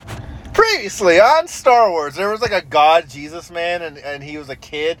Previously on Star Wars, there was like a god Jesus man, and he was a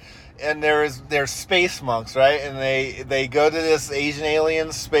kid, and there's space monks, right? And they go to this Asian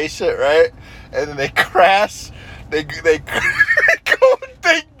alien spaceship, right? And then they crash. They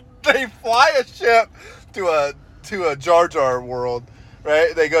fly a ship to a Jar Jar world,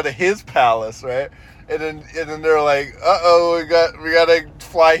 right? They go to his palace, right? And then they're like, we gotta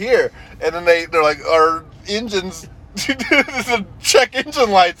fly here. And then they're like, our engines. Check engine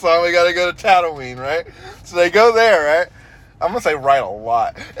lights on. We gotta go to Tatooine, right? So they go there, right? I'm gonna say right a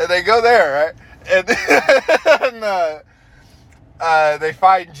lot. And they go there, right? And they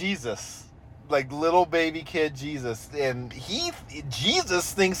find Jesus, like little baby kid Jesus, and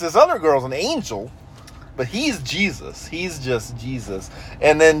Jesus thinks this other girl's an angel, but he's Jesus. He's just Jesus.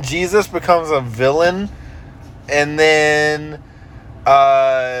 And then Jesus becomes a villain, and then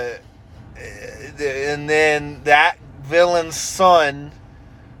that villain's son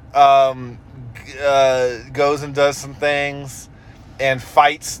goes and does some things and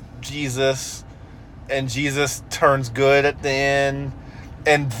fights Jesus, and Jesus turns good at the end,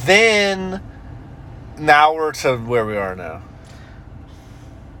 and then now we're to where we are now.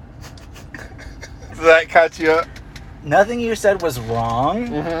 Does that catch you up? Nothing you said was wrong.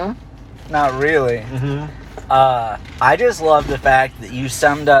 Mm-hmm. Not really. Mm-hmm. I just love the fact that you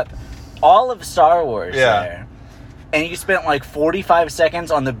summed up all of Star Wars there. And you spent like 45 seconds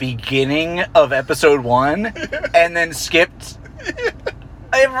on the beginning of episode 1 and then skipped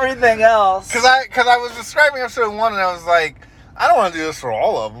everything else. Because I was describing episode 1 and I was like, I don't want to do this for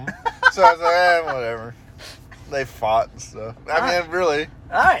all of them. So I was like, whatever. They fought and stuff. I mean, really.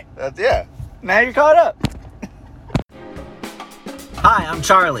 Alright. Yeah. Now you're caught up. Hi, I'm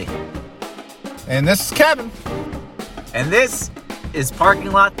Charlie. And this is Kevin. And this is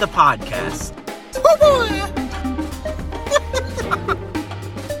Parking Lot the Podcast. Oh boy!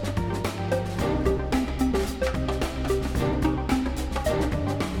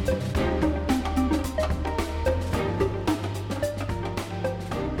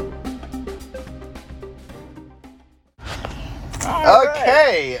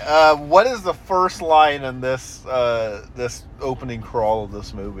 Okay, what is the first line in this opening crawl of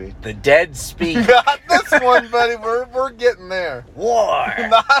this movie? The dead speak. Not this one, buddy. We're getting there. War.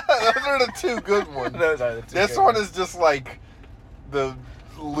 Those are the two good ones. Those are the two. This one is just like the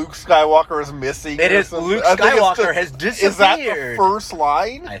Luke Skywalker is missing. It is. Luke Skywalker has disappeared. Is that the first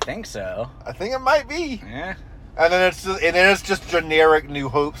line? I think so. I think it might be. Yeah. And then it's just generic New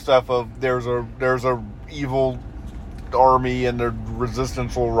Hope stuff of there's a evil army and the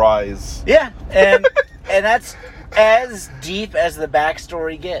resistance will rise. Yeah, and that's as deep as the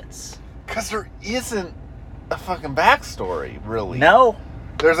backstory gets. Because there isn't a fucking backstory, really. No.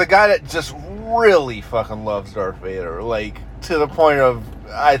 There's a guy that just really fucking loves Darth Vader, like to the point of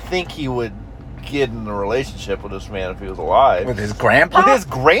I think he would get in a relationship with this man if he was alive. With his grandpa? With his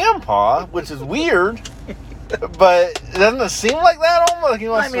grandpa, which is weird. But doesn't it seem like that almost?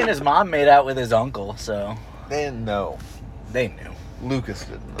 I mean, his mom made out with his uncle, so... They didn't know. They knew. Lucas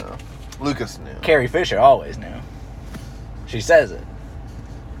didn't know. Lucas knew. Carrie Fisher always knew. She says it.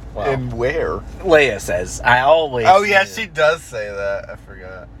 Well, and where? Leia says, I always Oh, yeah, knew. she does say that. I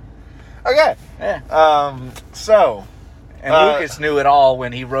forgot. Okay. Yeah. So... And Lucas knew it all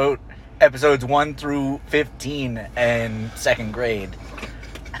when he wrote episodes 1 through 15 in second grade.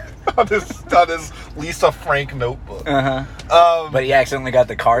 on his Lisa Frank notebook. Uh-huh. But he accidentally got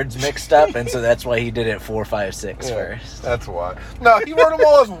the cards mixed up, and so that's why he did it 4, 5, 6 first. That's why. No, he wrote them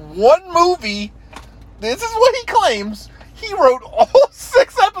all as one movie. This is what he claims. He wrote all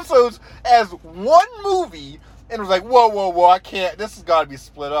 6 episodes as one movie, and was like, whoa, I can't. This has got to be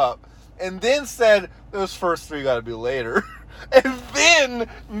split up. And then said, those first 3 got to be later. And then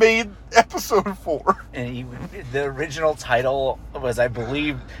made episode 4. And the original title was, I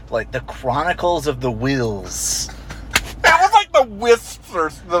believe, like The Chronicles of the Wills. It was like the Wisps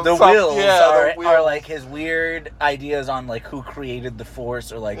or the Wills, yeah, are like his weird ideas on like who created the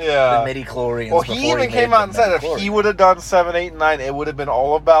Force or like the midichlorians. Well, he even came out and said if he would have done 7, 8, and 9, it would have been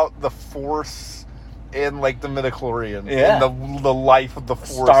all about the Force and like the midichlorians and the life of the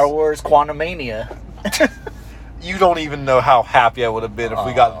Force. Star Wars Quantumania. You don't even know how happy I would have been if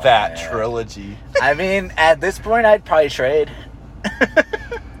we got that trilogy. I mean, at this point, I'd probably trade.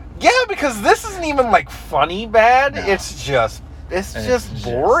 Yeah, because this isn't even like funny bad. No. It's just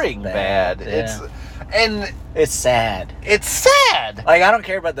boring bad. Yeah. It's sad. It's sad. Like, I don't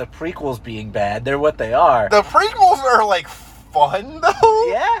care about the prequels being bad. They're what they are. The prequels are like fun though.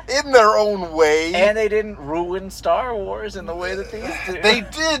 Yeah. In their own way. And they didn't ruin Star Wars in the way that these do. They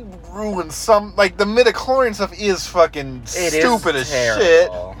did ruin some, like the midichlorian stuff is fucking stupid as shit.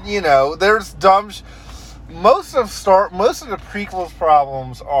 You know, there's dumb. Most of the prequels'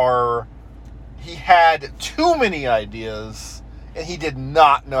 problems are he had too many ideas and he did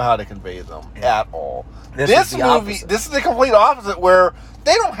not know how to convey them at all. This movie, opposite. This is the complete opposite, where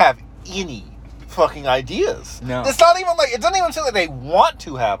they don't have any fucking ideas. No. It's not even like, it doesn't even seem like they want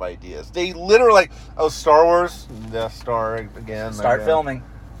to have ideas. They literally like, oh, Star Wars, Death Star again. Start filming.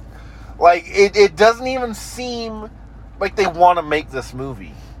 Like, it doesn't even seem like they want to make this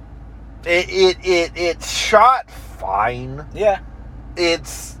movie. It's shot fine. Yeah.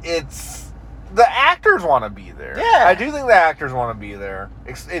 It's the actors want to be there. Yeah. I do think the actors want to be there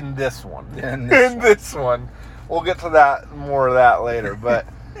in this one. In this one. We'll get to that, more of that later, but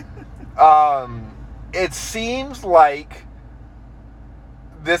it seems like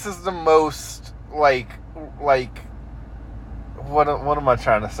this is the most like what am I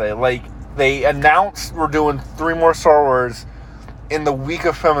trying to say? Like, they announced we're doing 3 more Star Wars in the week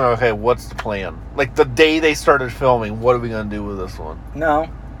of filming. Okay, what's the plan? Like, the day they started filming, what are we going to do with this one? No,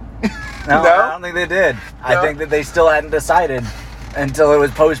 I don't think they did. No? I think that they still hadn't decided until it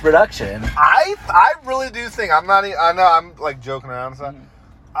was post-production. I really do think, I know I'm like joking around and stuff.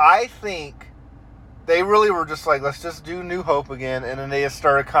 I think they really were just like, let's just do New Hope again, and then they just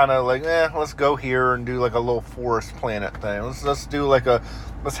started kind of like, let's go here and do like a little forest planet thing. Let's do like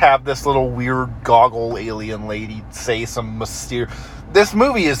let's have this little weird goggle alien lady say some mysterious. This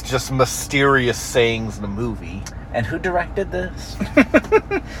movie is just mysterious sayings in the movie. And who directed this?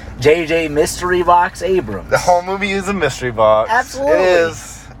 J.J. Mystery Box Abrams. The whole movie is a mystery box. Absolutely.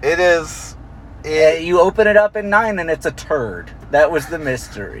 It is. You open it up in 9 and it's a turd. That was the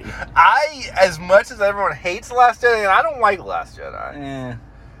mystery. As much as everyone hates The Last Jedi, and I don't like The Last Jedi.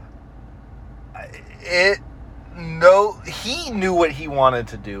 He knew what he wanted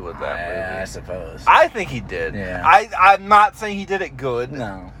to do with that movie. I suppose. I think he did. Yeah. I'm not saying he did it good.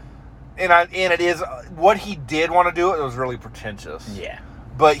 No. And it is what he did want to do. It was really pretentious. Yeah.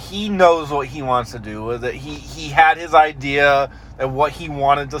 But he knows what he wants to do with it. He had his idea of what he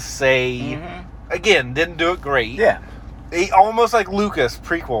wanted to say. Mm-hmm. Again, didn't do it great. Yeah. He, almost like Lucas,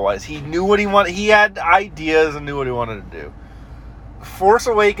 prequel-wise. He knew what he wanted. He had ideas and knew what he wanted to do. Force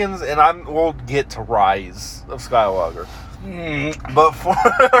Awakens, and we'll get to Rise of Skywalker. But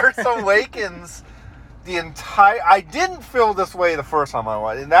Force Awakens, I didn't feel this way the first time I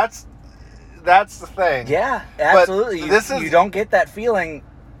watched it. And that's the thing. Yeah, absolutely. You don't get that feeling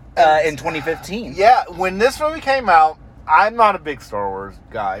in 2015. Yeah, when this movie came out, I'm not a big Star Wars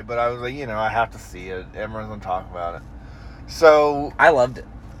guy, but I was like, I have to see it. Everyone's going to talk about it. So I loved it.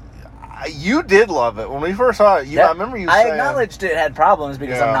 You did love it. When we first saw it, I remember you saying... I acknowledged it had problems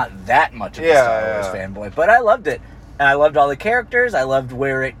because I'm not that much of a Star Wars fanboy, but I loved it. And I loved all the characters. I loved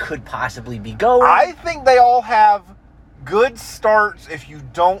where it could possibly be going. I think they all have good starts if you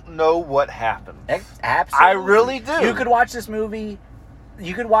don't know what happens. Absolutely. I really do. You could watch this movie,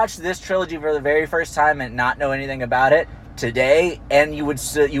 you could watch this trilogy for the very first time and not know anything about it today, and you can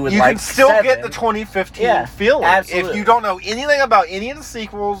still get the 2015 feeling. Absolutely. If you don't know anything about any of the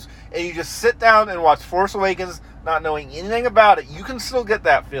sequels, and you just sit down and watch Force Awakens not knowing anything about it, you can still get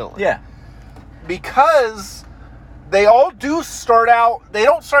that feeling. Yeah. Because they all do start out, they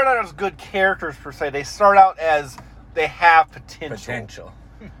don't start out as good characters per se, they start out as they have potential.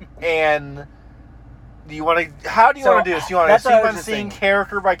 And how do you want to do this? You want to seeing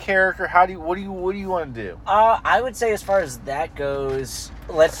character by character? What do you want to do? I would say, as far as that goes,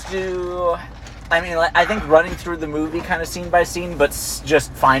 let's do. I mean, I think running through the movie kind of scene by scene, but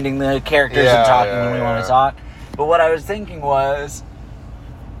just finding the characters and talking when we want to talk. But what I was thinking was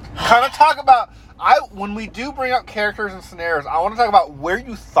kind of talk about. When we do bring up characters and scenarios, I want to talk about where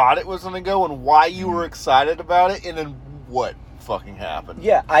you thought it was going to go and why you were excited about it, and then what fucking happened.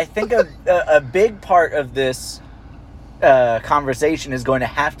 Yeah, I think a big part of this conversation is going to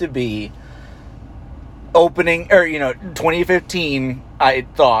have to be opening, or 2015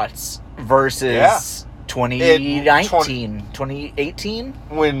 thoughts versus 2018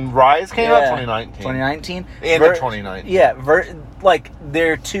 when Rise came out. 2019 and 2019. Yeah,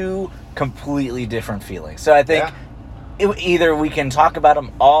 they're two completely different feelings. So I think either we can talk about them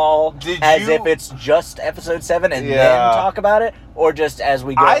all if it's just episode 7 and then talk about it, or just as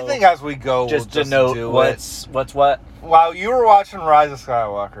we go. I think as we go, just to know what's what. While you were watching Rise of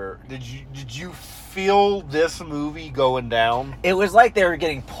Skywalker, did you feel this movie going down? It was like they were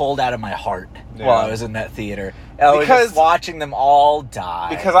getting pulled out of my heart while I was in that theater. Oh, Because- just watching them all die.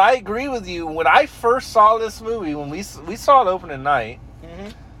 Because I agree with you. When I first saw this movie, when we saw it opening night,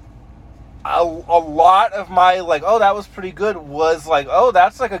 Mhm. a lot of my, like, oh, that was pretty good, was like, oh,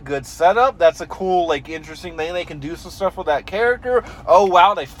 that's like a good setup. That's a cool, like, interesting thing. They can do some stuff with that character. Oh,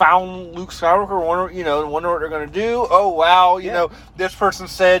 wow, they found Luke Skywalker. Wonder what they're going to do. Oh, wow, you know, this person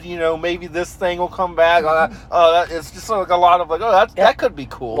said, maybe this thing will come back. It's just like a lot of, like, oh, that could be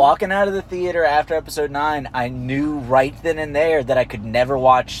cool. Walking out of the theater after episode 9, I knew right then and there that I could never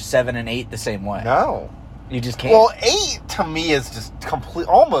watch 7 and 8 the same way. No. You just can't. Well, 8 to me is just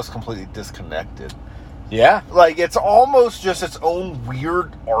almost completely disconnected. yeah. Like, it's almost just its own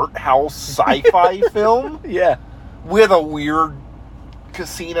weird art house sci-fi film Yeah. with a weird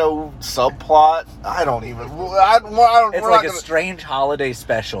casino subplot. I don't even. I don't. It's we're like not a gonna- strange holiday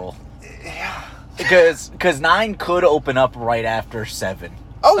special. Yeah. Because 9 could open up right after 7.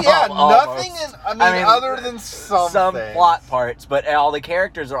 Oh yeah, Almost. nothing in. I mean, I mean, other than some things. plot parts, but all the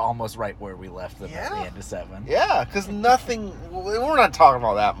characters are almost right where we left them at the Yeah. end of 7. Yeah, because nothing. We're not talking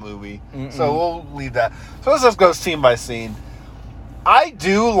about that movie, Mm-mm. so we'll leave that. So let's just go scene by scene. I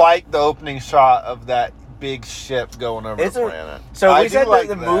do like the opening shot of that big ship going over It's the a- planet. So I we do said like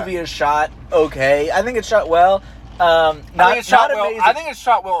that the movie is shot okay. I think it's shot well. I think it's shot well. amazing. I think it's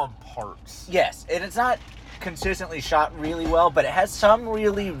shot well in parts. Yes, and it's not consistently shot really well, but it has some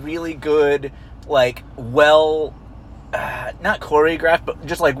really, really good, like, not choreographed, but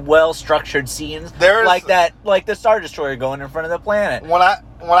just like well-structured scenes. There's- like that, like the Star Destroyer going in front of the planet. When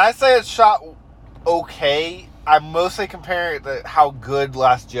I say it's shot okay, I'm mostly comparing it to how good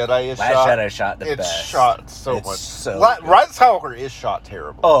Last Jedi is Last shot. Jedi shot the It's best. shot so It's much. so good. Rise of Skywalker is shot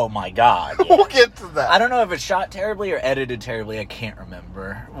terrible. Oh my god! yeah. We'll get to that. I don't know if it's shot terribly or edited terribly. I can't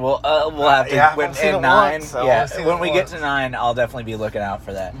remember. We'll have to Yeah, I've when seen in it 9. once. I've Yeah, only seen when it we once. get to 9, I'll definitely be looking out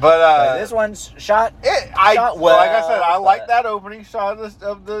for that. But this one's shot. like shot I said, I well, like but- that opening shot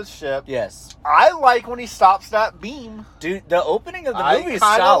of the ship. Yes, I like when he stops that beam. dude. The opening of the I movie is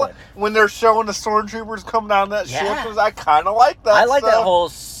kinda solid. when they're showing the stormtroopers come down that Yeah. ship. I kind of like that. I like that stuff. whole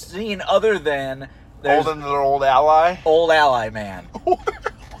scene. Other than there's Holding their old ally. old ally man.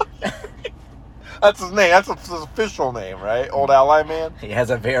 That's his name. That's his official name, right? Old ally man. He has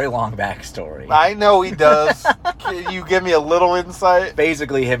a very long backstory. I know he does. Can you give me a little insight?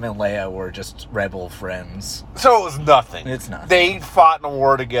 Basically, him and Leia were just rebel friends. So it was nothing. It's nothing. They fought in a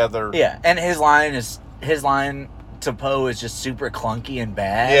war together. Yeah, and his line to Poe is just super clunky and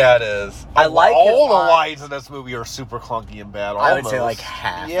bad. Yeah, it is. I like all his the line. lines in this movie are super clunky and bad. I would say almost. like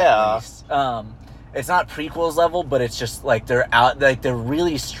half. Yeah. At least. It's not prequels level, but it's just like they're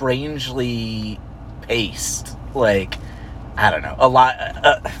really strangely paced. Like, I don't know, a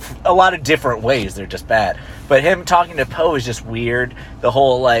lot of different ways. They're just bad. But him talking to Poe is just weird. The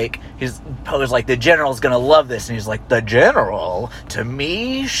whole like Poe's like, the general's gonna love this, and he's like, the general, to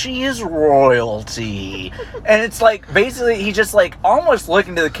me, she is royalty. And it's like basically he just like almost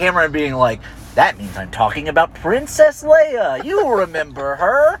looking to the camera and being like, that means I'm talking about Princess Leia. You remember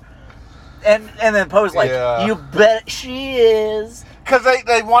her? And then Poe's like, Yeah. you bet she is. Because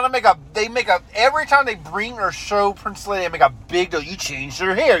they want to make a every time they bring or show Princess Leia, they make a big deal. You changed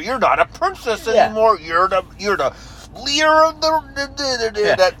her hair. You're not a princess Yeah. anymore. You're the leader of the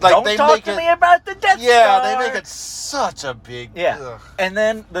Yeah. that, like, Don't they talk make to it, me about the Death Yeah, Star. they make it such a big. Yeah. Ugh. And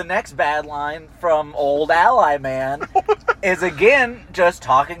then the next bad line from old ally man is again just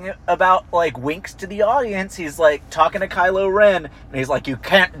talking about like winks to the audience. He's like talking to Kylo Ren and he's like, you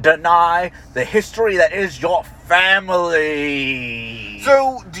can't deny the history that is your family.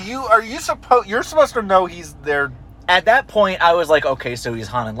 So you're supposed to know he's their. At that point I was like, okay, so he's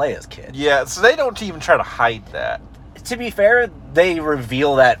Han and Leia's kid. Yeah, so they don't even try to hide that. To be fair, they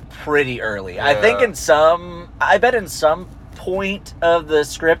reveal that pretty early. I think I bet in some point of the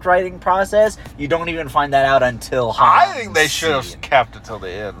script writing process, you don't even find that out until I Han's think they should scene. have kept it till the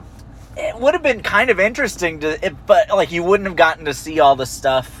end. It would have been kind of interesting but like you wouldn't have gotten to see all the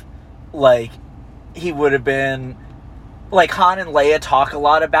stuff. Like he would have been like Han and Leia talk a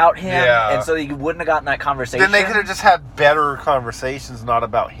lot about him, Yeah. and so you wouldn't have gotten that conversation. Then they could have just had better conversations, not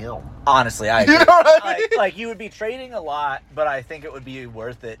about him. Honestly, I You agree. know what I mean? Like you would be trading a lot, but I think it would be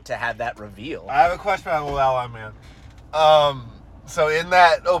worth it to have that reveal. I have a question on Old Ally Man. So in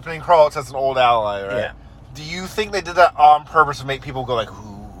that opening crawl, it says an old ally, right? Yeah. Do you think they did that on purpose to make people go like,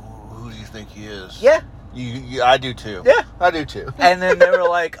 who do you think he is? Yeah. I do too. Yeah. I do too. And then they were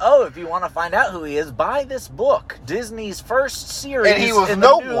like, "Oh, if you want to find out who he is, buy this book, Disney's first series." And he was in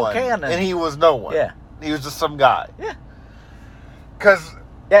no the new one. canon. And he was no one. Yeah. He was just some guy. Yeah. Because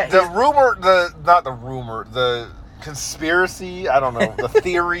Yeah, the conspiracy, I don't know, the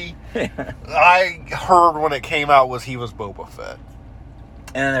theory I heard when it came out was he was Boba Fett.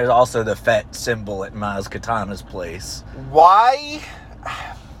 And then there's also the Fett symbol at Maz Kanata's place. Why?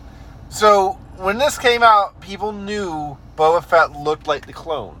 So, when this came out, people knew Boba Fett looked like the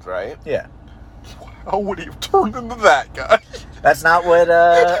clones, right? Yeah. How would he have turned into that guy? That's not what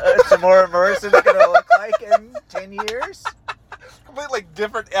Tamora Morrison's going to look like in 10 years? Completely like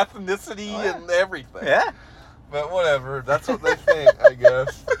different ethnicity and everything. Yeah. But whatever. That's what they think, I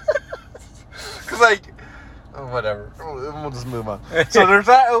guess. Because, like, whatever. We'll just move on. So there's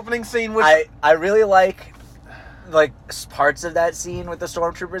that opening scene, which I really like parts of that scene with the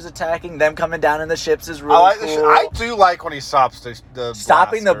stormtroopers attacking. Them coming down in the ships is really cool. I do like when he stops the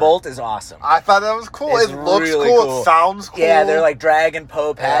stopping blaster. the bolt is awesome. I thought that was cool. It's it looks really cool. It sounds cool. Yeah, they're like dragging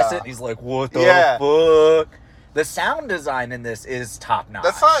Poe past Yeah. it. And he's like, what the Yeah. fuck? The sound design in this is top notch.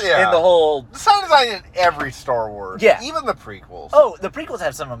 That's not, yeah. In the whole... The sound design in every Star Wars. Yeah. Even the prequels. Oh, the prequels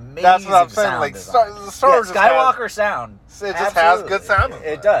have some amazing That's what I'm saying. sound Like, design. the Star Wars just Skywalker sound. It just has good sound.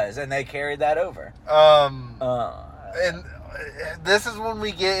 It does, and they carried that over. And this is when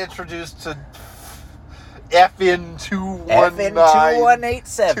we get introduced to FN 219 FN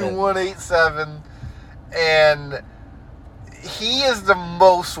 2187. 2187, and he is the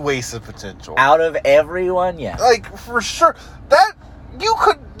most wasted potential. Out of everyone, yes. Like, for sure. That, you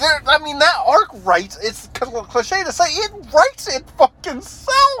could, that arc writes, it's cliche to say, it writes it fucking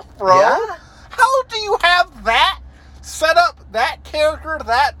self, bro. Yeah? How do you have that set up, that character,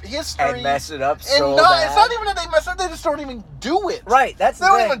 that history, and mess it up and so it's bad. not even that they mess it up, they just don't even do it. Right, that's They the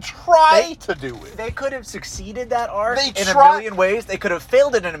don't thing. even try to do it. They could have succeeded that arc They in try- a million ways. They could have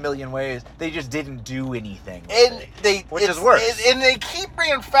failed it in a million ways. They just didn't do anything with And it, which is worse. And they keep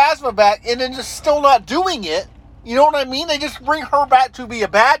bringing Phasma back, and then just still not doing it. You know what I mean? They just bring her back to be a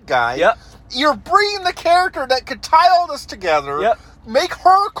bad guy. Yep. You're bringing the character that could tie all this together. Yep. Make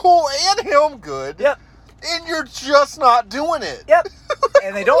her cool and him good. Yep. And you're just not doing it. Yep.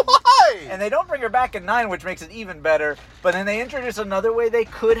 And they don't. Why? And they don't bring her back in 9, which makes it even better. But then they introduce another way they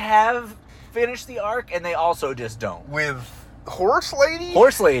could have finished the arc, and they also just don't. With Horse Lady?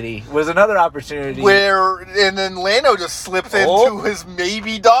 Horse Lady was another opportunity. And then Lando just slips into his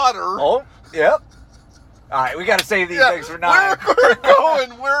maybe daughter. Oh, yep. All right, we got to save these things for 9. We're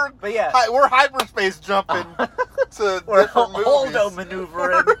going. But yeah. We're hyperspace jumping to We're different movies. Holdo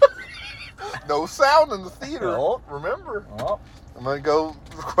maneuvering. No sound in the theater. Oh. Remember, Oh. I'm gonna go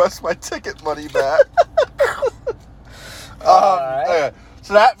request my ticket money back. Alright. Okay.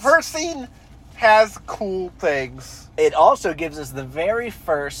 So that first scene has cool things. It also gives us the very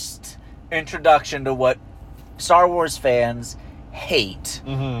first introduction to what Star Wars fans hate,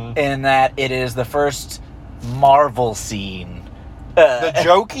 in that it is the first Marvel scene. The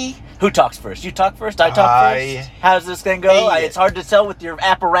jokey. Who talks first? You talk first? I talk first? How's this thing go? hate it. It's hard to tell with your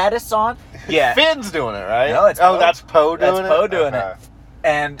apparatus on. Yeah. Finn's doing it, right? No, it's Poe. that's Poe doing it? That's Poe doing Okay. it.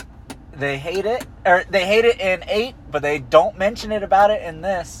 And they hate it. Or they hate it in 8, but they don't mention it about it in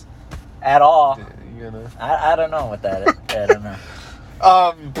this at all. You know. I don't know what that is. I don't know.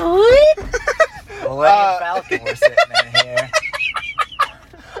 Millennium Falcon we're sitting in here.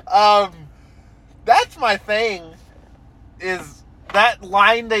 That's my thing, is that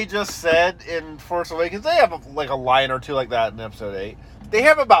line they just said in Force Awakens. They have a line or two like that in Episode 8. They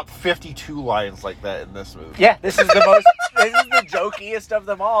have about 52 lines like that in this movie. Yeah, this is the most. This is the jokiest of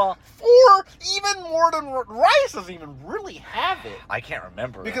them all. Or even more than Rise doesn't even really have it. I can't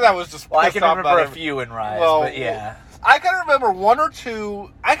remember. Because I was just Well, I pissed can off remember about a few in Rise, Well, but yeah. I can remember one or two.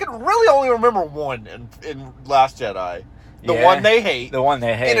 I can really only remember one in Last Jedi. The Yeah. one they hate. The one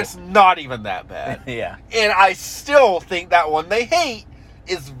they hate. And it's not even that bad. Yeah. And I still think that one they hate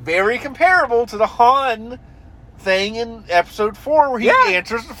is very comparable to the Han thing in Episode 4 where he Yeah.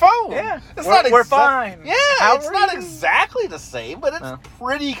 answers the phone. Yeah. It's We're fine. Yeah, How it's are not you? exactly the same, but it's No.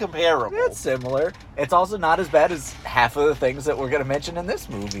 pretty comparable. It's similar. It's also not as bad as half of the things that we're going to mention in this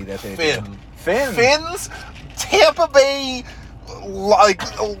movie that they do. Finn. Finn's Tampa Bay,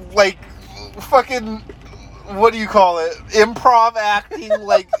 like fucking, what do you call it? Improv acting,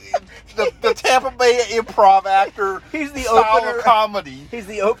 like the Tampa Bay improv actor. He's the style opener. of comedy. He's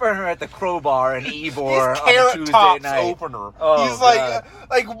the opener at the Crowbar in Ybor He's on a Carrot Tuesday Top's night. opener. Oh, He's God.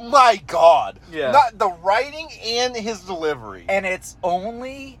 like my God. Yeah. Not the writing and his delivery. And it's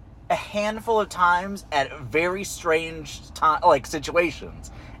only a handful of times at very strange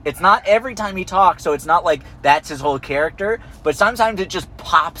situations. It's not every time he talks, so it's not like that's his whole character, but sometimes it just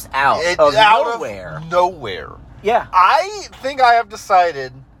pops out of nowhere. Of nowhere. Yeah. I think I have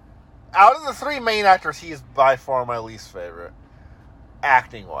decided, out of the three main actors, he is by far my least favorite.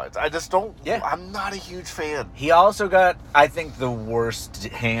 acting wise. I just don't. Yeah. I'm not a huge fan. He also got, I think, the worst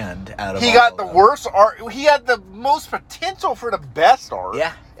hand out of He all got of the them. worst art. He had the most potential for the best art.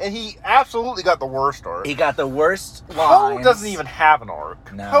 Yeah. And he absolutely got the worst art. He got the worst Poe lines. doesn't even have an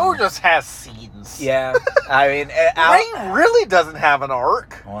arc. No. Poe just has scenes. Yeah. I mean, Rey really doesn't have an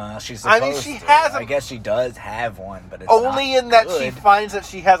arc. well, she's I supposed mean, she to. has I a- guess she does have one, but it's Only not in that good. she finds that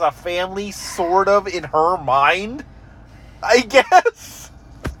she has a family, sort of, in her mind. I guess.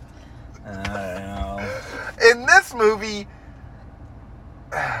 I don't know. In this movie.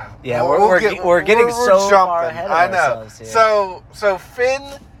 Yeah, we'll we're getting so far jumping. ahead of I know. ourselves here. So Finn,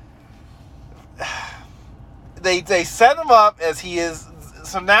 they set him up as he is.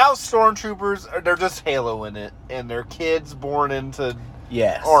 So now stormtroopers, they're just Halo in it, and they're kids born into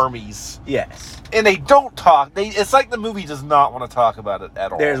yes. armies, Yes. and they don't talk. It's like the movie does not want to talk about it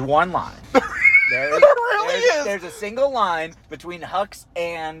at all. There's one line. There really is. There's a single line between Hux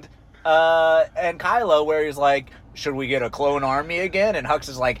and Kylo where he's like, should we get a clone army again? And Hux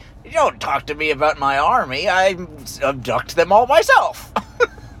is like, you don't talk to me about my army. I abduct them all myself.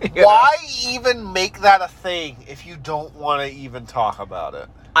 You know? Why even make that a thing if you don't want to even talk about it?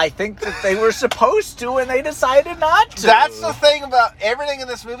 I think that they were supposed to and they decided not to. That's the thing about everything in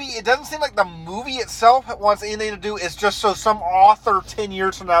this movie. It doesn't seem like the movie itself wants anything to do. It's just so some author 10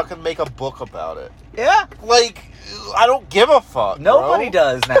 years from now can make a book about it. Yeah. Like, I don't give a fuck. Nobody bro.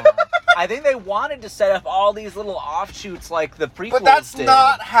 does now. I think they wanted to set up all these little offshoots like the prequels But that's did.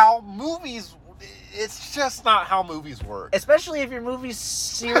 not how movies... It's just not how movies work. Especially if your movie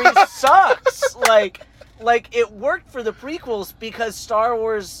series sucks. Like it worked for the prequels because Star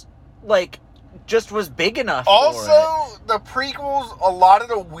Wars, just was big enough. Also, the prequels, a lot of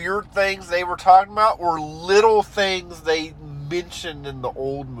the weird things they were talking about were little things they mentioned in the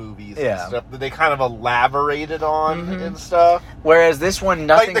old movies and stuff that they kind of elaborated on and stuff. Whereas this one,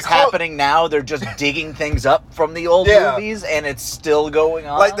 nothing's the happening now. They're just digging things up from the old movies, and it's still going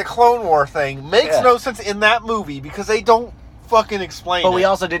on. Like the Clone War thing makes Yeah. no sense in that movie because they don't fucking explain but it. we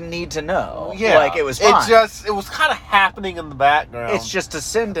also didn't need to know. Yeah. Like, it was fine. It was kind of happening in the background. It's just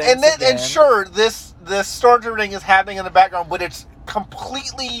ascendance. And then, again. and sure, this Stormtrooper thing is happening in the background, but it's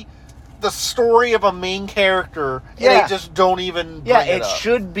completely the story of a main character, and Yeah. they just don't even Yeah, bring it up.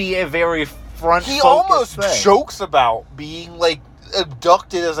 should be a very front. He almost jokes about being,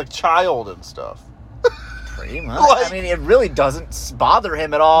 abducted as a child and stuff. Pretty much. I mean, it really doesn't bother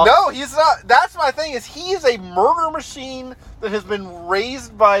him at all. No, he's not. That's my thing, is he is a murder machine that has been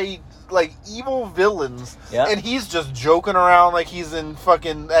raised by, evil villains, and he's just joking around like he's in the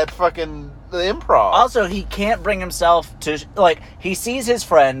improv. Also, he can't bring himself to, he sees his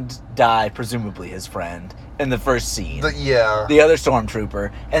friend die, presumably his friend, in the first scene. The other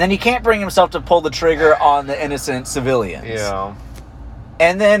stormtrooper. And then he can't bring himself to pull the trigger on the innocent civilians. Yeah.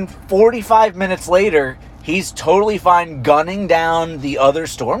 And then 45 minutes later, he's totally fine gunning down the other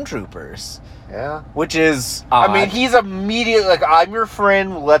stormtroopers. Yeah. Which is odd. I mean, he's immediately I'm your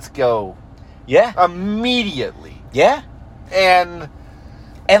friend, let's go. Yeah. Immediately. Yeah. And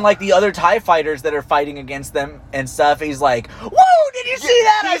the other TIE fighters that are fighting against them and stuff, he's like, whoa, did you see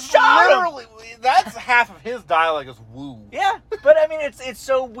that? I shot him! That's half of his dialogue is woo. Yeah, but I mean, it's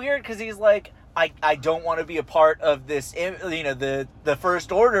so weird because he's like, I don't want to be a part of this, the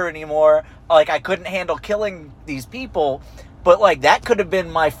First Order anymore. I couldn't handle killing these people, but that could have been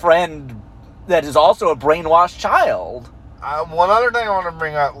my friend that is also a brainwashed child. One other thing I want to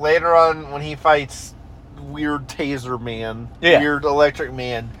bring up later on when he fights weird taser man, weird electric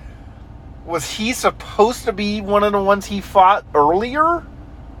man, was he supposed to be one of the ones he fought earlier?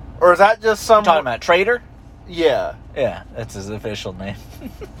 Or is that just some... You're talking about Traitor? Yeah. Yeah, that's his official name.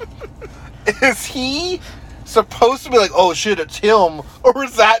 Is he supposed to be like, oh shit, it's him? Or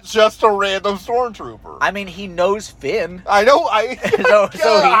is that just a random stormtrooper? I mean, he knows Finn. I know,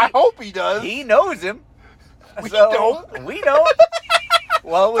 I hope he does. He knows him. We don't. We don't.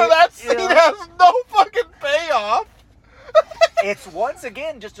 Well, so that scene has no fucking payoff. It's once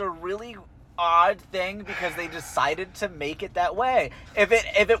again just a really odd thing because they decided to make it that way. If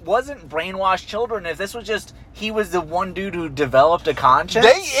it wasn't brainwashed children, if this was just he was the one dude who developed a conscience,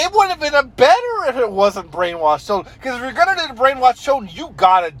 it would have been better if it wasn't brainwashed children. Because if you're gonna do the brainwashed children, you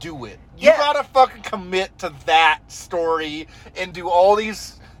gotta do it. You gotta fucking commit to that story and do all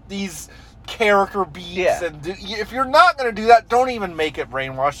these character beats. And if you're not gonna do that, don't even make it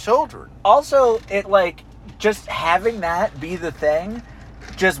brainwashed children. Also, it just having that be the thing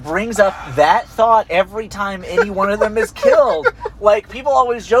just brings up that thought every time any one of them is killed. People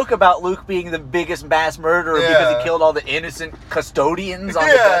always joke about Luke being the biggest mass murderer because he killed all the innocent custodians on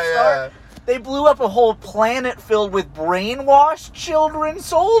the Death Star. They blew up a whole planet filled with brainwashed children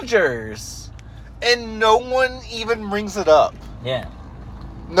soldiers. And no one even brings it up. Yeah.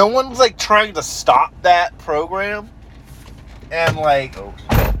 No one's, like, trying to stop that program. And, like...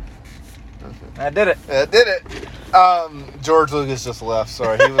 I did it. I did it. George Lucas just left.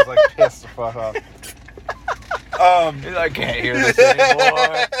 Sorry, he was like pissed the fuck off. I can't hear this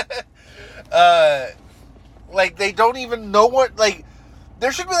anymore. Like they don't even know what. Like,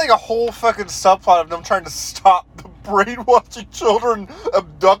 there should be like a whole fucking subplot of them trying to stop the brainwashing children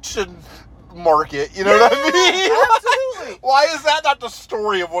abduction market. You know what I mean? Absolutely. Why is that not the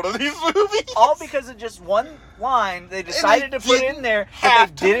story of one of these movies? All because of just one line they decided to put in there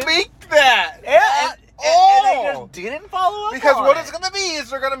that they didn't make that. Yeah, and they just didn't follow up because on what it. it's gonna be is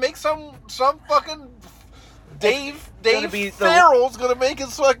they're gonna make some fucking Dave be Farrell's gonna make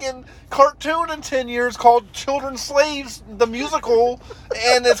his fucking cartoon in 10 years called Children Slaves, the musical,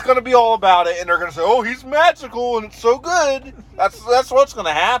 and it's gonna be all about it. And they're gonna say, "Oh, he's magical and it's so good." That's what's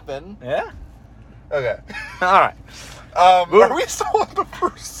gonna happen. Yeah. Okay. All right. Are we still on the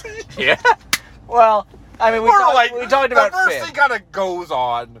first scene? Yeah. Well, I mean, we talked about the first Finn. thing kind of goes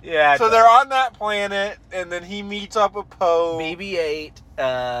on. Yeah. So they're on that planet, and then he meets up with Poe.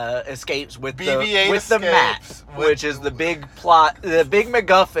 BB-8 escapes with BB-8 the map, escapes which is the big plot, the big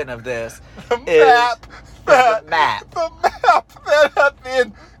MacGuffin of this. The is map. the map. The map that at the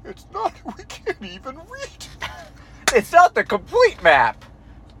end, it's not. We can't even read. It's not the complete map,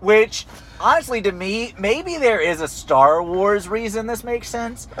 which. Honestly, to me, maybe there is a Star Wars reason this makes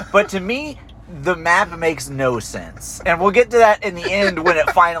sense, but to me, the map makes no sense. And we'll get to that in the end when it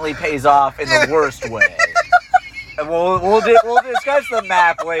finally pays off in the worst way. And we'll discuss the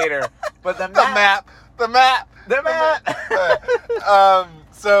map later. But the map.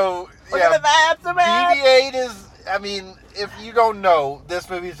 So Look yeah, at the map. BB-8 is. I mean, if you don't know, this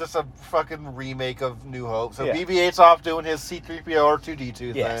movie is just a fucking remake of New Hope. So Yeah. BB-8's off doing his C-3PO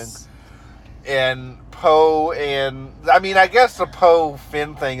R2-D2 Yes. thing. And Poe and... I mean, I guess the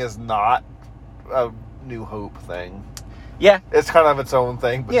Poe-Finn thing is not a New Hope thing. Yeah. It's kind of its own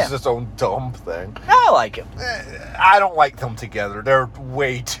thing, but Yeah. it's its own dumb thing. I like it. I don't like them together. They're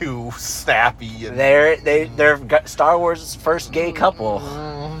way too snappy. And... They're Star Wars' first gay couple.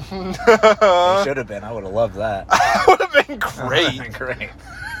 They should have been. I would have loved that. Would have been great. Great.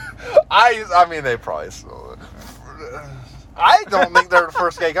 I mean, they probably still... I don't think they're the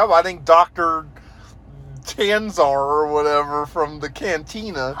first gay couple. I think Dr. Tanzar or whatever from the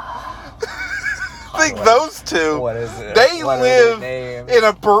Cantina. I think those two. What is it? They What live is in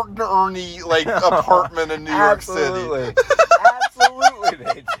a Bert and Ernie like apartment in New York City. Absolutely. Absolutely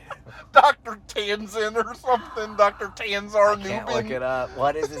they do. Dr. Tanzin or something. Dr. Tanzar I can't Nubian. look it up.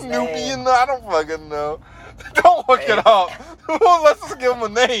 What is his Nubian? name? I don't fucking know. Don't look it up. Well, let's just give him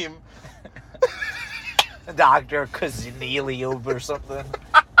a name. Dr. Kazanilio or something.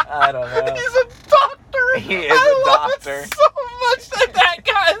 I don't know. He's a doctor. He is I a love doctor. It so much that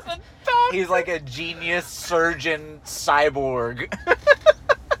guy is a doctor. He's like a genius surgeon cyborg. And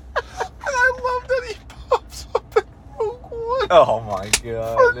I love that he pops up in Rogue One Oh my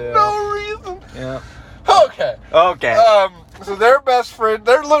god. for yeah. no reason. Yeah. Okay. Okay. So they're best friends.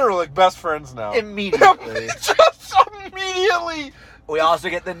 They're literally like best friends now. Immediately. Just immediately. We also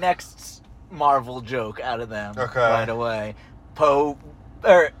get the next Marvel joke out of them right away. Poe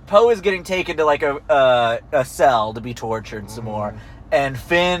is getting taken to like a cell to be tortured some more, and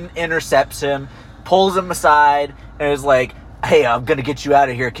Finn intercepts him, pulls him aside, and is like, "Hey, I'm gonna get you out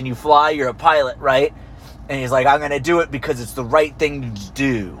of here. Can you fly? You're a pilot, right?" And he's like, "I'm gonna do it because it's the right thing to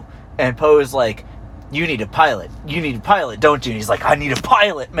do." And Poe is like, "You need a pilot. You need a pilot, don't you?" And he's like, "I need a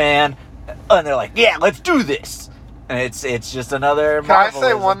pilot, man." And they're like, "Yeah, let's do this." And it's just another Can I say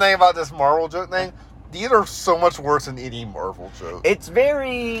Marvelism. one thing about this Marvel joke thing? These are so much worse than any Marvel joke. It's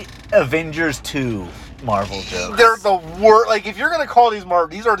very Avengers 2 Marvel jokes. They're the worst. Like, if you're going to call these Marvel,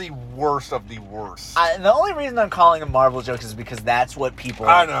 these are the worst of the worst. The only reason I'm calling them Marvel jokes is because that's what people,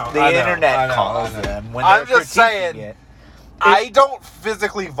 the internet calls them when I'm they're just critiquing saying, it. I don't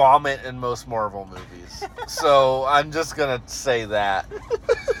physically vomit in most Marvel movies. So, I'm just going to say that.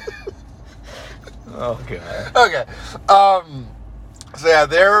 Oh, God. Okay. So, yeah,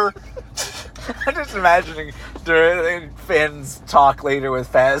 they're... I'm just imagining during Finn's talk later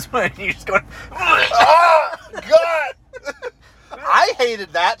with Phasma and you just going, Oh, God! I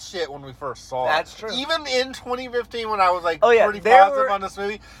hated that shit when we first saw it. That's true. Even in 2015 when I was like Oh, yeah, pretty there positive were- on this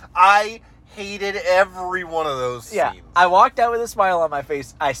movie, I hated every one of those yeah, scenes. I walked out with a smile on my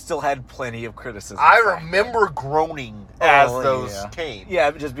face. I still had plenty of criticism. I remember groaning as Oh, those yeah. came. Yeah,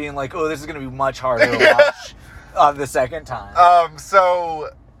 just being like, oh, this is going to be much harder to watch the second time. So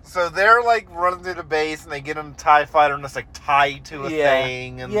So they're like running through the base, and they get on a TIE fighter, and it's like tied to a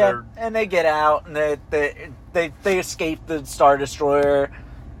thing, and and they get out, and they escape the Star Destroyer.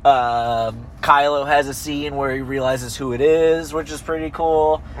 Kylo has a scene where he realizes who it is, which is pretty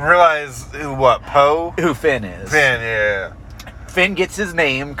cool. Realize what Poe? Who Finn is? Finn, yeah. Finn gets his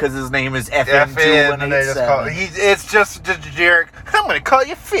name because his name is FN2187. It's just generic. I'm going to call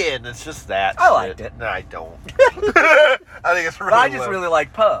you Finn. It's just that. I liked it. No, I don't. I think it's really. But I just really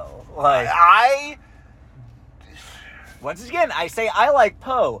like Poe. Like once again, I say I like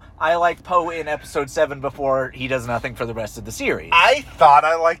Poe. I like Poe in Episode 7 before he does nothing for the rest of the series. I thought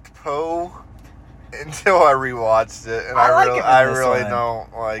I liked Poe until I rewatched it, and I really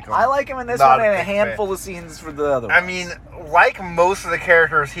don't like him. I like him in this one and a handful of scenes for the other ones. I mean, like most of the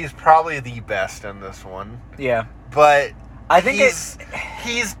characters, he's probably the best in this one. Yeah. But I think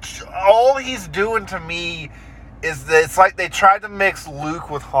he's all he's doing to me is that it's like they tried to mix Luke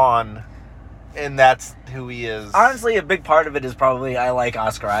with Han, and that's who he is. Honestly, a big part of it is probably I like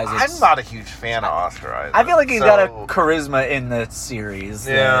Oscar Isaac. I'm not a huge fan of Oscar Isaac. I feel like he's got a charisma in the series.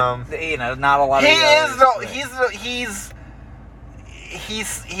 Yeah, that, not a lot of.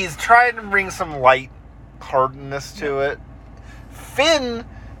 He's trying to bring some light-heartedness to it. Finn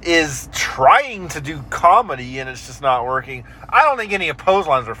is trying to do comedy, and it's just not working. I don't think any of Poe's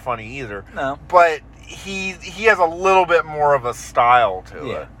lines are funny either. No, but he has a little bit more of a style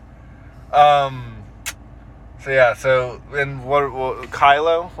to it. So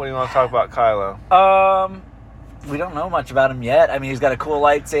Kylo? What do you want to talk about Kylo? We don't know much about him yet. I mean, he's got a cool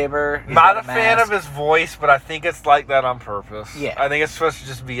lightsaber. Not a fan of his voice, but I think it's like that on purpose. Yeah. I think it's supposed to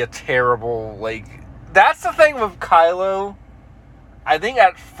just be a terrible, that's the thing with Kylo. I think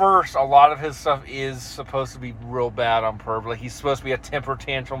at first a lot of his stuff is supposed to be real bad on purpose. Like, he's supposed to be a temper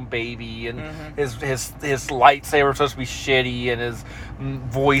tantrum baby, and his lightsaber is supposed to be shitty, and his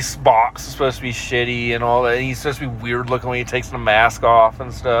voice box is supposed to be shitty, and all that. And he's supposed to be weird looking when he takes the mask off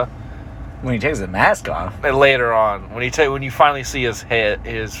and stuff. When he takes the mask off? And later on, when you finally see his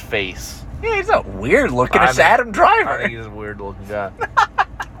face. Yeah, he's not weird looking. It's Adam Driver. I think he's a weird looking guy.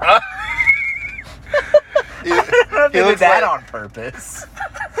 He did that on purpose.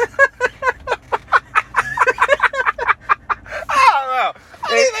 I don't know.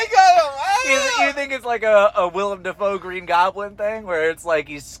 You think it's like a Willem Dafoe Green Goblin thing, where it's like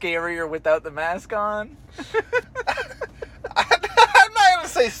he's scarier without the mask on? I'm not going to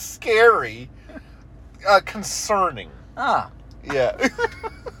say scary. Concerning. Ah. Yeah.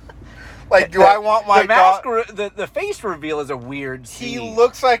 Do I want my mask? The face reveal is a weird scene. He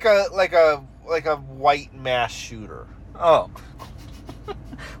looks like a white mass shooter. Oh.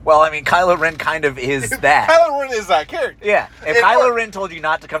 Well, I mean, Kylo Ren kind of is that. Kylo Ren is that character. Yeah. If Kylo Ren told you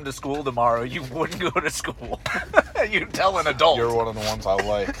not to come to school tomorrow, you wouldn't go to school. You'd tell an adult. You're one of the ones I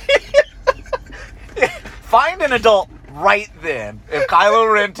like. Find an adult right then. If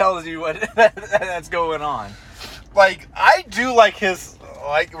Kylo Ren tells you that's going on. I do like his...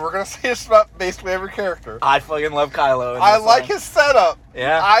 we're going to say this about basically every character. I fucking love Kylo. I like his setup.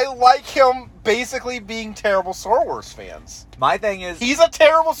 Yeah. I like him basically being terrible Star Wars fans. My thing is... He's a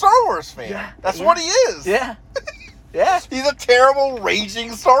terrible Star Wars fan. Yeah, That's what he is. Yeah. Yeah. He's a terrible,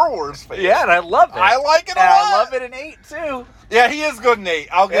 raging Star Wars fan. Yeah, and I love it. I like it a lot. I love it in 8, too. Yeah, he is good in 8.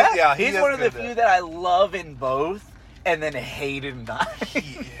 He's one of the few that I love in both, and then hate in 9.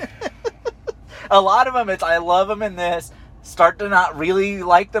 A lot of them, I love them in this, start to not really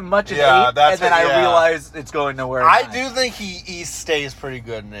like them much in 8, and then I realize it's going nowhere. I do think he stays pretty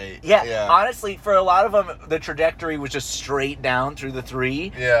good in 8. Yeah, honestly, for a lot of them, the trajectory was just straight down through the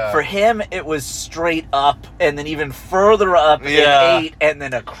 3. Yeah. For him, it was straight up, and then even further up in 8, and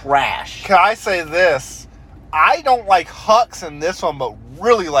then a crash. Can I say this? I don't like Hux in this one, but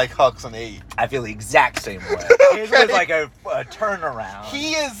really like Hux in 8. I feel the exact same way. It was like a turnaround.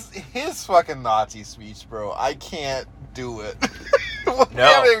 His fucking Nazi speech, bro. I can't do it. No. We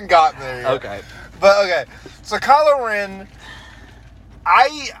haven't even gotten there yet. Okay. But, okay. So, Kylo Ren,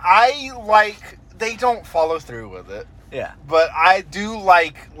 I like, they don't follow through with it. Yeah. But I do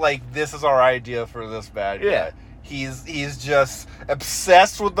like this is our idea for this bad guy. Yeah. He's just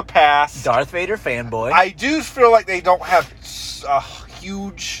obsessed with the past. Darth Vader fanboy. I do feel like they don't have a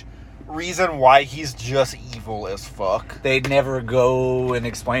huge reason why he's just evil as fuck. They'd never go and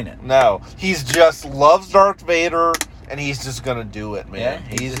explain it. No. He's just loves Darth Vader, and he's just gonna do it, man.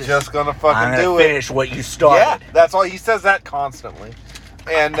 Yeah, he's just gonna fucking do it. Finish what you started. Yeah, that's all. He says that constantly.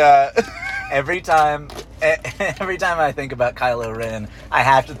 And every time I think about Kylo Ren, I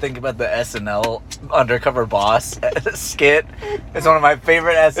have to think about the SNL Undercover Boss skit. It's one of my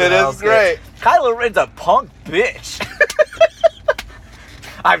favorite SNL skits. It is great. Kylo Ren's a punk bitch.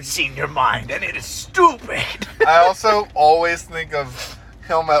 I've seen your mind, and it is stupid. I also always think of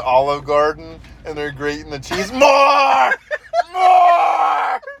him at Olive Garden, and they're grating the cheese. More!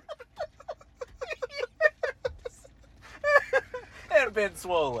 More! And Ben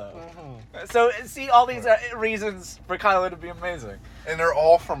Swallow. So, see, all these reasons for Kylo to be amazing. And they're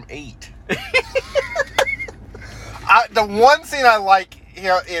all from 8. The one scene I like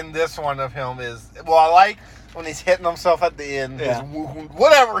here in this one of him is, well, I like when he's hitting himself at the end, Yeah.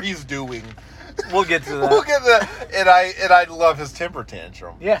 whatever he's doing. We'll get to that. We'll get to that. And I love his temper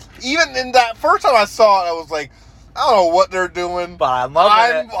tantrum. Yeah. Even in that first time I saw it, I was like, I don't know what they're doing, But I'm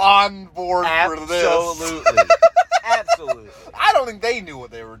loving it. on board for this. Absolutely. Absolutely. I don't think they knew what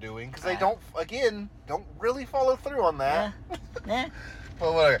they were doing because they don't really follow through on that. Yeah.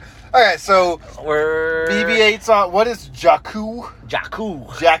 Well, whatever. Okay, so We're... BB-8's on. What is Jakku? Jakku.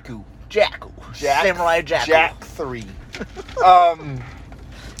 Jakku. Samurai Jakku. Jak 3.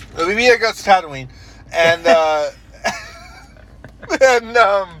 The BB-8 goes to Tatooine, and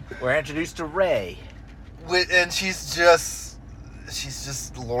We're introduced to Rey. and she's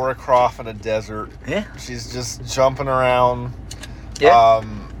just Laura Croft in a desert. Yeah. She's just jumping around. Yeah.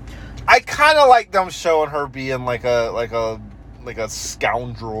 I kind of like them showing her being like a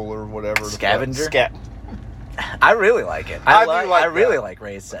scoundrel or whatever. Scavenger? I really like it. I really like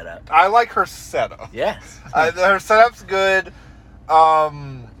Rey's setup. I like her setup. Yes. Her setup's good.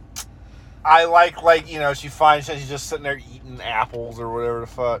 I like she finds she's just sitting there eating apples or whatever the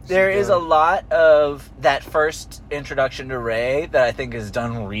fuck. There is a lot of that first introduction to Rey that I think is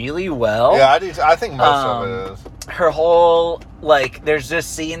done really well. Yeah, I do. I think most of it is. Her whole, there's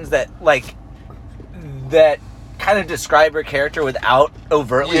just scenes that kind of describe her character without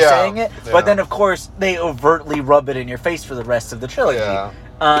overtly saying it. Yeah. But then, of course, they overtly rub it in your face for the rest of the trilogy. Yeah.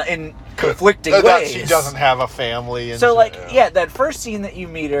 In conflicting That ways. she doesn't have a family. And So, that first scene that you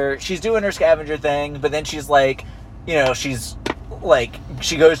meet her, she's doing her scavenger thing, but then she's she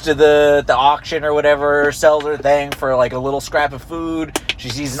goes to the auction or whatever, sells her thing for, a little scrap of food. She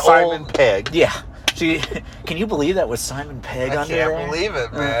sees an Simon old... Pegg. Yeah. Can you believe that was Simon Pegg I on there? can't believe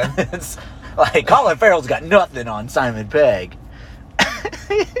it, man. It's Colin Farrell's got nothing on Simon Pegg.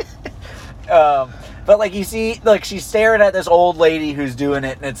 But you see, she's staring at this old lady who's doing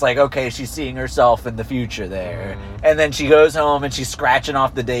it, and it's okay, she's seeing herself in the future there. And then she goes home and she's scratching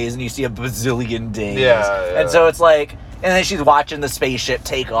off the days, and you see a bazillion days. Yeah. And so it's and then she's watching the spaceship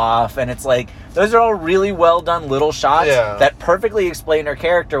take off, and it's those are all really well done little shots that perfectly explain her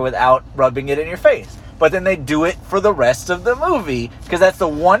character without rubbing it in your face. But then they do it for the rest of the movie, because that's the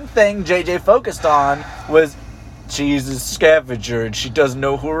one thing JJ focused on was she's a scavenger and she doesn't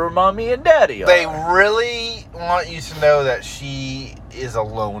know who her mommy and daddy are. They really want you to know that she is a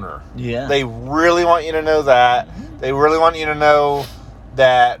loner. Yeah. They really want you to know that. They really want you to know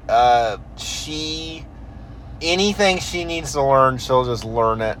that anything she needs to learn, she'll just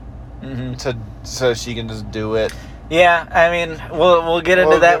learn it so she can just do it. Yeah, I mean, we'll get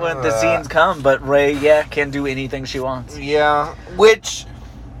into that when the scenes come, but Rey, can do anything she wants. Yeah, which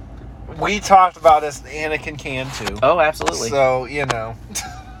we talked about this, Anakin can too. Oh, absolutely. So,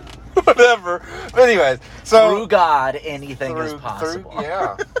 whatever. But anyways, so... Through God, anything is possible.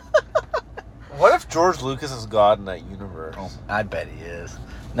 Yeah. What if George Lucas is God in that universe? Oh, I bet he is.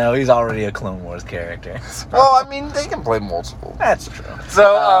 No, he's already a Clone Wars character. Well, I mean, they can play multiple. That's true.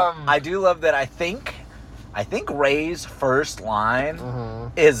 So, I do love that I think Rey's first line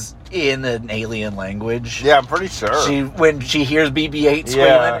is in an alien language. Yeah, I'm pretty sure. When she hears BB-8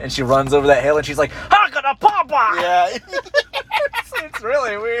 screaming and she runs over that hill and she's like, "Hakuna Papa!" Yeah. It's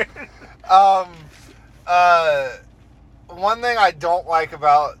really weird. One thing I don't like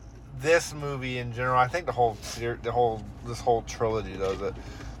about this movie in general, I think this whole trilogy does it.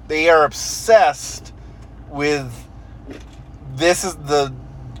 They are obsessed with this is the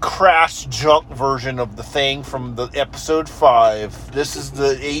crash junk version of the thing from the episode 5. This is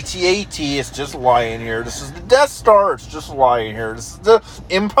the AT-AT, it's just lying here. This is the Death Star, it's just lying here. This is the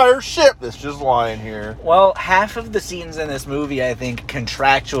Empire ship, it's just lying here. Well, half of the scenes in this movie, I think,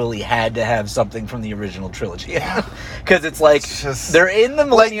 contractually had to have something from the original trilogy. Because it's they're in the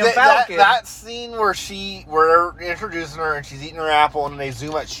Millennium Falcon. That scene where they're introducing her and she's eating her apple and they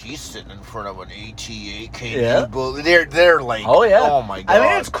zoom out, she's sitting in front of an AT-AT bullet. They're like, oh yeah, oh my god. I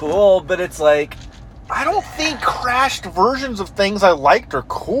mean, it's cool, but it's I don't think crashed versions of things I liked are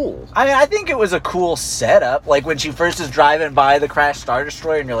cool. I mean, I think it was a cool setup. When she first is driving by the crashed Star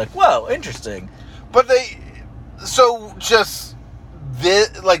Destroyer and you're like, whoa, interesting. But just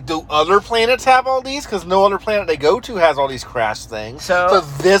do other planets have all these? Because no other planet they go to has all these crash things. So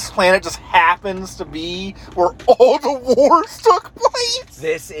this planet just happens to be where all the wars took place.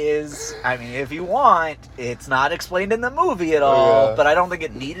 This is, I mean, if you want, it's not explained in the movie at all, yeah. but I don't think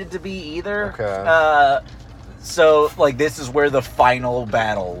it needed to be either. Okay. So, like, this is where the final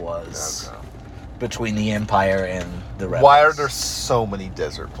battle was between the Empire and the Rebels. Why are there so many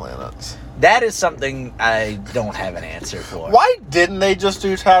desert planets? That is something I don't have an answer for. Why didn't they just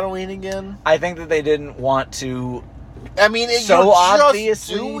do Tatooine again? I think that they didn't want to I mean, so you're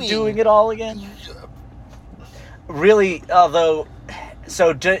obviously doing it all again. Really, although,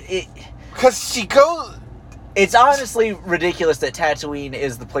 so because she goes. it's honestly ridiculous that Tatooine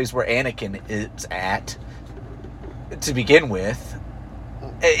is the place where Anakin is at to begin with.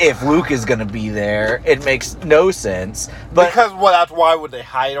 If Luke is going to be there, it makes no sense. But Because that's why would they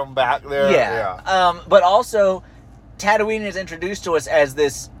hide him back there? yeah. But also, Tatooine is introduced to us as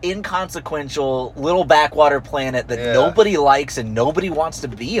this inconsequential little backwater planet that nobody likes and nobody wants to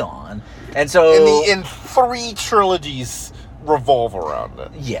be on. And so, in 3 trilogies revolve around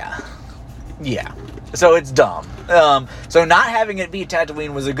it. Yeah. So it's dumb. So not having it be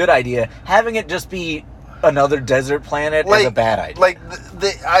Tatooine was a good idea. Having it just be another desert planet is a bad idea. Like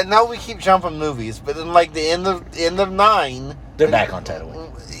I know we keep jumping movies, but in like the end of 9, they're back on Tatooine.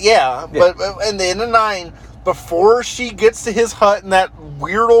 Yeah, but in the end of 9, before she gets to his hut and that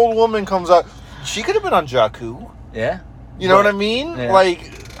weird old woman comes up, she could have been on Jakku. Yeah. You know what I mean? Yeah. Like.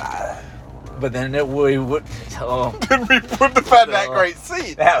 But then we would. Oh, Then we would have had that great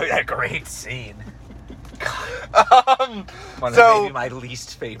scene. That great scene. One of maybe my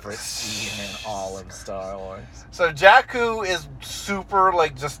least favorite scene in all of Star Wars. So Jakku is super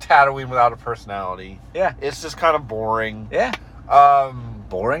like just Tatooine without a personality. Yeah. It's just kind of boring. Yeah.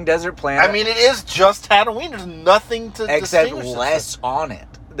 Boring desert planet. I mean, it is just Tatooine. There's nothing to except distinguish less on it.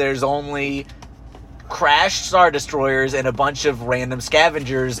 There's only crashed Star Destroyers and a bunch of random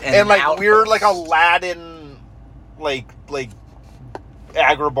scavengers and like outposts. weird like Aladdin like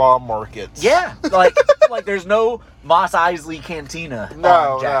Agrabah markets. Yeah, like there's no Mos Eisley Cantina on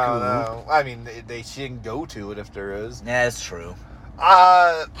Jakku. No. I mean, they shouldn't go to it if there is. Yeah, that's true.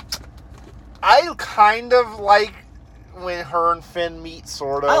 I kind of like when her and Finn meet,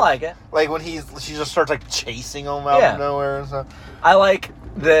 sort of. I like it. Like when she just starts like chasing him out of nowhere and stuff. I like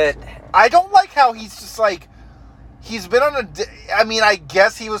that. I don't like how he's just like, he's been on I mean, I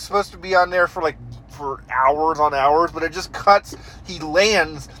guess he was supposed to be on there for hours on hours, but it just cuts, he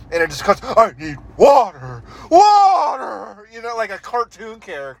lands, and it just cuts, I need water! You know, like a cartoon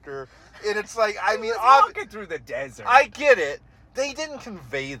character. And it's like, I mean, walking through the desert. I get it. They didn't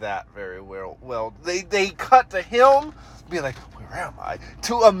convey that very well. They cut to him, being like, where am I?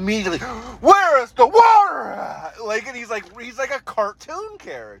 To immediately, where is the water at? Like, and he's like a cartoon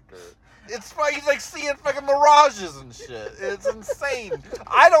character. It's like he's like seeing fucking mirages and shit. It's insane.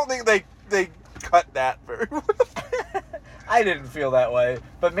 I don't think they cut that very well. I didn't feel that way,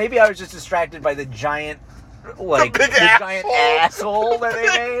 but maybe I was just distracted by the giant, like big giant asshole that they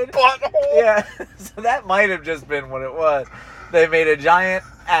made. Butthole. Yeah, so that might have just been what it was. They made a giant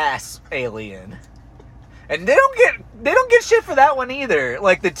ass alien, and they don't get shit for that one either.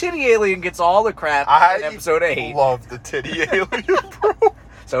 Like the titty alien gets all the crap in episode 8. I love the titty alien, bro.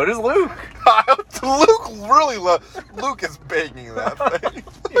 So does Luke. Luke really loves. Luke is banging that thing.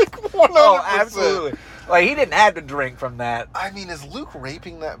 Like 100%. Oh, absolutely. Like he didn't have to drink from that. I mean, is Luke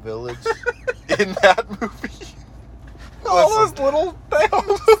raping that village in that movie? All those little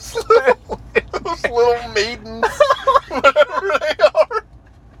things. those little maidens, whatever they are.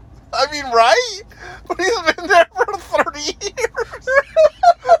 I mean, right? But he's been there for 30 years.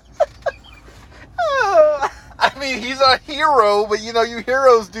 I mean, he's a hero, but you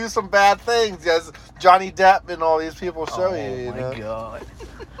heroes do some bad things, as Johnny Depp and all these people show you. Oh my god.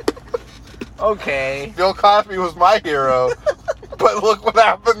 Okay. Bill Cosby was my hero, but look what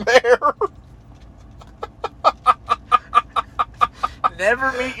happened there.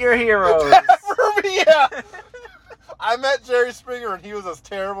 Never meet your heroes. Never meet, yeah. I met Jerry Springer and he was as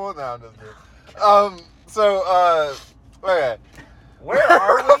terrible. No, I'm just kidding. Okay. Where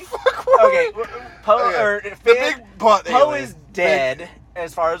are we? Okay, the big butt Poe alien. is dead,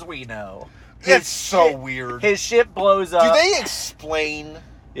 as far as we know. It's so weird. His ship blows up. Do they explain?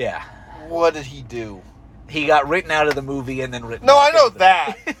 Yeah. What did he do? He got written out of the movie and then written. No, I back know into the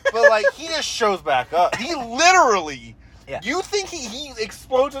that, movie. but like he just shows back up. He literally. Yeah. You think he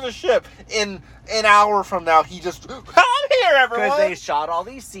explodes in a ship in an hour from now? He just, I'm here, everyone. Because they shot all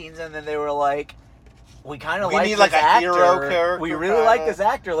these scenes and then they were like, we kind of like need this like a actor. hero character. We really kinda. like this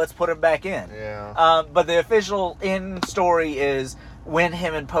actor. Let's put him back in. Yeah. But the official in story is when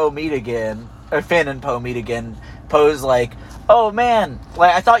him and Poe meet again, or Finn and Poe meet again, Poe's like, oh man,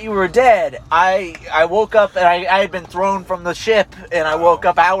 like I thought you were dead. I woke up and I had been thrown from the ship, and I woke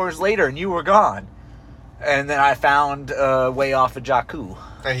up hours later and you were gone. And then I found way off of Jakku.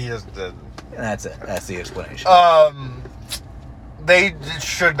 And he just didn't. And that's it. That's the explanation. They just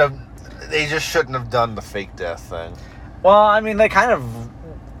shouldn't have done the fake death thing. Well, I mean, they kind of...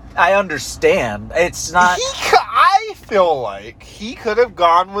 I understand. It's not... I feel like he could have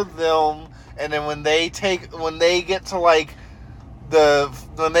gone with them, and then when they get to, like,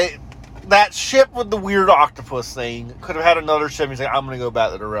 that ship with the weird octopus thing, could have had another ship, and he's like, I'm going to go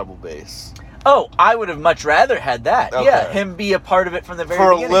back to the Rebel base. Oh, I would have much rather had that. Okay. Yeah, him be a part of it from the very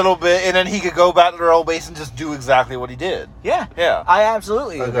beginning. For a little bit, and then he could go back to the Rebel base and just do exactly what he did. Yeah. Yeah. I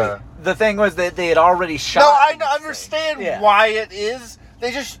absolutely agree. Okay. The thing was that they had already shot... No, I understand Yeah. why it is.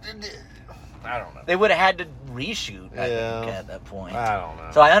 They just... I don't know. They would have had to reshoot, I Yeah. think, at that point. I don't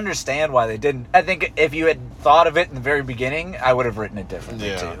know. So I understand why they didn't. I think if you had thought of it in the very beginning, I would have written it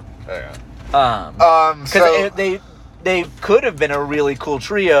differently, too. Yeah. Because they could have been a really cool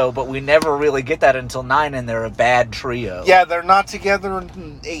trio, but we never really get that until 9, and they're a bad trio. Yeah, they're not together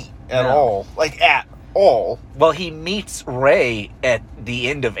in 8 at No. all. Like, at all. Well, he meets Rey at the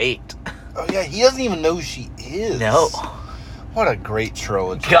end of 8. Oh, yeah, he doesn't even know who she is. No. What a great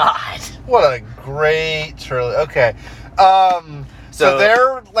trilogy. God. What a great trilogy. Okay. So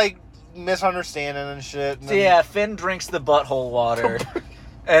they're, like, misunderstanding and shit. And So yeah, Finn drinks the butthole water,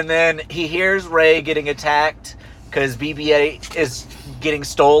 and then he hears Rey getting attacked because BB-8 is getting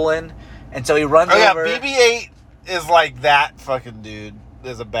stolen, and so he runs over. BB-8 is like that fucking dude.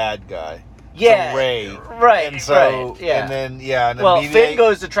 Is a bad guy. Yeah, to Rey. Right. And so, right, yeah. and then Well, BB-8, Finn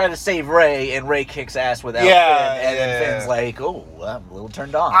goes to try to save Rey, and Rey kicks ass without Finn, and then Finn's like, "Oh, I'm a little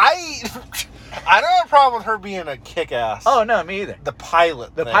turned on." I don't have a problem with her being a kick-ass. Oh no, me either. The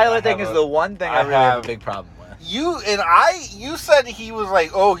pilot. The pilot thing is the one thing I really have a big problem with. You said he was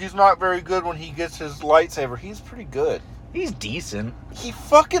like, oh, he's not very good when he gets his lightsaber. He's pretty good. He's decent. He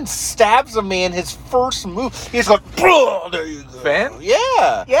fucking stabs a man his first move. He's like, there you go. Finn?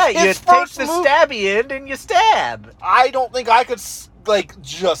 Yeah. Yeah, you His take first the move- stabby end and you stab. I don't think I could, like,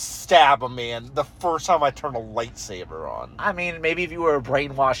 just stab a man the first time I turn a lightsaber on. I mean, maybe if you were a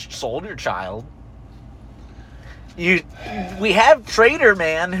brainwashed soldier child. We have Trader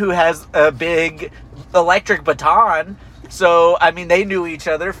Man who has a big electric baton. So, I mean, they knew each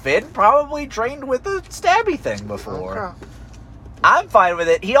other. Finn probably trained with the stabby thing before. Okay. I'm fine with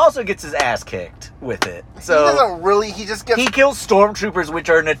it. He also gets his ass kicked with it. So he doesn't really, he just gets... he kills stormtroopers, which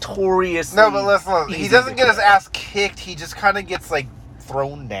are notoriously... No, but listen, he easy doesn't to get his kill. ass kicked. He just kind of gets, like,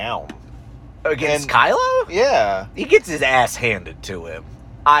 thrown down. Against and- Kylo? Yeah. He gets his ass handed to him,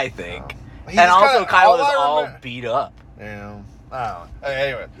 I think. He And just also, kinda- Kylo is I all remember- beat up. Yeah. I don't know.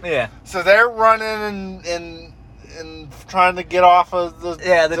 Anyway. Yeah. So they're running and trying to get off of the...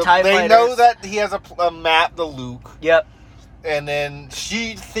 Yeah, the TIE They fighters. know that he has a map to Luke. Yep. And then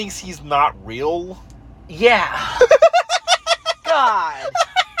she thinks he's not real. Yeah. God.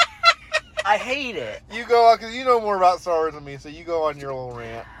 I hate it. You go on, because you know more about Star Wars than me, so you go on your little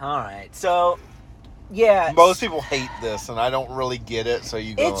rant. Alright, so... Yeah. Most people hate this, and I don't really get it, so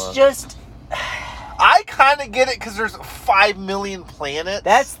you go It's on. just... I kind of get it, because there's 5 million planets.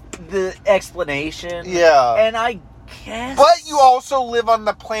 That's the explanation. Yeah. And I guess... But you also live on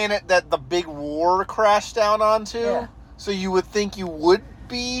the planet that the big war crashed down onto. Yeah. So you would think you would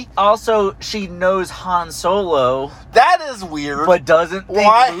be. Also, she knows Han Solo, That is weird. but doesn't think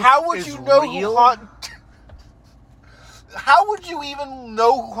why? Luke How would is you know real? who Han? How would you even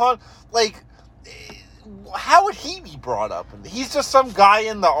know who Han? Like, how would he be brought up? He's just some guy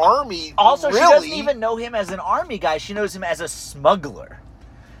in the army. Also, really. she doesn't even know him as an army guy. She knows him as a smuggler.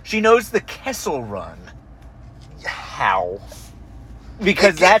 She knows the Kessel Run. How?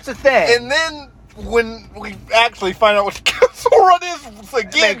 Because It- that's a thing. And then when we actually find out what the Kessel Run is, it's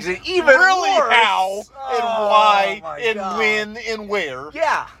again, Makes it even really worse. how and Oh, why my and God. when and where.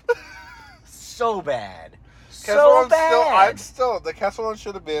 Yeah. So bad. Kessel So Run's bad. the Kessel Run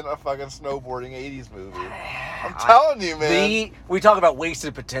should have been a fucking snowboarding 80s movie. I'm telling you, man. We talk about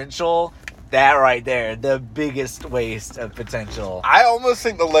wasted potential. That right there, the biggest waste of potential. I almost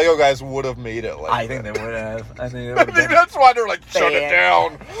think the Lego guys would have made it like I think they would have. I think they I would think have been that's why they're like, shut it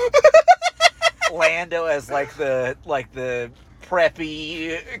down. Lando as like the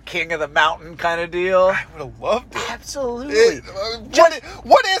preppy king of the mountain kind of deal. I would have loved it. Absolutely.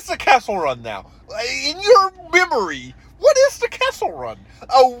 What is the Kessel Run now? In your memory, what is the Kessel Run?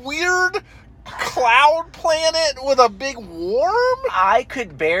 A weird cloud planet with a big worm? I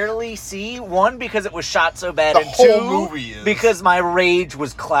could barely see, one, because it was shot so bad, The and whole two, movie is. because my rage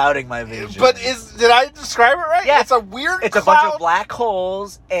was clouding my vision. But did I describe it right? Yeah. It's a weird it's a cloud. bunch of black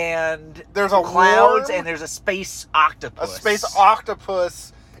holes, and There's a clouds, worm, and there's a space octopus. a space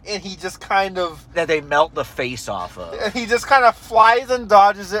octopus, and he just kind of that they melt the face off of. flies and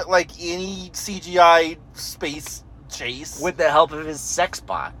dodges it like any CGI space chase. With the help of his sex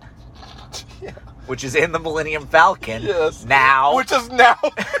bot. Yeah. Which is in the Millennium Falcon. Yes. Now. Which is now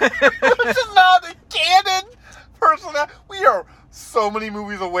the canon person. We are so many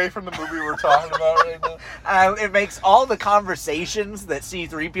movies away from the movie we're talking about right now. It makes all the conversations that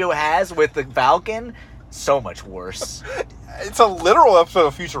C-3PO has with the Falcon so much worse. It's a literal episode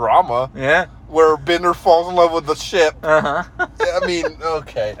of Futurama Yeah. where Bender falls in love with the ship. Uh-huh. I mean,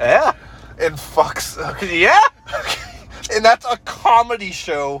 okay. Yeah. And fucks. Okay. Yeah. And that's a comedy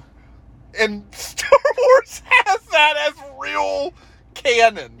show. And Star Wars has that as real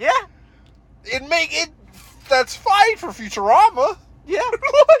canon. Yeah. That's fine for Futurama. Yeah.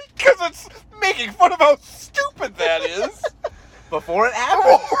 Because it's making fun of how stupid that is. Before it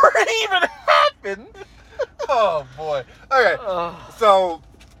happened. Before it even happened. Oh boy. Okay. So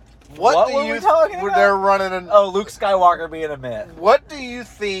what do were you we talking about? They're running an Oh, Luke Skywalker being a myth. What do you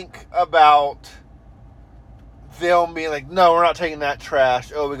think about them being like, no, we're not taking that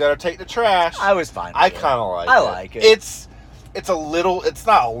trash. Oh, we gotta take the trash. I was fine. I with it. kind of like it. I like it. It's a little, it's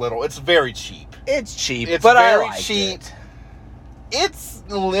not a little, it's very cheap. It's cheap, It's but very I like cheap. it. It's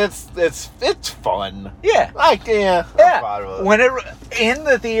fun. Yeah. Like, yeah. I'm Yeah. fine with it. When it in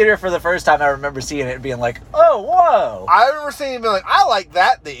the theater for the first time, I remember seeing it and being like, "Oh, whoa!" I remember seeing it being like, I like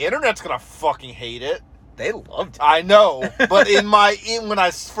that. The internet's gonna fucking hate it. They loved it. I know, but when I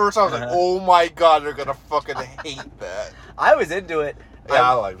was like, Uh-huh. oh my god, they're gonna fucking hate that. I was into it. Yeah,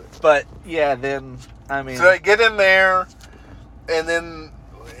 I like it. But yeah, then I mean, So they get in there, and then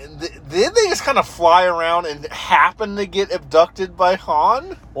they just kind of fly around and happen to get abducted by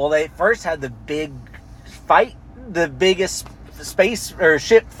Han. well, they first had the big fight, the biggest space or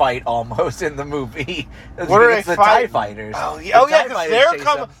ship fight almost in the movie. What are they It's the fighting? TIE fighters. Oh The yeah, TIE because fighters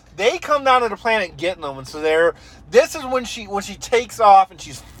chase they come down to the planet getting them, and so this is when she takes off and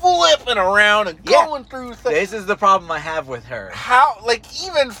she's flipping around and Yeah. going through them. things. This is the problem I have with her. How, like,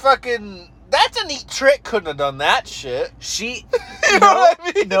 even fucking, that's a neat trick, couldn't have done that shit. She, You know what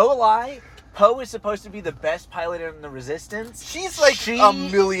I mean? no lie, Poe is supposed to be the best pilot in the Resistance. She's like a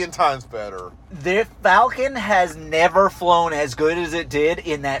million times better. The Falcon has never flown as good as it did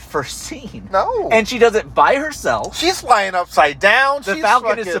in that first scene. No. And she does it by herself. She's flying upside down. The She's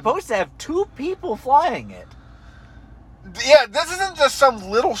Falcon is fucking- supposed to have 2 people flying it. Yeah, this isn't just some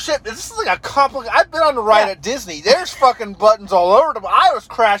little ship. This is like a complicated. I've been on the ride Yeah. at Disney. There's fucking buttons all over them. I was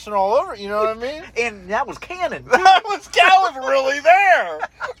crashing all over. You know what I mean? And that was canon. That was really there.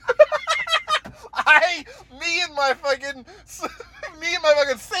 Me and my fucking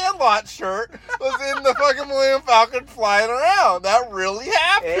Sandlot shirt was in the fucking Millennium Falcon flying around. That really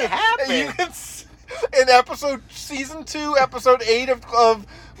happened. It happened. And you can in season 2, episode 8 of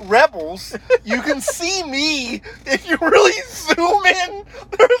Rebels, you can see me if you really zoom in.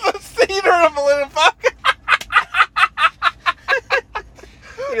 There's a scene in the Millennium Falcon.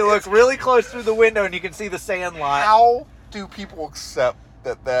 You look really close through the window and you can see the Sandlot. How do people accept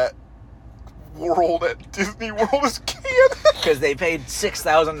that world at Disney World is canon? Because they paid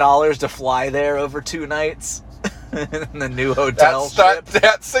 $6,000 to fly there over 2 nights. In the new hotel ship.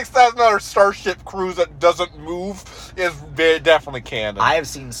 That $6,000 Starship cruise that doesn't move is definitely canon. I have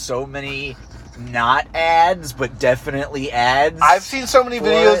seen so many not ads, but definitely ads. I've seen so many for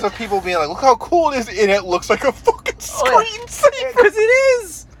videos it. of people being like, look how cool it is, and it looks like a fucking screensaver. Because it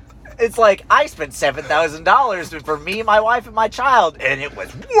is. It's like, I spent $7,000 for me, my wife, and my child, and it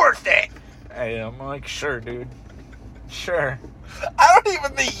was worth it. And I'm like, sure, dude. Sure. I don't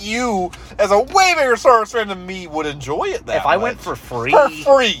even think you, as a way bigger Star Wars fan than me, would enjoy it that If I much. went for free. For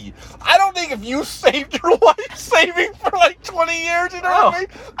free. I don't think if you saved your life saving for like 20 years, you know what I mean?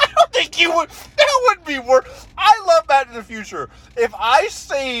 I don't think you would. That wouldn't be worth. I love that in the future. If I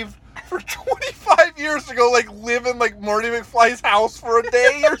saved for 25 years to go like live in like Marty McFly's house for a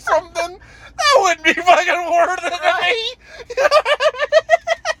day or something, that wouldn't be fucking worth it to me.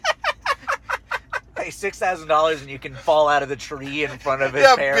 Pay $6,000 and you can fall out of the tree in front of his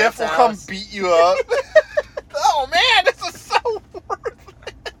Yeah, parents' Biff will house. come beat you up. Oh man, this is so worth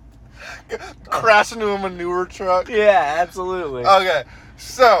it. Crash into a manure truck. Yeah, absolutely. Okay,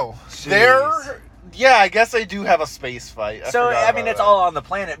 so Jeez. they're Yeah, I guess they do have a space fight. So, forgot I mean, about it's that. all on the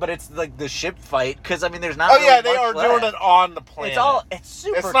planet, but it's like the ship fight, because, I mean, there's not Oh, really yeah, they much are left. doing it on the planet. It's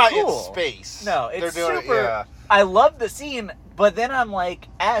super It's not cool. in space. No, it's They're doing super... It, yeah. I love the scene, but then I'm like,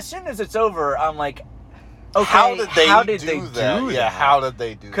 as soon as it's over, I'm like, okay, how did they do that? that? Yeah, how did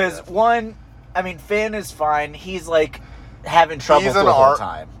they do that? Because, one, I mean, Finn is fine. He's, like, having trouble He's the an whole art-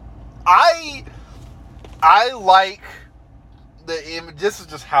 time. I like the image. This is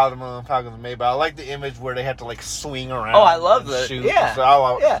just how the Millennium Falcon was made, but I like the image where they had to like swing around. Oh, I love and that. shoot. Yeah. So I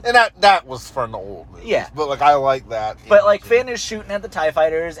love, Yeah. and that was from the old movies. Yeah. But like I like that. But, like, image. Finn is shooting at the TIE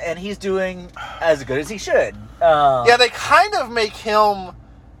fighters, and he's doing as good as he should. Yeah, they kind of make him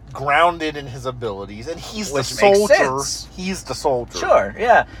grounded in his abilities, and he's the Which makes soldier. sense. He's the soldier. Sure,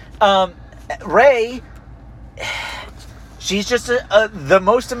 yeah. Rey, she's just the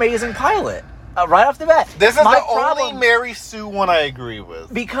most amazing pilot right off the bat. This is My the only problem, Mary Sue one I agree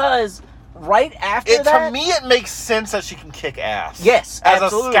with. because right after To that, me, it makes sense that she can kick ass. Yes, as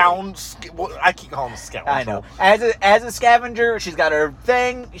absolutely. a scoundrel. Well, I keep calling him a scoundrel. I know, as a scavenger, she's got her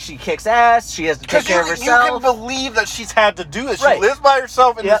thing. She kicks ass. She has to take Because care of you herself. can believe that she's had to do it. She Right. lives by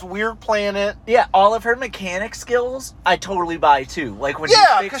herself in Yep. this weird planet. Yeah, all of her mechanic skills, I totally buy too. Like when Yeah,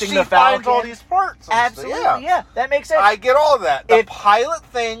 she's because fixing she the Falcon. finds all these parts. and Absolutely, stuff. yeah, that makes sense. I get all of that. The If- pilot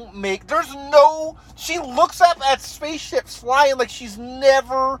thing there's no. She looks up at spaceships flying like she's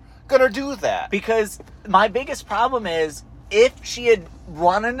never gonna do that. Because my biggest problem is if she had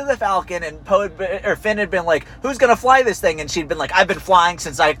run into the Falcon and Finn had been like, "Who's gonna fly this thing?" and she'd been like, "I've been flying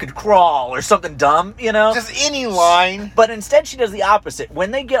since I could crawl," or something dumb, you know. Just any line. But instead, she does the opposite.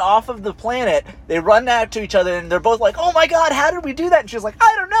 When they get off of the planet, they run out to each other, and they're both like, "Oh my god, how did we do that?" And she's like,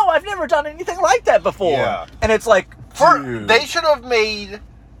 "I don't know. I've never done anything like that before." Yeah. And it's like, dude. They should have made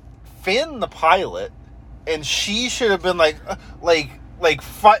Finn the pilot, and she should have been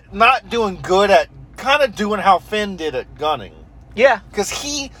not doing good at, kind of doing how Finn did at gunning. Yeah,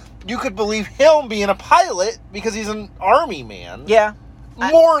 Because you could believe him being a pilot because he's an army man. yeah.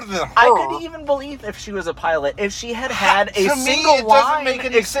 More than her. I could even believe if she was a pilot, if she had had a To me, single it doesn't line make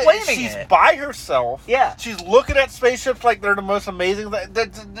any sense. explaining She's it. by herself. Yeah. She's looking at spaceships like they're the most amazing.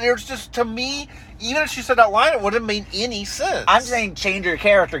 There's just, to me, even if she said that line, it wouldn't make any sense. I'm saying change her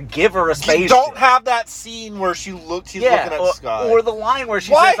character, give her a You spaceship. don't have that scene where she's looking at the sky. or the line where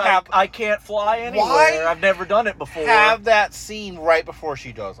she Why says, have- I can't fly anywhere. Why I've never done it before. have that scene right before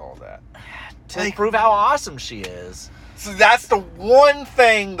she does all that. to prove how awesome she is. So that's the one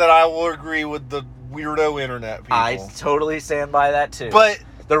thing that I will agree with the weirdo internet people. I totally stand by that too. But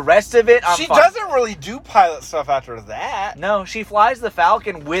the rest of it, I'm she fine. doesn't really do pilot stuff after that. No, she flies the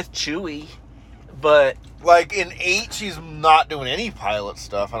Falcon with Chewie, but Like in 8, she's not doing any pilot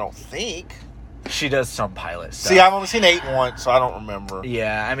stuff, I don't think. she does some pilot stuff. See, I've only seen 8 once, so I don't remember.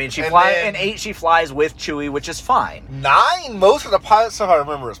 Yeah, I mean, she And flies then- in 8. She flies with Chewie, which is fine. 9, most of the pilot stuff I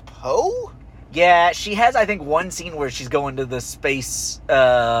remember is Poe. Yeah, she has, I think, one scene where she's going to the space,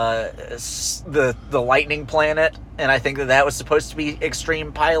 the lightning planet, and I think that was supposed to be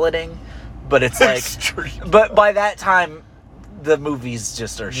extreme piloting, but it's like, Extreme. but by that time, the movies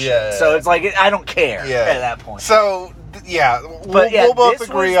just are shit. Yeah. So it's like, I don't care Yeah. at that point. So, yeah, But yeah, we'll both this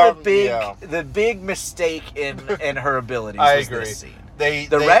agree was on the big mistake in her abilities. I was agree. This scene.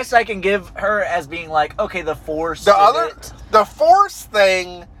 The Rest I can give her as being like, okay, the Force. The did other, it. the Force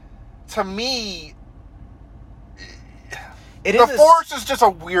thing, to me, It the is a Force is just a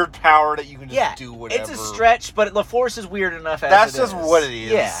weird power that you can just do whatever. It's a stretch, but the Force is weird enough as That's it just is. what it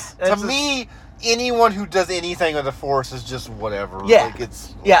is. Yeah. To that's me, anyone who does anything with the Force is just whatever. Yeah. Like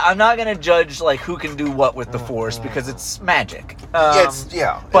it's I'm not gonna judge like who can do what with the Force because it's magic. But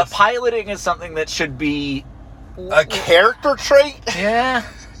But piloting is something that should be a character trait. Yeah.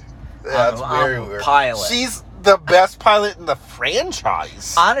 That's I'm very a weird. pilot. She's the best pilot in the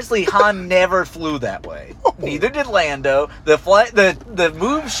franchise. Honestly, Han never flew that way. Neither did Lando. The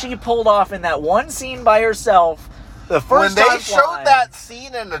moves she pulled off in that one scene by herself. The first when they time showed flying, that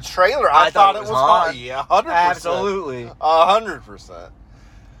scene in the trailer, I thought it was Han. Yeah, 100%. Absolutely. 100%.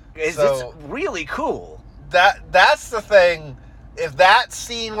 It's So- really cool. That's the thing. If that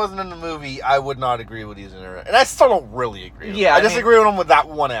scene wasn't in the movie, I would not agree with these internet. And I still don't really agree with Yeah, I I mean- disagree with them with that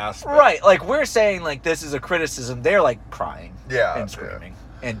one aspect. Right, like we're saying like this is a criticism. They're like crying Yeah. and screaming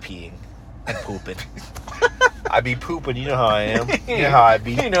and peeing and pooping. I be pooping, you know how I am. You know how I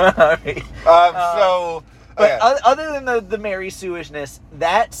be. You know what I mean? But okay. other than the Mary Sue-ishness,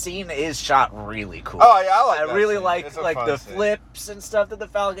 that scene is shot really cool. Oh, yeah, I like I that really scene. like It's a like fun the scene. flips and stuff that the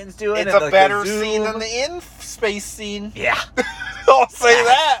Falcon's doing. It's and a like better the scene zoom. than the in-space scene. Yeah, I'll say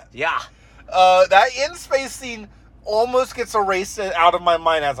that. yeah. That in-space scene almost gets erased out of my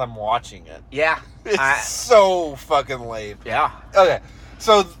mind as I'm watching it. Yeah. It's so fucking lame. Yeah. Okay.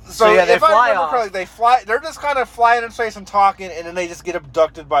 So yeah, they if I fly remember off. correctly, they fly. They're just kind of flying in space and talking, and then they just get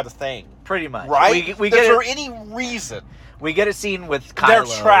abducted by the thing. Pretty much. Right? We Is get there a, any reason we get a scene with Kylo. they're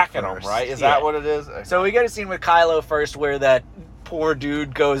tracking first. them? Right? Is Yeah. that what it is? Okay. So we get a scene with Kylo first where that poor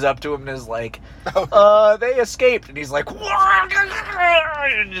dude goes up to him and is like, they escaped. And he's like,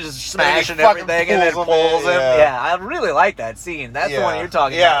 and just smashing fucking everything and then pulls him pulls in, him. yeah. Yeah, I really like that scene. That's the one you're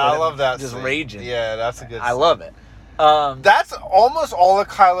talking about. Yeah, I with love him that. Just scene. raging. Yeah, that's a good. I scene. love it. That's almost all of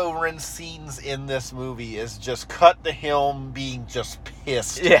Kylo Ren's scenes in this movie is just cut to him being just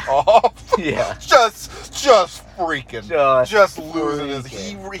pissed off. Yeah. just freaking. Just losing his.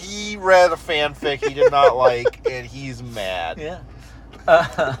 He read a fanfic he did not like, and he's mad. Yeah.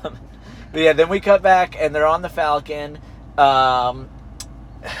 But yeah, then we cut back and they're on the Falcon.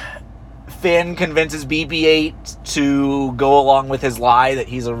 Finn convinces BB-8 to go along with his lie that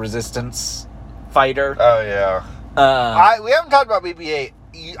he's a resistance fighter. Oh yeah. We haven't talked about BB-8.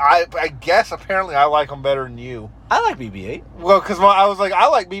 I guess apparently I like him better than you. I like BB-8. Well, because I was like, I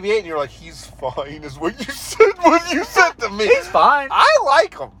like BB-8, and you're like, he's fine, is what you said. What you said to me. He's fine. I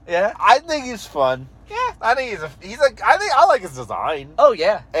like him. Yeah. I think he's fun. Yeah, I think I like his design. Oh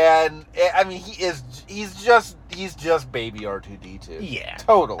yeah. And I mean, he's just baby R2D2. Yeah.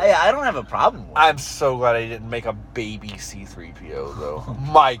 Totally. Yeah, I don't have a problem with it. I'm so glad I didn't make a baby C-3PO though.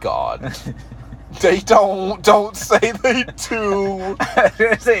 My God. They don't say they do.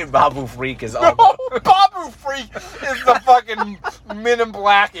 I'm saying Babu Freak is all. No, Babu Freak is the fucking Men in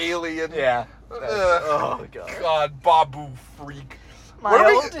Black alien. Yeah. Oh god. God, Babu Freak.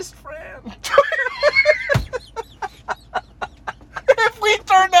 My oldest friend. If we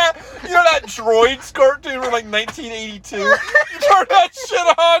turn that, that Droids cartoon from like 1982, you turn that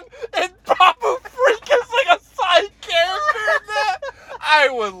shit on, and Babu Freak is like a side character in that, I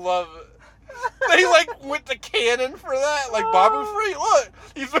would love it. They went to canon for that, like Babu Freak. Look,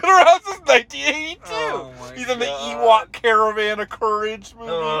 he's been around since 1982. Oh my he's in the God. Ewok Caravan of Courage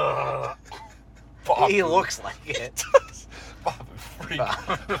movie. He looks like it. Babu Freak.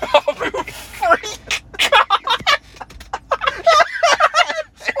 Babu Freak. God.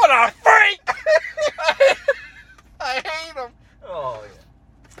 What a freak! I hate him. Oh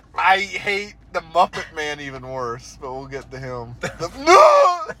yeah. I hate the Muppet Man even worse, but we'll get to him.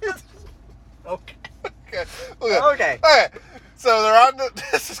 No! Okay. Okay. So they're on the.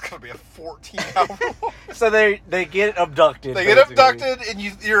 This is gonna be a 14-hour. So they get abducted. They get abducted, and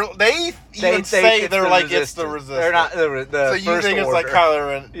they even say they're like it's the resistance. They're not the So you first think it's like order. Kylo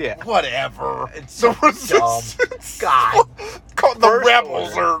Ren? Yeah. Whatever. It's the so resistance. God. The First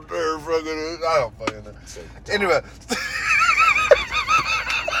rebels order. are fucking. I don't fucking know. Anyway.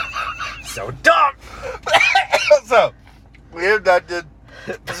 So dumb. So we abducted.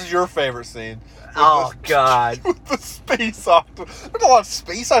 This is your favorite scene. Oh God. With the space octopus. There's a lot of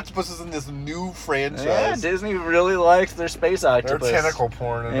space octopuses in this new franchise. Yeah, Disney really likes their space octopus. They're tentacle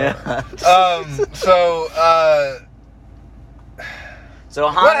porn in Yeah. So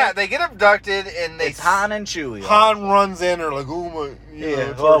Han, they get abducted and it's Han and Chewie. Han runs in or like, oh my.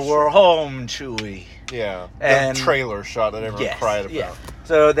 Yeah. Well, we're home, Chewie. Yeah. And- the trailer shot that everyone cried about. Yeah.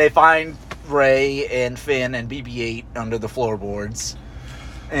 So they find Rey and Finn and BB-8 under the floorboards.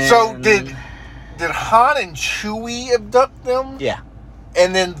 So And- did Han and Chewie abduct them? Yeah.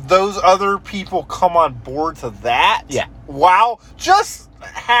 And then those other people come on board to that? Yeah. Wow. Just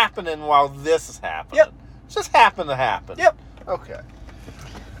happening while this is happening. Yep. Just happened to happen. Yep. Okay.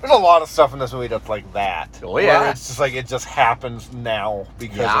 There's a lot of stuff in this movie that's like that. Oh, yeah. Where it's just like it just happens now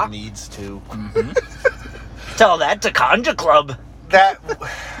because Yeah. it needs to. Tell that to Conja Club. That.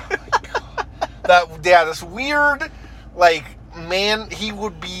 This weird, like, man, he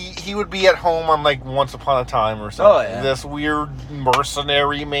would be at home on like Once Upon a Time or something. Oh, yeah. This weird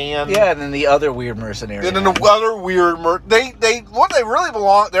mercenary man. Yeah, and then the other weird mercenary. And then man. the other weird they really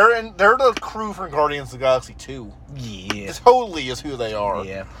belong. They're the crew from Guardians of the Galaxy 2. Yeah. It totally is who they are.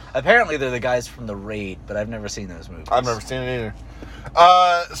 Yeah. Apparently they're the guys from The Raid, but I've never seen those movies. I've never seen it either.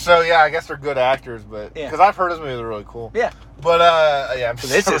 So yeah, I guess they're good actors, but Yeah. because I've heard this movie, they're really cool. Yeah. But yeah, I'm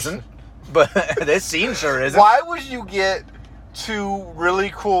This sure- isn't. But this scene sure isn't. Why would you get two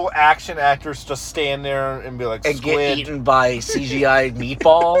really cool action actors to stand there and be like And Squid? get eaten by CGI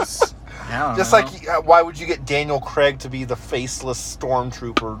meatballs? I don't Just know. like, why would you get Daniel Craig to be the faceless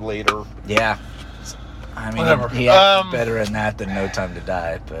stormtrooper later? Yeah. I mean, Whatever. he acted better in that than No Time to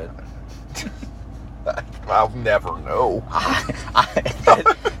Die, but... I'll never know.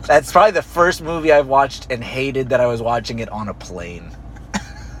 That's probably the first movie I've watched and hated that I was watching it on a plane.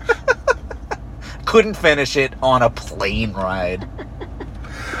 couldn't finish it on a plane ride.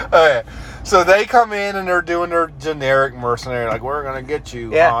 Okay. So they come in and they're doing their generic mercenary, like, we're gonna get you,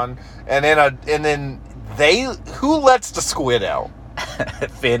 Han. And then who lets the squid out?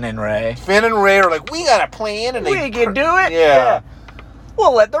 Finn and Rey. Finn and Rey are like, we got a plan, and We can do it. Yeah.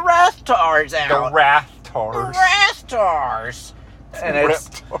 We'll let the Rathtars out. The Rathtars. The Rathtars. And it's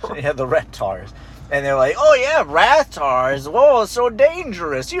Rathtars. yeah, the Rathtars. And they're like, oh yeah, Rathtars. Whoa, it's so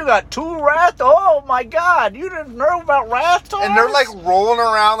dangerous. You got 2 oh my god, you didn't know about Rathtars? And they're like rolling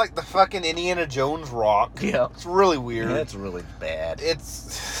around like the fucking Indiana Jones rock. Yeah. It's really weird. That's really bad.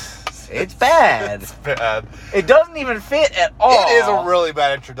 It's bad. It's bad. It doesn't even fit at all. It is a really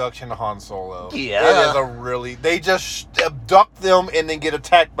bad introduction to Han Solo. Yeah. It is a really... They just abduct them and then get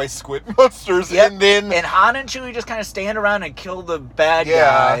attacked by squid monsters. Yep. And then... And Han and Chewie just kind of stand around and kill the bad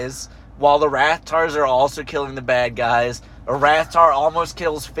guys, while the Rathtars are also killing the bad guys. A Rathtar almost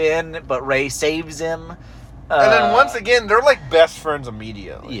kills Finn, but Rey saves him. And then once again, they're like best friends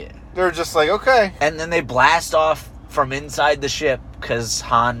immediately. Yeah. They're just like, okay. And then they blast off from inside the ship because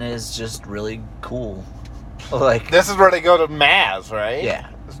Han is just really cool. Like, This is where they go to Maz, right? yeah.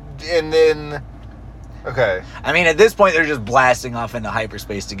 And then... Okay. I mean, at this point, they're just blasting off into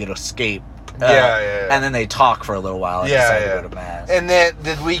hyperspace to get escape. Yeah. And then they talk for a little while and decide to go to Maz. And then,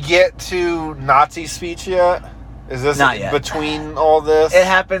 did we get to Nazi speech yet? Is this Not yet. between all this? It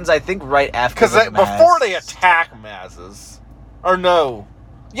happens, I think, right after Because the Maz. before they attack Maz's, or no,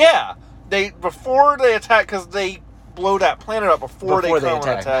 yeah, before they attack, because they blow that planet up before they come and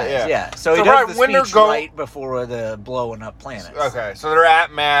attack. Maz. Yeah. So he right, does the when they're speech go- right before the blowing up planets. Okay, so they're at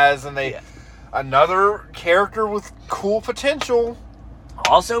Maz, and they Yeah. another character with cool potential.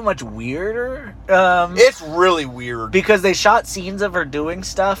 Also much weirder. It's really weird. Because they shot scenes of her doing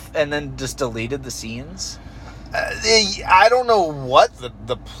stuff and then just deleted the scenes. I don't know what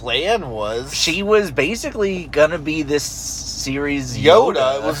the plan was. She was basically gonna be this series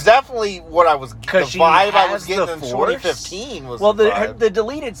Yoda. It was definitely what I was. The 'Cause she vibe I was has getting the in Force. 2015 was. Well, the the vibe.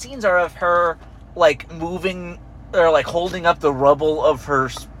 deleted scenes are of her like moving or like holding up the rubble of her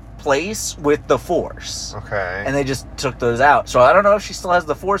place with the Force, Okay. and they just took those out. So I don't know if she still has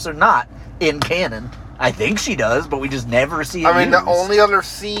the Force or not in canon. I think she does, but we just never see it. I mean, the used. only other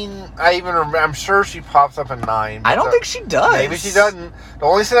scene I even remember, I'm sure she pops up in 9. I don't think she does. Maybe she doesn't. The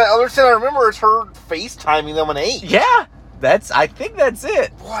only other scene I remember is her FaceTiming them in 8. Yeah, I think that's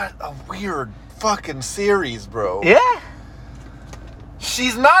it. What a weird fucking series, bro. Yeah.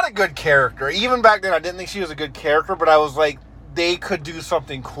 She's not a good character. Even back then, I didn't think she was a good character, but I was like, they could do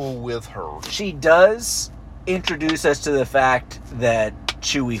something cool with her. She does introduce us to the fact that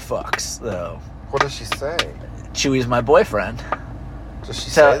Chewie fucks, though. What does she say? Chewie's my boyfriend. Does she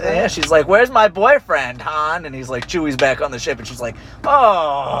So, say that? yeah, she's like, where's my boyfriend, Han? And he's like, Chewie's back on the ship. And she's like,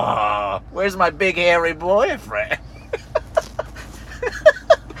 oh, where's my big hairy boyfriend?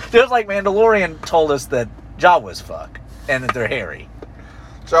 Just like Mandalorian told us that Jawas fuck and that they're hairy.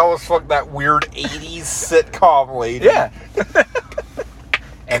 Jawas fucked that weird 80s sitcom lady. Yeah.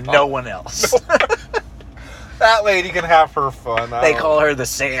 And no one else. That lady can have her fun. They call her the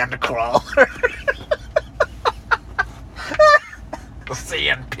sand crawler. the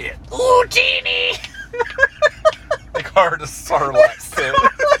sand pit. Ooh, teeny. They call her the Sarlacc pit.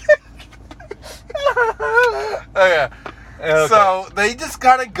 Okay. So they just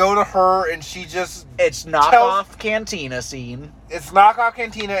gotta go to her, and she just It's knockoff cantina scene. it's knockoff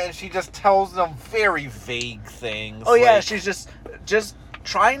cantina, and she just tells them very vague things. Oh yeah, like, she's just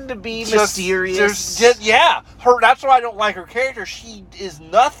trying to be just- mysterious. yeah, her. That's why I don't like her character. She is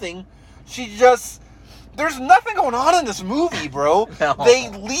nothing. She just. There's nothing going on in this movie, bro. No. They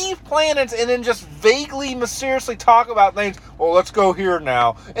leave planets and then just vaguely, mysteriously talk about things. Well, let's go here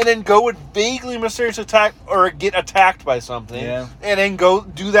now, and then go and vaguely, mysteriously attack or get attacked by something, Yeah. and then go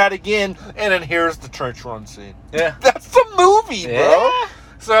do that again, and then here's the trench run scene. Yeah. That's the movie, bro. Yeah.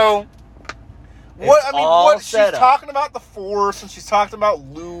 So, It's all she's set up. talking about the Force, and she's talking about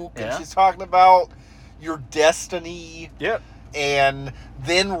Luke, Yeah. and she's talking about your destiny, Yep. and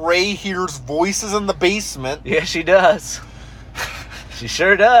then Rey hears voices in the basement, Yeah, she does. She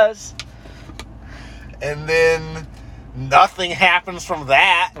sure does. and then nothing happens from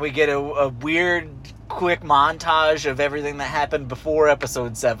that. We get a weird, quick montage of everything that happened before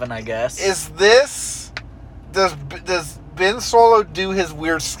Episode 7, I guess. Does Ben Solo do his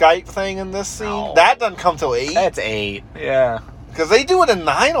weird Skype thing in this scene? No. That doesn't come till 8, That's 8. Yeah. because they do it in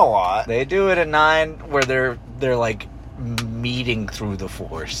 9 a lot. They do it in 9 where they're like meeting through the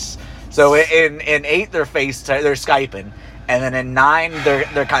Force. So in 8 they're Skyping, and then in 9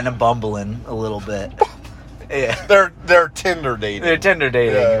 they're kind of bumbling a little bit. Yeah. They're Tinder dating. They're Tinder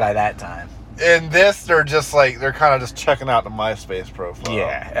dating Yeah. by that time. In this, they're just like, they're kind of just checking out the MySpace profile.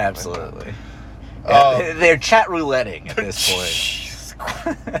 Yeah, absolutely. They're They're chat rouletting at this point.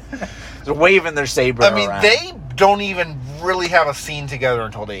 They're waving their saber I mean, around. they don't even really have a scene together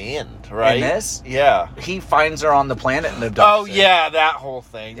until they end, right? In this? Yeah. He finds her on the planet and abducts Oh, her. yeah, that whole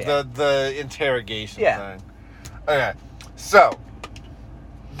thing. Yeah. The interrogation Yeah. thing. Okay, so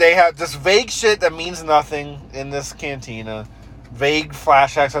they have this vague shit that means nothing in this cantina. Vague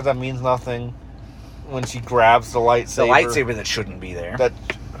flashbacks that means nothing when she grabs the lightsaber. The lightsaber that shouldn't be there. That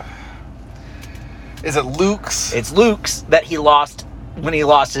is it Luke's? It's Luke's that he lost when he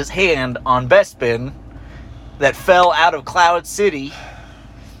lost his hand on Bespin that fell out of Cloud City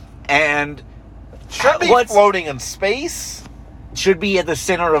and Should be what's- floating in space. should be at the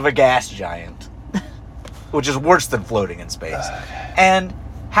center of a gas giant, which is worse than floating in space. And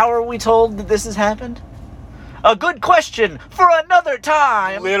how are we told that this has happened? A good question for another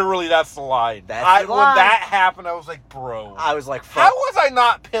time. Literally, that's the line. That's the When line. that happened, I was like, bro. I was like, How was I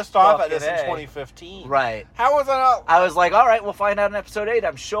not pissed off at Fucking this in A. 2015? right. How was I not? I was like, all right, we'll find out in episode 8,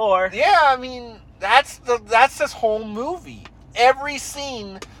 I'm sure. Yeah, I mean, that's this whole movie. Every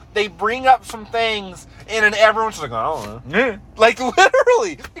scene, they bring up some things, and then everyone's just like, I don't know. Yeah. Like,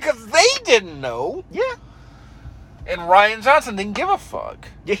 literally, because they didn't know, Yeah. and Ryan Johnson didn't give a fuck.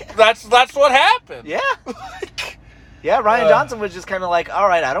 Yeah. That's what happened. Yeah. Like, Yeah, Ryan Johnson was just kind of like, all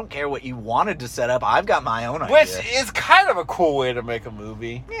right, I don't care what you wanted to set up. I've got my own idea. which is kind of a cool way to make a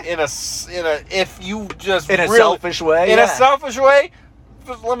movie. Yeah. In a if you just in a really, selfish way. in yeah. a selfish way.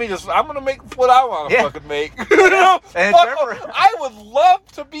 I'm gonna make what I want to Yeah. fucking make. You know? And Fuck Trevor- all- I would love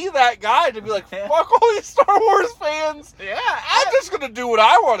to be that guy to be like, Yeah. fuck all these Star Wars fans. Yeah, I'm just gonna do what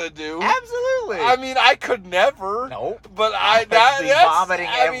I want to do. absolutely. I mean, I could never. Nope. But I'd be that's, vomiting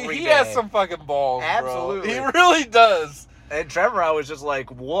I mean, every he day. has some fucking balls, Absolutely. bro. He really does. And Trevor, I was just like,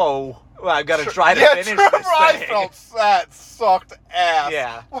 whoa, well, I've got to try to Yeah, finish Trevor, this I thing. felt that sucked ass.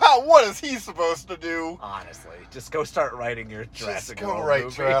 Yeah. Wow, what is he supposed to do? Honestly, just go start writing your Jurassic Just go World write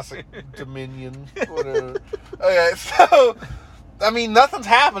movie. Jurassic Dominion, whatever. Okay, so I mean, nothing's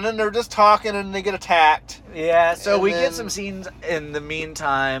happening. They're just talking, and they get attacked. Yeah, so And we then- get some scenes in the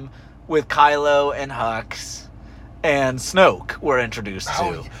meantime with Kylo and Hux and Snoke we're introduced to.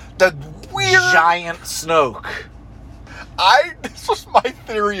 Oh, the weird. Giant Snoke. This was my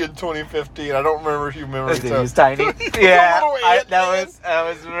theory in 2015. I don't remember if you remember. He was tiny. Yeah, little that Ant-Man.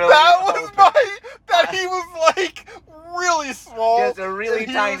 was really. That was hoping. that he was like really small. Just a really and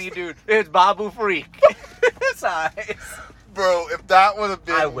he tiny was- dude. It's Babu Freak size. Bro, if that would have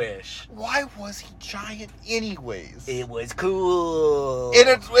been. I wish. Why was he giant anyways? It was cool. And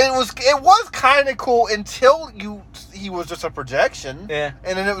it was kind of cool until he was just a projection. Yeah.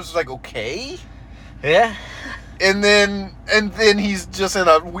 And then it was like, okay. Yeah. And then he's just in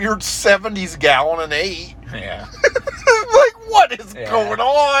a weird 70s gallon and 8. Yeah. Like, what is Yeah. going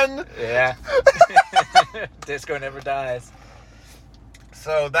on? Yeah. Disco never dies.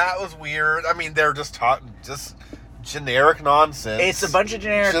 So that was weird. I mean, they're just talking, just generic nonsense. It's a bunch of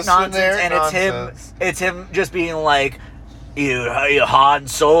generic Just nonsense, generic and nonsense. it's him just being like, Han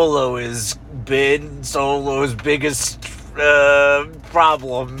Solo is Ben Solo's biggest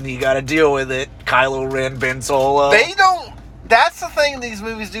problem. You got to deal with it. Kylo Ren, Ben Solo. They don't. That's the thing these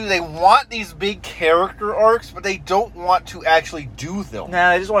movies do. They want these big character arcs, but they don't want to actually do them. No,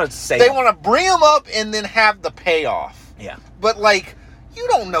 I just wanted to say They that. want to bring them up and then have the payoff. Yeah. But, like, you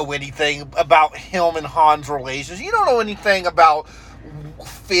don't know anything about him and Han's relations. You don't know anything about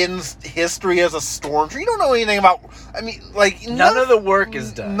Finn's history as a stormtrooper. You don't know anything about. I mean, like, None of the work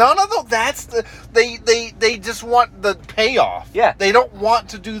is done. None of the. That's the. They just want the payoff. Yeah. They don't want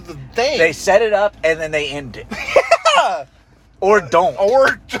to do the thing. They set it up and then they end it. Yeah. Or don't.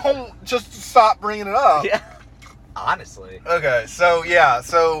 Or don't just stop bringing it up. Yeah. Honestly. Okay, so yeah,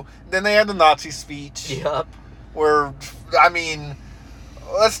 so then they had the Nazi speech. Yep. Where, I mean,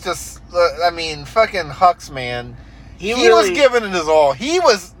 fucking Hux, man. He was really- giving it his all. He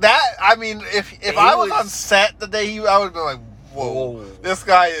was that. I mean, if He I was was- on set the day I would have been like, whoa, Whoa. this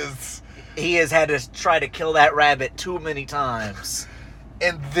guy is. He has had to try to kill that rabbit too many times.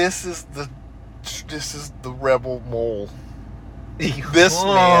 And this is the rebel mole. This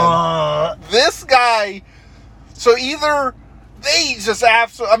man. This guy. So either they just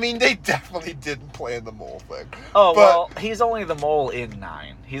absolutely. I mean, they definitely didn't plan the mole thing. Oh, But- well, he's only the mole in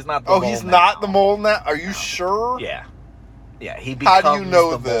 9. He's not the Oh, mole he's now. not the mole now? Are you sure? Yeah. Yeah, he How becomes do you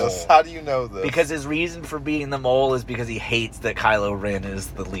know the this? mole. How do you know this? Because his reason for being the mole is because he hates that Kylo Ren is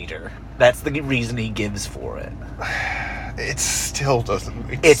the leader. That's the reason he gives for it. it still doesn't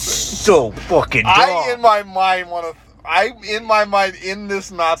make It's sense. so fucking dumb. I, in my mind, want to. in my mind, in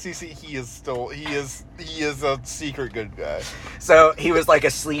this Nazi scene, he is a secret good guy. So he was like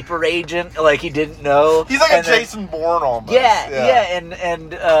a sleeper agent, like he didn't know. He's like a Jason Bourne almost. Yeah,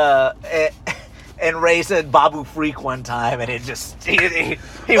 and Ray said Babu Freak one time, and it just he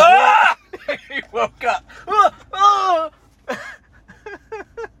he woke up.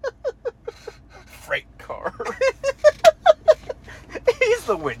 Freight car. He's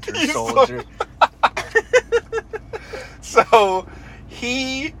the Winter Soldier. So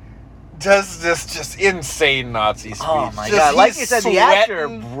he does this just insane Nazi speech. Oh my god! Like you said, the actor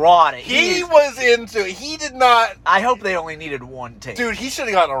brought it. He was into it. He did not. I hope they only needed one take. Dude, he should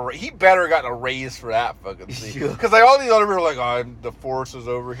have gotten he better gotten a raise for that fucking scene. Yeah. Because like all these other people are like, the force is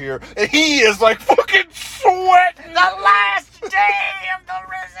over here, and he is like fucking sweating. The last day of the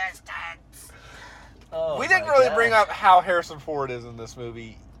resistance. Oh, we didn't really bring up how Harrison Ford is in this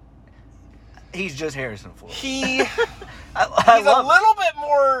movie. He's just Harrison Ford. He's I a little bit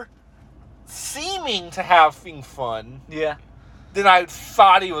more seeming to having fun Yeah. than I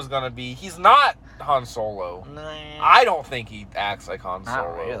thought he was going to be. He's not Han Solo. I don't think he acts like Han Solo.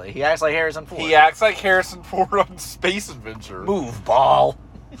 Not really. He acts like Harrison Ford. He acts like Harrison Ford on Space Adventure. Move, ball.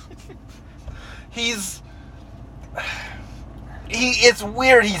 It's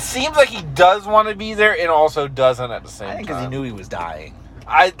weird. He seems like he does want to be there and also doesn't at the same time. I think because he knew he was dying.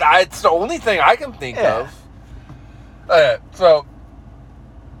 It's the only thing I can think Yeah. of. Okay, so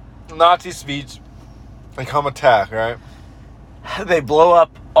Nazi speech, they come attack, right? They blow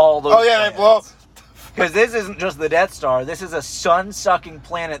up all those. Oh yeah, they blow up. Because this isn't just the Death Star. This is a sun-sucking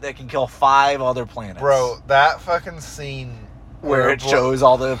planet that can kill 5 other planets. Bro, that fucking scene where it shows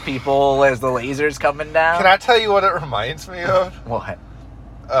all the people as the lasers coming down. Can I tell you what it reminds me of? What?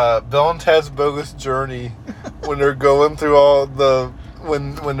 Bill and Ted's Bogus Journey, when they're going through all the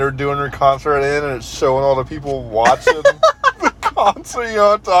when they're doing their concert in, and it's showing all the people watching the concert. You know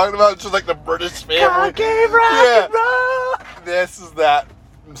what I'm talking about? It's just like the British family. Yeah. This is that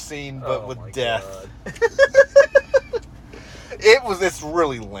scene, but with death. It's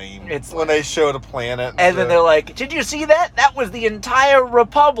really lame. It's when they show the planet. And then they're like, did you see that? That was the entire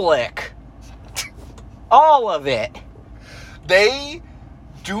Republic. All of it. They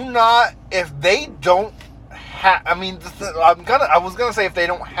do not, if they don't have, I mean, I was gonna say if they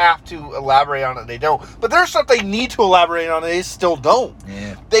don't have to elaborate on it, they don't. But there's stuff they need to elaborate on, and they still don't.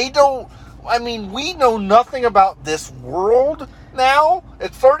 Yeah. They don't, I mean, we know nothing about this world now.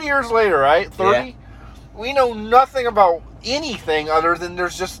 It's 30 years later, right? 30? Yeah. We know nothing about anything other than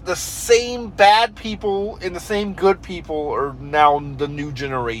there's just the same bad people and the same good people are now the new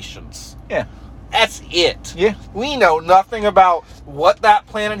generations. Yeah. That's it. Yeah. We know nothing about what that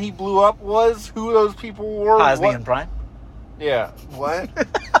planet he blew up was, who those people were. Cosby and Prime. Yeah. What?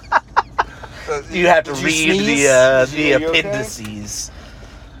 You have to Did you read sneeze? the Are you appendices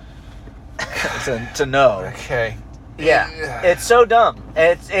to know. Okay. Yeah, it's so dumb.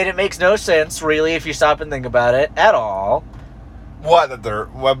 It makes no sense, really, if you stop and think about it, at all.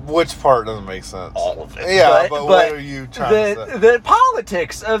 Which part doesn't make sense? All of it. Yeah, but what are you trying to say? The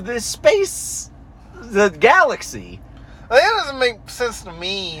politics of this space, the galaxy. The thing that doesn't make sense to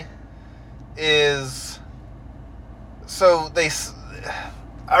me is, so they're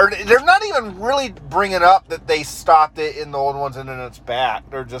not even really bringing up that they stopped it in the old ones and then it's back.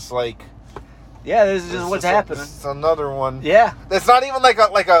 They're just like, yeah, this is just what's happening. It's another one. Yeah, it's not even like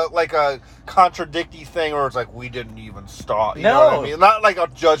a contradicting thing, or it's like we didn't even stop. You know what I mean? Not like a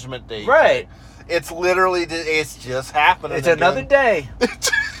Judgment Day. Right. It's literally it's just happening. It's another day.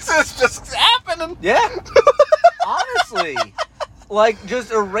 It's just happening. Yeah. Honestly, like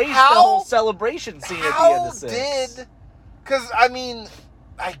just erase the whole celebration scene at the end of 6. Because I mean,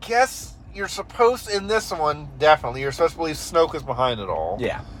 I guess you're supposed in this one definitely you're supposed to believe Snoke is behind it all.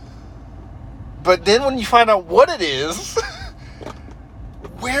 Yeah. But then when you find out what it is,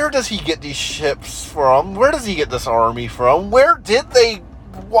 where does he get these ships from? Where does he get this army from? Where did they...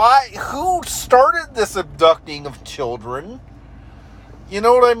 Why? Who started this abducting of children? You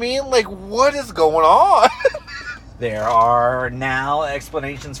know what I mean? Like, what is going on? There are now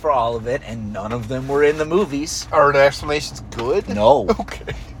explanations for all of it, and none of them were in the movies. Are the explanations good? No.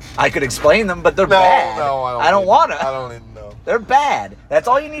 Okay. I could explain them, but they're bad. No, I don't want to. I don't even know. They're bad. That's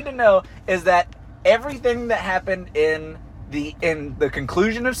all you need to know is that everything that happened in the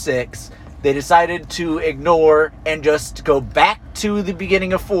conclusion of 6, they decided to ignore and just go back to the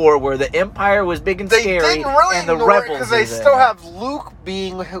beginning of 4, where the Empire was big and scary, and the rebels because they still have Luke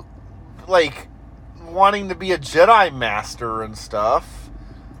being like wanting to be a Jedi Master and stuff.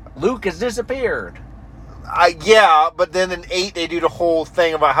 Luke has disappeared. Yeah, but then in 8 they do the whole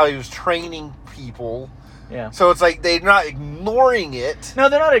thing about how he was training people. Yeah. So it's like they're not ignoring it. No,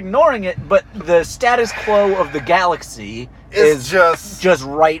 they're not ignoring it, but the status quo of the galaxy It's just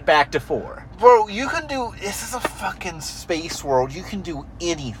right back to 4. Bro, you can do... This is a fucking space world. You can do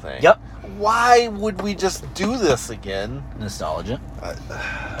anything. Yep. Why would we just do this again? Nostalgia.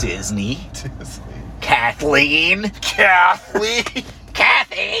 Disney. Disney. Kathleen. Kathleen.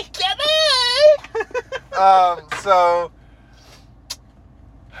 Kathy.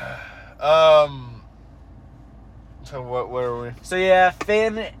 So what? Where are we? So yeah,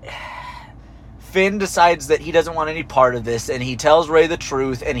 Finn decides that he doesn't want any part of this, and he tells Rey the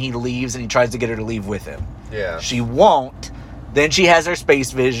truth, and he leaves, and he tries to get her to leave with him. Yeah. She won't. Then she has her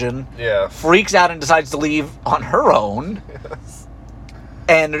space vision. Yeah. Freaks out and decides to leave on her own. Yes.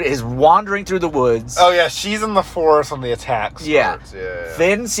 And is wandering through the woods. Oh yeah, she's in the forest when the attack starts. Yeah. Yeah.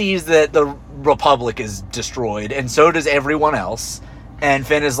 Finn sees that the Republic is destroyed, and so does everyone else. And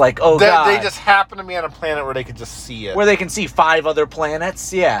Finn is like, oh god. They just happen to be on a planet where they could just see it. Where they can see 5 other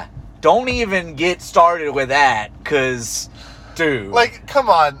planets? Yeah. Don't even get started with that, because, dude. Like, come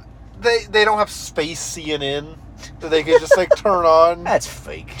on. They don't have space CNN that they could just, like, turn on. That's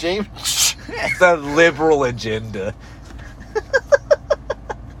fake. James... That's a liberal agenda.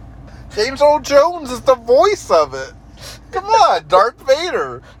 James Earl Jones is the voice of it. Come on, Darth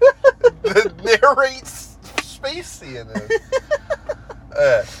Vader. That narrates space CNN.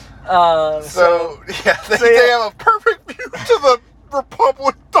 They have a perfect view to the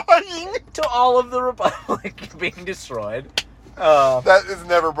Republic dying. To all of the Republic being destroyed. That is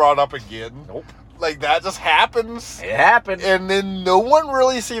never brought up again. Nope. Like, that just happens. It happened. And then no one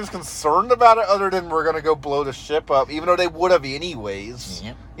really seems concerned about it other than we're going to go blow the ship up, even though they would have anyways.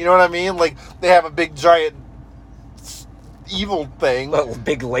 Yep. You know what I mean? Like, they have a big, giant evil thing. Little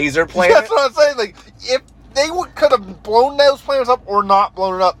big laser planet. That's what I'm saying. Like, if they could have blown those planets up or not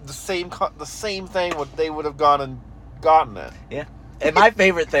blown it up, the same thing, they would have gone and gotten it. Yeah. And my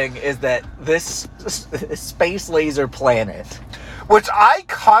favorite thing is that this space laser planet, which I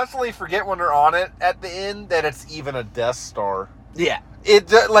constantly forget when they're on it at the end, that it's even a Death Star. yeah,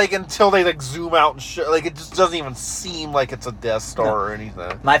 It like until they like zoom out and show, like it just doesn't even seem like it's a Death Star or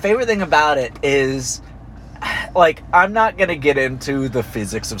anything. my favorite thing about it is, like, I'm not gonna get into the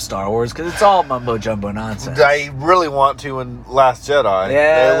physics of Star Wars because it's all mumbo jumbo nonsense. I really want to in Last Jedi.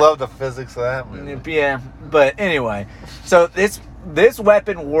 Yeah. I love the physics of that movie. Yeah, but anyway, so this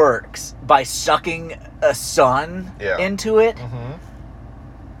weapon works by sucking a sun into it. Mm-hmm.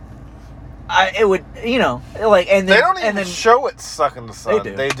 It would, like, and then, They don't even and then show it sucking the sun. They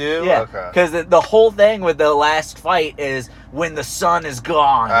do. They do? Yeah, Okay. because the whole thing with the last fight is when the sun is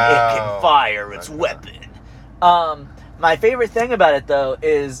gone, it can fire its weapon. My favorite thing about it, though,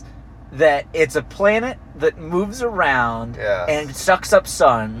 is that it's a planet that moves around and sucks up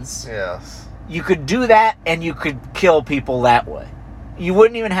suns. Yes. You could do that, and you could kill people that way. You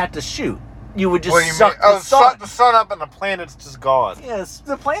wouldn't even have to shoot. You would just suck the sun. Suck the sun up and the planet's just gone. Yes,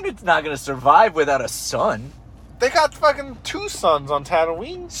 the planet's not going to survive without a sun. They got fucking 2 suns on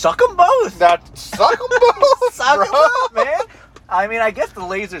Tatooine. Suck them both. Suck them both, Suck bro. them both, man. I mean, I guess the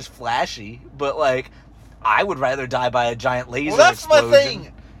laser's flashy, but, like, I would rather die by a giant laser explosion. My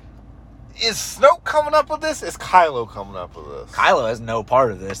thing. Is Snoke coming up with this? Is Kylo coming up with this? Kylo has no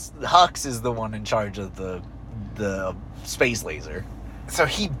part of this. Hux is the one in charge of the space laser. So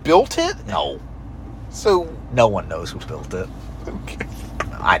he built it? No. So No one knows who built it. okay.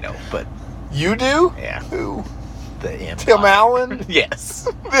 I know, but You do? yeah. Who? The Empire. Tim Allen? Yes.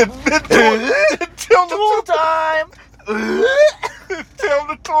 Tool time! Tim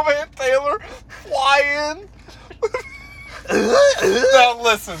the Toolman Taylor fly in. Now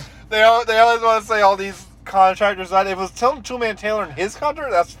listen, they always want to say all these contractors. If it was Tim Toolman Taylor and his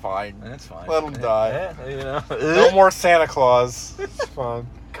contract, that's fine. That's fine. Let him die. Yeah, No more Santa Claus. It's fine.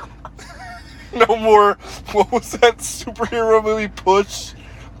 No more. What was that superhero movie? Push,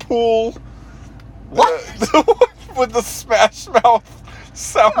 pull. What? With the Smash Mouth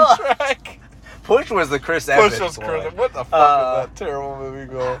soundtrack. Push was the Chris Evans Push was one. Chris. What the fuck is that terrible movie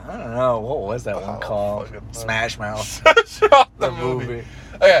called? I don't know. What was that one called? fucking know. Smash Mouth. the movie.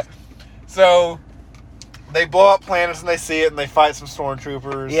 Okay, so they blow up planets and they see it and they fight some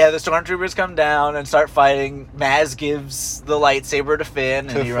stormtroopers. Yeah, the stormtroopers come down and start fighting. Maz gives the lightsaber to Finn,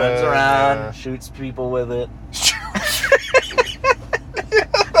 and he runs around, shoots people with it.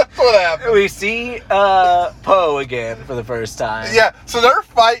 That's what happened. We see Poe again for the first time. Yeah, so they're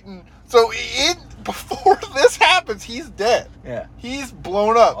fighting. So before this happens, he's dead. Yeah. He's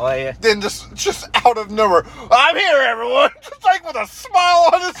blown up. Oh, yeah. Then just out of nowhere, I'm here, everyone. Just like with a smile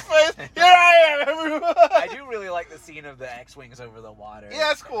on his face. Here I am, everyone. I do really like the scene of the X-Wings over the water.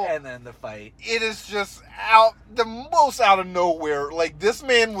 Yeah, it's cool. And then the fight. It is just the most out of nowhere. Like, this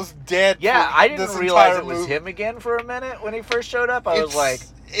man was dead. Yeah, for I didn't this realize entire it was movie. him again for a minute when he first showed up. I was like,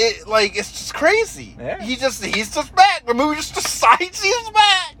 it's just crazy. Yeah. He's just back. The movie just decides he's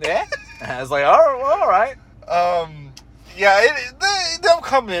back. yeah. I was like, all right. Yeah, them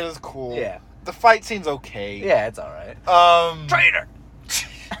coming in is cool. Yeah. The fight scene's okay. Yeah, it's all right. Traitor.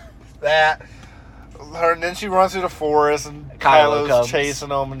 That. Her, and then she runs through the forest, and Kylo Kylo's comes. chasing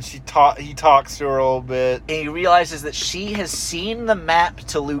them, and he talks to her a little bit. And he realizes that she has seen the map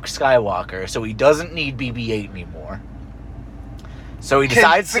to Luke Skywalker, so he doesn't need BB-8 anymore. So he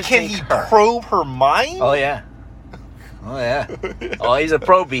decides to Can take he her. probe her mind? Oh yeah. Oh yeah. Oh, he's a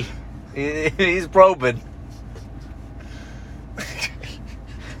probie. He's probing.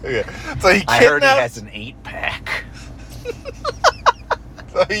 Okay. So he I heard he kidnaps. has an 8-pack.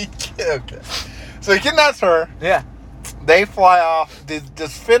 So he kidnaps her. Yeah. They fly off.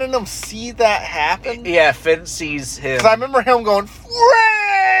 Does Finn and them see that happen? Yeah, Finn sees him. Because I remember him going,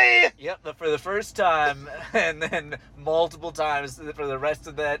 Ray! Yep, for the first time, and then multiple times for the rest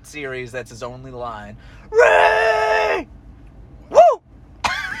of that series, that's his only line. Ray! Woo!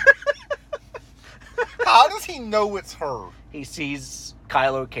 How does he know it's her? He sees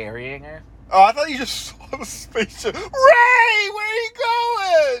Kylo carrying her. Oh, I thought you just saw the spaceship. Ray, where are you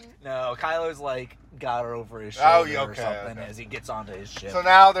going? No, Kylo's like got her over his Oh, shoulder yeah, or okay, something okay. as he gets onto his ship. So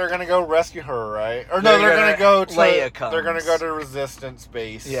now they're gonna go rescue her, right? Or no, they're gonna go to. Leia comes. They're gonna go to Resistance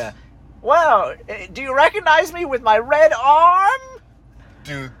base. Yeah. Wow, do you recognize me with my red arm?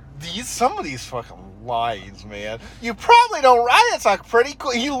 Dude, some of these fucking lines, man. You probably don't write. It's like pretty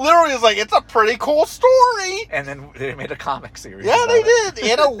cool. He literally is like, it's a pretty cool story. And then they made a comic series. Yeah, about they it. did.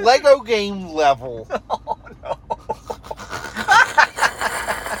 In a Lego game level. Oh no.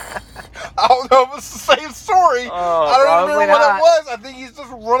 I don't know if it's the same story. Oh, I don't probably remember what not. it was. I think he's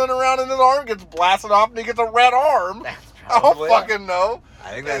just running around and his arm gets blasted off and he gets a red arm. That's I don't probably it. fucking know.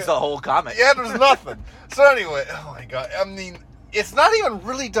 I think that's the whole comic. Yeah, there's nothing. So anyway, oh my god. I mean, it's not even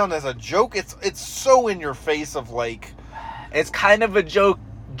really done as a joke. It's so in your face of like, It's kind of a joke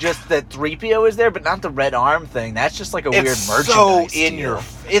just that 3PO is there, but not the red arm thing. That's just like a weird it's merchandise so in deal. your.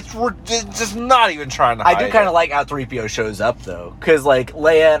 It's just not even trying to. I hide do kind it. of like how 3PO shows up though, because like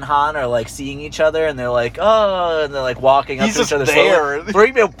Leia and Han are like seeing each other, and they're like, oh, and they're like walking up He's to each just other. there.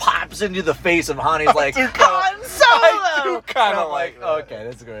 Slowly. 3PO pops into the face of Han. He's like, do kinda- Han Solo. I do kinda And I'm like that. okay,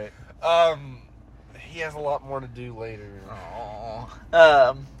 that's great. He has a lot more to do later.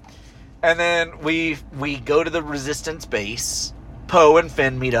 Aww. And then we go to the Resistance base. Poe and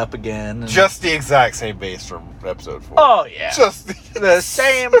Finn meet up again. And, Just the exact same base from episode 4. oh yeah, Just the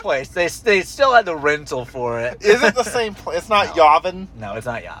same place. They still had the rental for it. Is it the same place? It's not No. Yavin. No, it's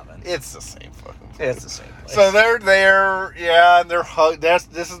not Yavin. It's the same fucking place. It's the same place. So they're there, yeah, and they're hugged. This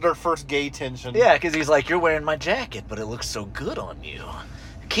is their first gay tension. Yeah, because he's like, you're wearing my jacket, but it looks so good on you.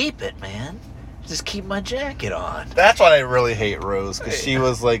 Keep it, man. Just keep my jacket on. That's why I really hate Rose, because she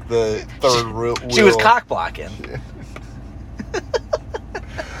was like the third wheel. She was cock blocking.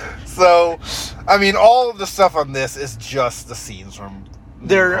 So, I mean, all of the stuff on this is just the scenes from. New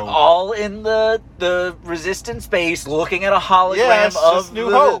They're Hope. all in the Resistance base looking at a hologram Yeah, it's of just New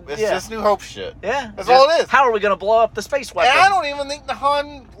the- Hope. It's yeah. just New Hope shit. Yeah. That's all it is. How are we going to blow up the space weapon? And I don't even think the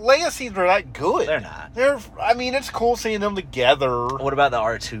Han Leia scenes are that good. They're not. I mean, it's cool seeing them together. What about the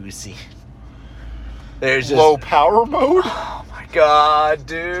R2 scene? There's just... Low power mode. Oh my god,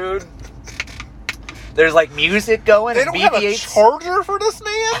 dude. There's like music going. They and don't have a BB-8's charger for this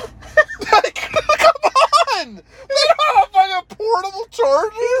man? Like, come on! They don't have a fucking portable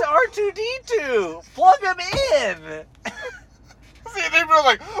charger? He's R2D2. Plug him in. See, they were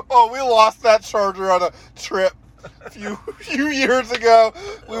like, oh, we lost that charger on a trip a few years ago.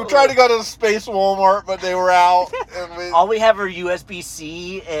 We tried to go to the Space Walmart, but they were out. And All we have are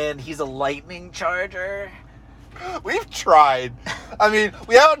USB-C, and he's a lightning charger. we've tried. I mean,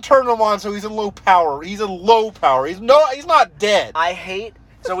 we haven't turned him on, so he's in low power. He's in low power. He's not dead. I hate...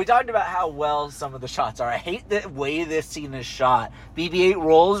 So we talked about how well some of the shots are. I hate the way this scene is shot. BB-8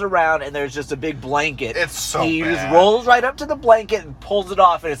 rolls around, and there's just a big blanket. It's so He bad. just rolls right up to the blanket and pulls it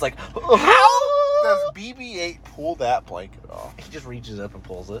off, and it's like... How does BB-8 pull that blanket off? He just reaches up and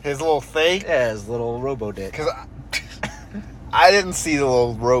pulls it. His little thing? Yeah, his little robo-dick. Because I didn't see the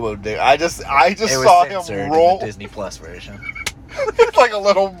little robo dick. I just It was saw censored him in roll. the Disney Plus version. It's like a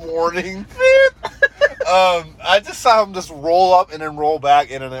little warning. I just saw him just roll up and then roll back,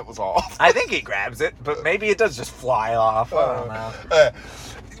 and then it was off. I think he grabs it, but maybe it does just fly off. I don't know.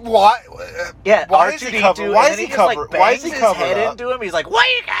 Why? Yeah, Why is he R2D2, covered? Why and is then he just, like, covered? Why is bangs he his covered head up? into him. He's like,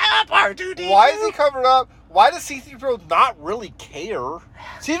 "Wake up, R2D2!" Why is he covered up? why does C-3PO not really care?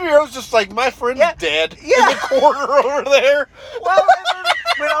 C-3PO's just like, my friend's dead in the corner over there. Well, and then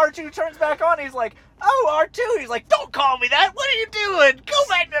when R2 turns back on, he's like, oh, R2. He's like, don't call me that. What are you doing? Go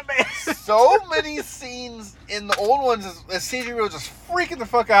back to bed. So many scenes in the old ones is C-3PO just freaking the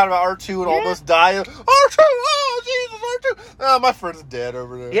fuck out about R2 and all this dying. R2, oh, Jesus, R2. Oh, my friend's dead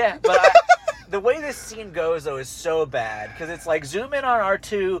over there. Yeah, but the way this scene goes, though, is so bad. Because it's like, zoom in on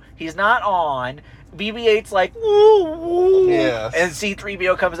R2. He's not on. BB-8's like, woo, woo. Yes. And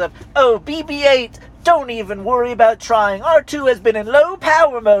C-3PO comes up, oh, BB-8, don't even worry about trying. R2 has been in low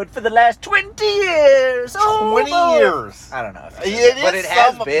power mode for the last 20 years. Oh, 20 boy. years. I don't know. If But it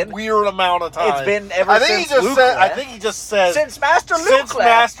has been. Weird amount of time. It's been ever I think since he just Luke said. left. I think he just said Since Master Luke since left.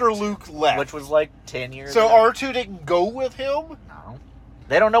 Master Luke left, Which was like 10 years so ago. R2 didn't go with him. No.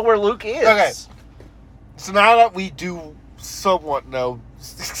 They don't know where Luke is. Okay. So now that we do somewhat know,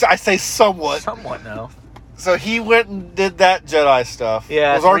 I say somewhat. Somewhat no. So he went and did that Jedi stuff.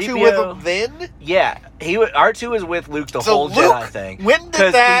 Yeah, Was R2 with 3PO. him then? Yeah, R2 was with Luke the So whole Luke Jedi thing. went and 'Cause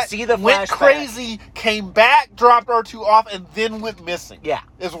did that, we see the went flashback. crazy, came back, dropped R2 off, and then went missing. Yeah,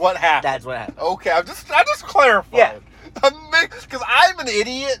 Is what happened. that's what happened. Okay, I just clarified. Yeah. Because I'm an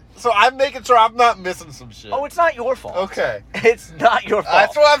idiot, so I'm making sure I'm not missing some shit. Oh, it's not your fault. Okay. It's not your fault.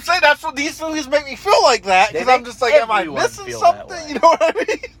 That's what I'm saying. That's what these movies make me feel like that. They Because I'm make just like, am I everyone missing feel that something? way. You know what I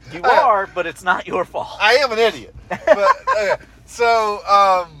mean? You are, but it's not your fault. I am an idiot. But, okay. So,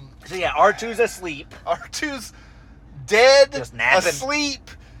 So yeah, R2's asleep. R2's dead, Just napping.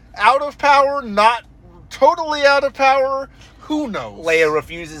 asleep, out of power, not totally out of power. Who knows? Leia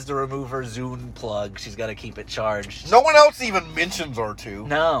refuses to remove her Zune plug. She's got to keep it charged. No one else even mentions R2.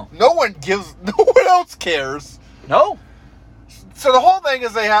 No. No one else cares. No. So the whole thing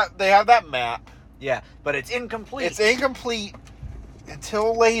is they have that map. Yeah, but it's incomplete. It's incomplete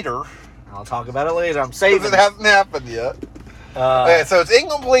until later. I'll talk about it later. I'm Because saving it hasn't happened yet. it. Okay, so it's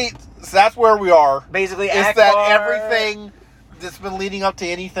incomplete. So that's where we are. Basically, It's Akbar, that everything that's been leading up to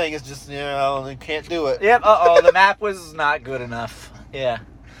anything is just, you can't do it. Yep. The map was not good enough. Yeah.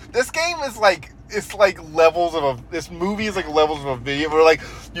 This game is like, it's like levels of this movie is like levels of a video where like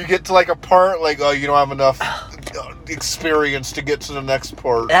you get to like a part like, oh, you don't have enough experience to get to the next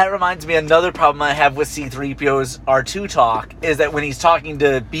part. That reminds me, another problem I have with C-3PO's R2 talk is that when he's talking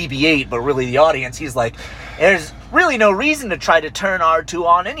to BB-8, but really the audience, he's like, there's really no reason to try to turn R2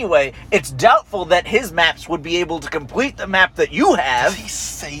 on anyway. It's doubtful that his maps would be able to complete the map that you have. Does he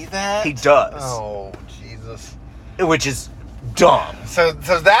say that? He does. Oh, Jesus. Which is dumb. So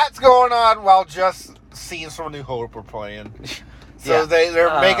that's going on while just scenes from New Hope are playing. So Yeah.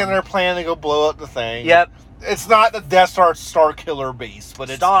 they're making their plan to go blow up the thing. Yep. It's not the Death Star Killer base, but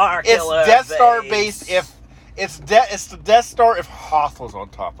it's Death Star base if it's the Death Star if Hoth was on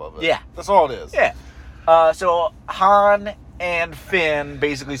top of it. Yeah. That's all it is. Yeah. So Han and Finn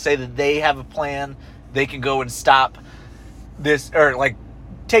basically say that they have a plan. They can go and stop this, or like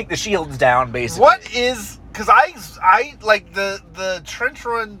take the shields down, basically. What is, because I like the trench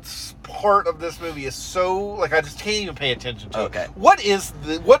run part of this movie is so, like, I just can't even pay attention to Okay. it. What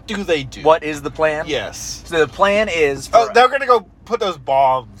do they do? What is the plan? Yes. So the plan is Oh, for they're gonna go put those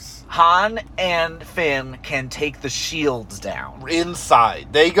bombs Han and Finn can take the shields down. inside.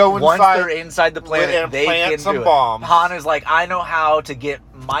 They go inside. Once they're inside the planet, and they plant can some do bombs. it. Han is like, I know how to get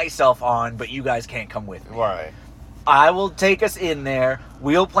myself on, but you guys can't come with me. Right. I will take us in there.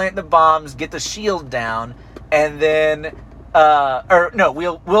 We'll plant the bombs, get the shield down, and then,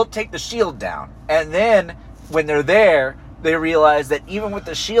 we'll take the shield down, and then when they're there, they realize that even with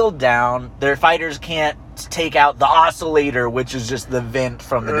the shield down, their fighters can't take out the oscillator, which is just the vent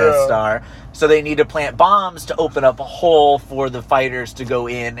from the Death Star. So they need to plant bombs to open up a hole for the fighters to go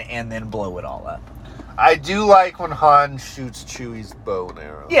in and then blow it all up. I do like when Han shoots Chewie's bow and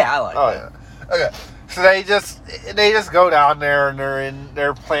arrow. Yeah, I like that. Yeah. Okay. So they just go down there and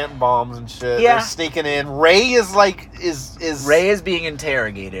they're planting bombs and shit. Yeah. They're sneaking in. Rey is Rey is being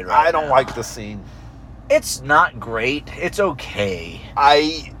interrogated right I don't now. like the scene. It's not great. It's okay.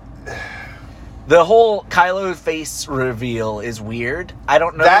 The whole Kylo face reveal is weird. I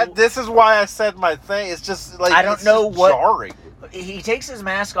don't know. This is why I said my thing. It's just like I don't it's know just what- jarring. He takes his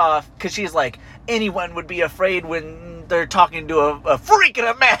mask off because she's like, anyone would be afraid when they're talking to a freak in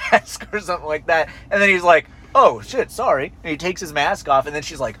a mask or something like that. And then he's like, oh shit, sorry. And he takes his mask off, and then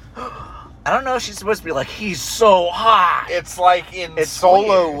she's like, I don't know. She's supposed to be like, he's so hot. It's like in It's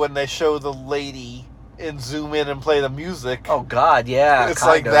Solo weird. when they show the lady and zoom in and play the music. Oh God, yeah. it's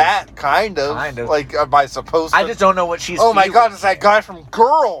kind like of. that, kind of. Kind of. Like, am I supposed to? I just don't know what she's. Oh my feeling. God, it's that guy from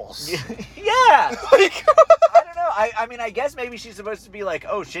Girls. Yeah. Like, I don't know. I mean, I guess maybe she's supposed to be like,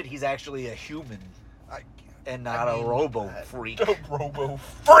 oh shit, he's actually a human. and not a robo freak. A robo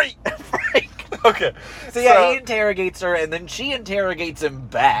freak. Okay. So yeah, he interrogates her, and then she interrogates him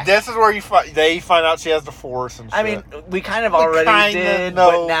back. This is where they find out she has the Force and shit. I mean, we kind of already did,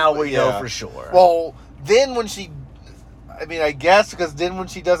 but now we know for sure. Well, then when she... I mean, I guess, because then when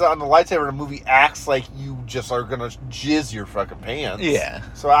she does it on the lightsaber, the movie acts like you just are gonna jizz your fucking pants. Yeah.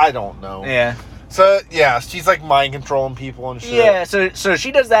 So I don't know. Yeah. So, yeah, she's like mind controlling people and shit. Yeah, so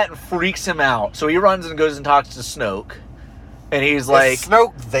she does that and freaks him out. So he runs and goes and talks to Snoke. And he's like... Is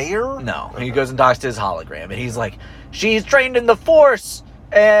Snoke there? No. He goes and talks to his hologram. And he's like, she's trained in the Force,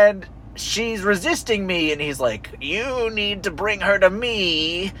 and she's resisting me. And he's like, you need to bring her to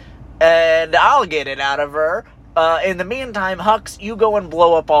me, and I'll get it out of her. In the meantime, Hux, you go and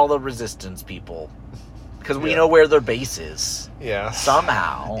blow up all the Resistance people. Because we know where their base is. Yeah.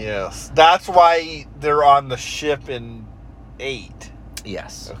 Somehow. Yes. That's why they're on the ship in 8.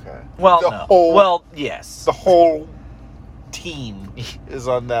 Yes. Okay. Well, yes. The whole team is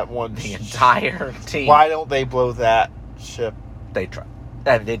on that one The entire team. Why don't they blow that ship? They try.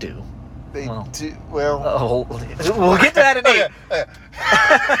 They do. They do. Well. We'll get to that in 8.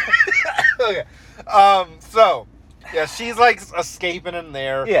 Okay. So, yeah, she's like escaping in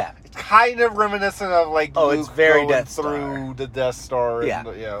there. Yeah. It's kind of reminiscent of like Luke it's very going Death through the Death Star. Yeah.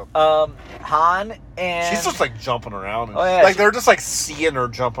 And, yeah. Han and... She's just like jumping around. And, yeah, they're just like seeing her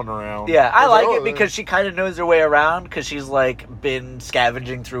jumping around. Yeah, I like it because she kind of knows her way around because she's like been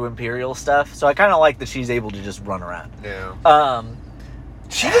scavenging through Imperial stuff. So I kind of like that she's able to just run around. Yeah.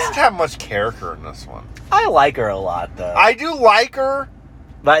 She doesn't have much character in this one. I like her a lot though. I do like her.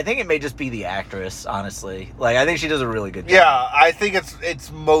 But I think it may just be the actress, honestly. Like, I think she does a really good job. Yeah, I think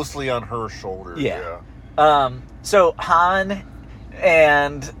it's mostly on her shoulders. Yeah. So Han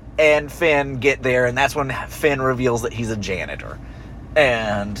and Finn get there, and that's when Finn reveals that he's a janitor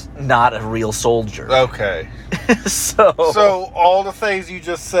and not a real soldier. Okay. So all the things you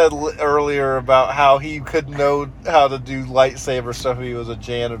just said earlier about how he could know how to do lightsaber stuff if he was a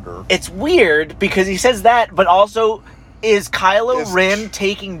janitor. It's weird because he says that, but also... Is Kylo Ren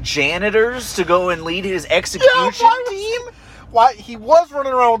taking janitors to go and lead his execution team? Why he was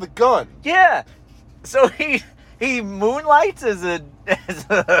running around with a gun? Yeah, so he moonlights as a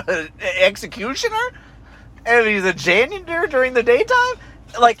executioner, and he's a janitor during the daytime.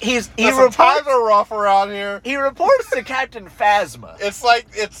 Like he reports, times are rough around here. He reports to Captain Phasma. It's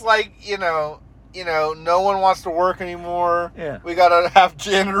like you know, no one wants to work anymore. Yeah, we gotta have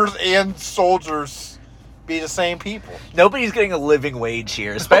janitors and soldiers. Be the same people. Nobody's getting a living wage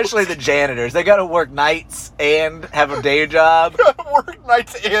here, especially the janitors. They got to work nights and have a day job. Work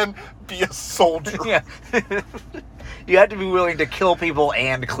nights and be a soldier. Yeah. You have to be willing to kill people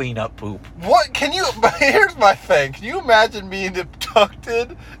and clean up poop. What can you? Here's my thing. Can you imagine being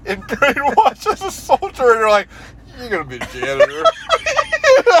abducted and brainwashed as a soldier, and you're like, you're gonna be a janitor.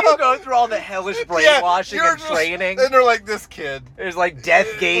 You go through all the hellish brainwashing and training. And they're like, this kid. There's like death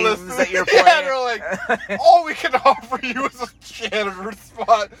games that you're playing. Yeah, they're like, all we can offer you is a janitor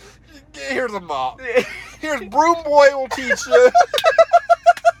spot. Here's a mop. Here's Broom Boy will teach you.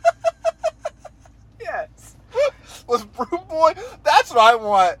 Yes. Was Broom Boy? That's what I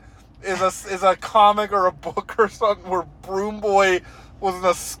want. Is a comic or a book or something where Broom Boy was an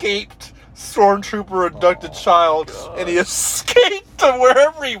escaped stormtrooper abducted child, God. And he escaped to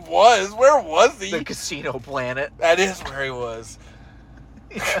wherever he was. Where was he? The casino planet. That is where he was.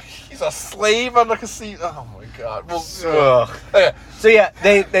 Yeah. He's a slave on the casino. Oh my God. Well, so yeah,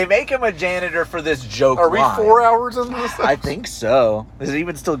 they make him a janitor for this joke. Are we 4 hours into this episode? I think so. Is it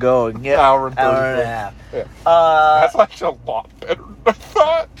even still going? Yeah, hour and 30 and a half. Yeah. That's actually a lot better than I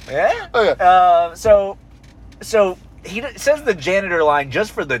thought. Yeah. Okay. So he says the janitor line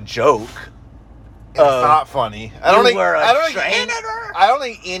just for the joke. It's not funny. I don't think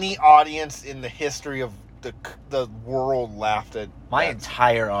any audience in the history of the world laughed at my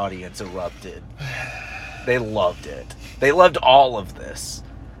entire audience erupted. They loved it. They loved all of this.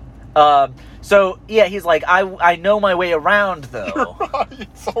 So yeah, he's like, I know my way around though. Your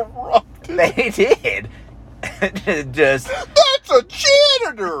audience erupted. They did. Just that's a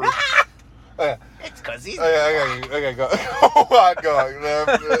janitor. It's because he's... Okay, go on.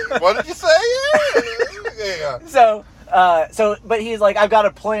 What did you say? So, but he's like, I've got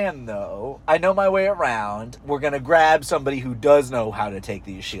a plan, though. I know my way around. We're going to grab somebody who does know how to take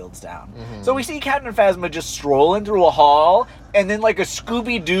these shields down. Mm-hmm. So we see Captain Phasma just strolling through a hall, and then like a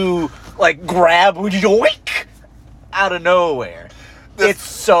Scooby-Doo, like, grab, yoink, out of nowhere. It's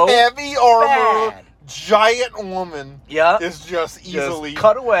so heavy armor, bad. Giant woman is just easily... Just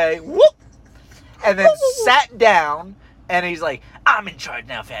cut away, whoop, and then sat down, And he's like, I'm in charge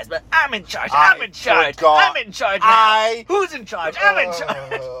now, Phasma. I'm in charge. I'm in charge. forgot. I'm in charge now. Who's in charge? I'm in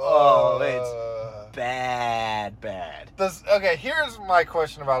charge. Oh, it's bad. Here's my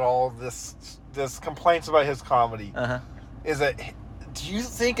question about all of this complaints about his comedy. Uh-huh. Is it, do you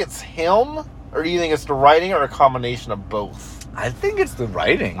think it's him, or do you think it's the writing, or a combination of both? I think it's the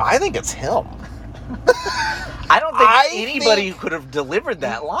writing. I think it's him. I don't think anybody could have delivered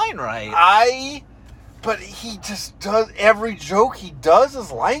that line right. But he just does, every joke he does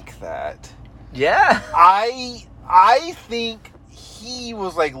is like that. Yeah. I think he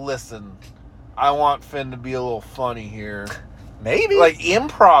was like, listen, I want Finn to be a little funny here. Maybe. Like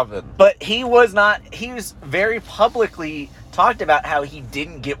improv. But he was very publicly talked about how he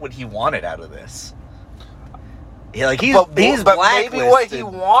didn't get what he wanted out of this. He's but blacklisted. Maybe what he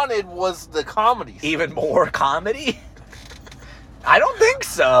wanted was the comedy. Even more comedy? I don't think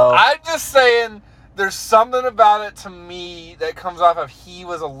so. I'm just saying, there's something about it to me that comes off of he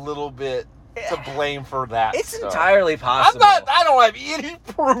was a little bit to blame for that. It's stuff. entirely possible. I don't have any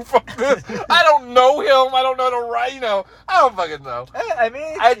proof of this. I don't know him. I don't know the right. I don't fucking know. I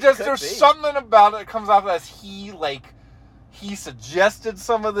mean, there's something about it that comes off as he suggested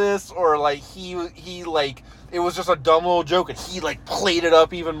some of this, or like he it was just a dumb little joke and he like played it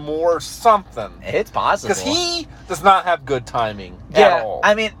up even more or something. It's possible. Because he does not have good timing at all.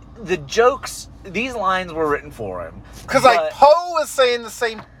 I mean, the jokes, these lines were written for him. Because like Poe is saying the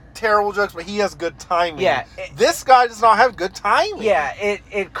same terrible jokes, but he has good timing. Yeah. This guy does not have good timing. Yeah,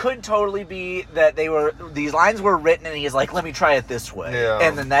 it could totally be that these lines were written and he's like, let me try it this way. Yeah.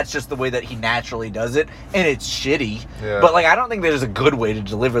 And then that's just the way that he naturally does it, and it's shitty. Yeah. But like, I don't think there's a good way to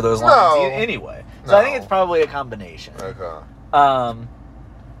deliver those lines anyway. So I think it's probably a combination. Okay.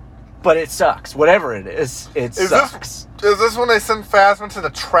 But it sucks. Whatever it is, it sucks. Is this when they send Phasma to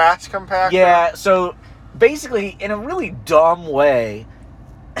the trash compactor? Yeah, so basically, in a really dumb way,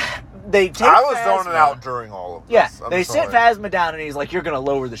 they take I was Phasma, zoning out during all of this. Yeah, I'm they sorry. sit Phasma down and he's like, you're going to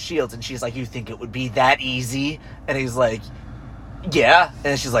lower the shields. And she's like, you think it would be that easy? And he's like, yeah.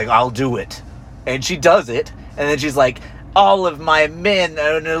 And she's like, I'll do it. And she does it. And then she's like, all of my men,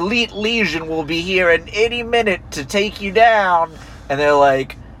 an elite legion, will be here in any minute to take you down. And they're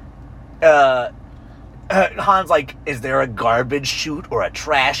like, Han's like, is there a garbage chute or a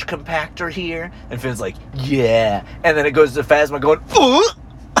trash compactor here? And Finn's like, yeah. And then it goes to Phasma going,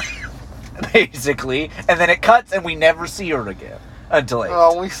 basically. And then it cuts and we never see her again. Until 8.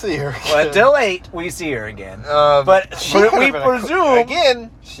 Oh, we see her again. Well, until 8, we see her again. But we presume...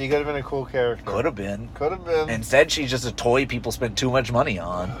 Again, she could have been a cool character. Could have been. Instead, she's just a toy people spend too much money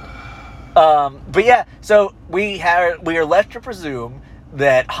on. But yeah, so we are left to presume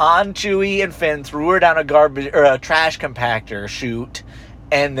that Han, Chewie, and Finn threw her down a trash compactor chute,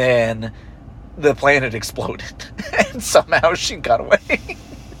 and then the planet exploded, and somehow she got away.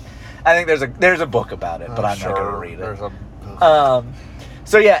 I think there's a book about it, but I'm not going to read it.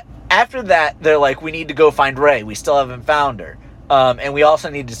 So yeah, after that, they're like, we need to go find Rey. We still haven't found her. And we also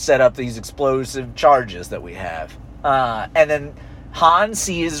need to set up these explosive charges that we have. And then Han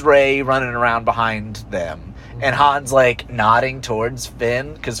sees Rey running around behind them. And Han's like nodding towards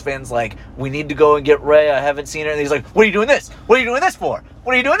Finn, because Finn's like, we need to go and get Rey. I haven't seen her. And he's like, what are you doing this? What are you doing this for?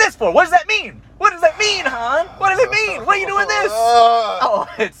 What are you doing this for? What does that mean? What does that mean, Han? What does it mean? What are you doing this? Oh,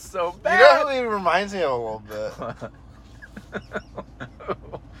 it's so bad. You know who he reminds me of a little bit?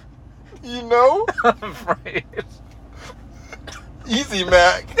 You know? I'm afraid. Easy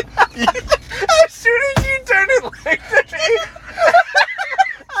Mac. As soon as you turned it like that,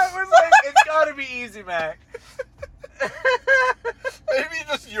 I was like, it's gotta be Easy Mac. Maybe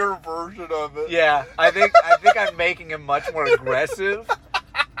just your version of it. Yeah, I think I'm making him much more aggressive.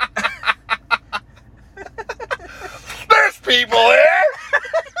 There's people here!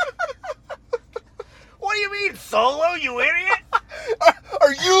 What do you mean, Solo, you idiot?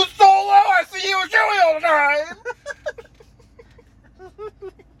 Are you Solo? I see you with Chewie all the time!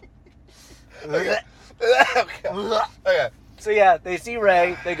 Okay. So yeah, they see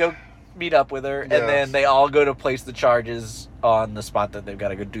Rey, they go meet up with her, and then they all go to place the charges on the spot that they've got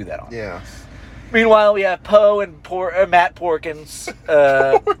to go do that on. Yeah. Meanwhile, we have Poe and Matt Porkins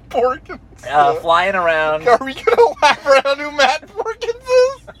flying around. Are we going to laugh around who Matt Porkins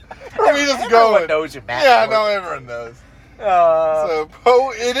is? Or are we just going? Everyone knows who Matt Yeah, Porkins. no, everyone knows. So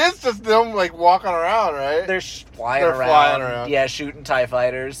Poe, it is just them like walking around, right? They're flying around. Yeah, shooting TIE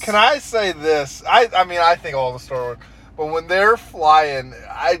fighters. Can I say this? I mean, I think all the Star Wars, but when they're flying,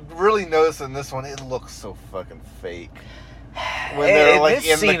 I really noticed in this one, it looks so fucking fake. When they're like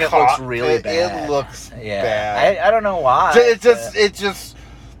in the cockpit, it looks really bad. It looks bad. I don't know why. It just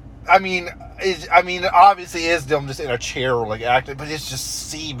obviously it is them just in a chair like acting, but it just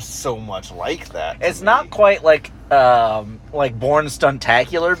seems so much like that. It's not quite like Born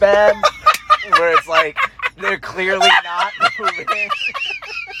Stuntacular bad, where it's like they're clearly not moving,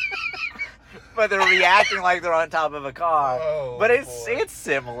 but they're reacting like they're on top of a car. Oh, but it's boy.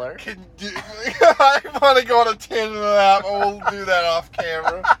 similar. I want to go on a tangent of that, but we'll do that off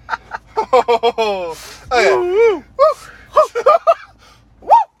camera.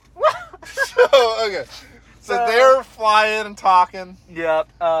 Oh, okay. So they're flying and talking. Yep.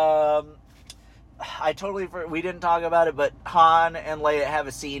 We didn't talk about it, but Han and Leia have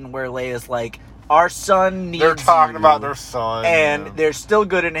a scene where Leia's like, our son needs They're talking you, about their son. and yeah. they're still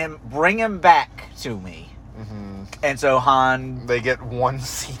good in him. Bring him back to me. Mm-hmm. And so Han... They get one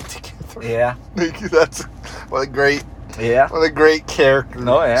scene together. Yeah. That's what a great character.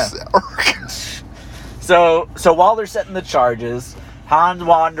 Oh, yeah. So while they're setting the charges, Han's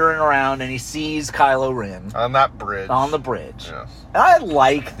wandering around and he sees Kylo Ren on that bridge. on the bridge. Yes. I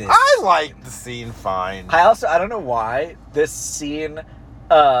like this. I like the scene fine. I don't know why this scene,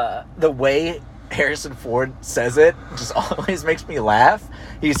 the way Harrison Ford says it just always makes me laugh.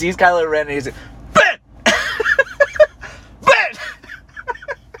 He sees Kylo Ren and he's like, Ben!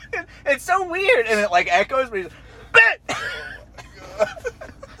 Ben! It's so weird and it like echoes, but he's like, Ben!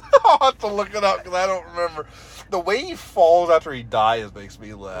 I'll have to look it up because I don't remember. The way he falls after he dies makes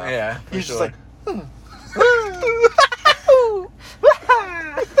me laugh. Yeah, he's sure. just like,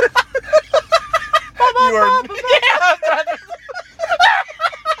 you are.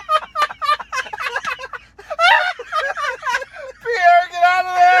 Pierre, get out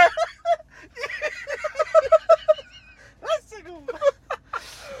of there!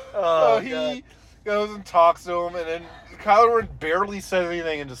 Oh, he goes and talks to him, and then Kylo Ren barely says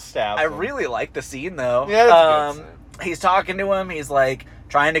anything and just stabs I him. really like the scene though. Yeah, that's a good scene. He's talking to him. He's like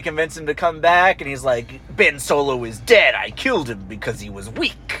trying to convince him to come back, and he's like, "Ben Solo is dead. I killed him because he was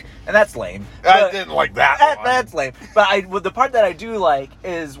weak," and that's lame. I But- didn't like that. That's lame. But the part that I do like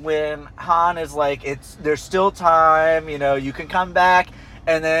is when Han is like, there's still time, you can come back,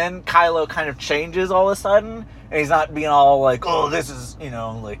 and then Kylo kind of changes all of a sudden, and he's not being all like, oh, this is,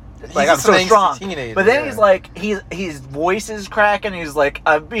 like I'm so strong. Teenager, But then yeah. he's like, his voice is cracking. He's like,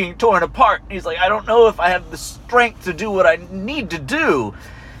 I'm being torn apart. He's like, I don't know if I have the strength to do what I need to do.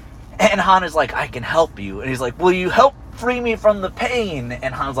 And Han is like, I can help you. And he's like, will you help free me from the pain?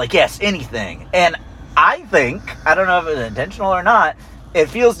 And Han's like, yes, anything. And I think, I don't know if it's intentional or not, it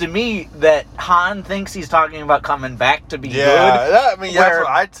feels to me that Han thinks he's talking about coming back to be good. That's what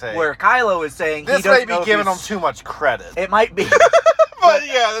I'd say. Where Kylo is saying This he doesn't may know be if giving him he's- too much credit. It might be. But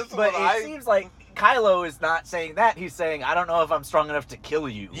yeah, that's But what it seems like Kylo is not saying that. He's saying, I don't know if I'm strong enough to kill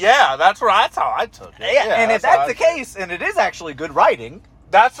you. Yeah, that's how I took it. Yeah, and if that's the case, and it is actually good writing,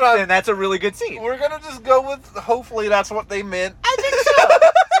 that's what then that's a really good scene. we're gonna just go with. Hopefully, that's what they meant. I think so.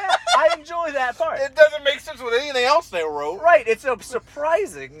 Yeah, I enjoy that part. It doesn't make sense with anything else they wrote. Right, it's a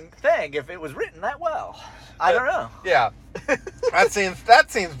surprising thing if it was written that well. I don't know. Yeah, that seems.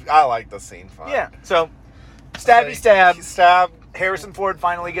 I like the scene fine. Yeah, so stabby stab. Stab. Harrison Ford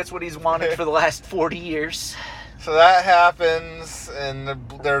finally gets what he's wanted for the last 40 years. So that happens, and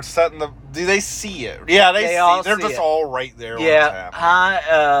they're setting the. Do they see it? Yeah, they see. all They're see just it. all right there. When it's happening.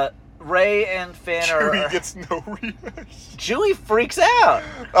 Han, Ray and Finn Chewie are. gets no reaction. Chewie freaks out.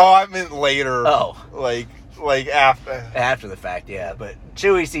 Oh, I meant later. Oh. Like after. After the fact, yeah. But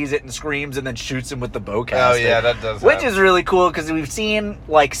Chewie sees it and screams and then shoots him with the bowcaster. Oh yeah, that does. Which happen. is really cool because we've seen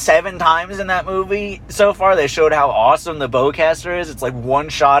like 7 times in that movie so far. They showed how awesome the bowcaster is. It's like one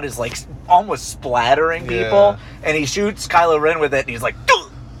shot is like almost splattering people, Yeah. and he shoots Kylo Ren with it, and he's like,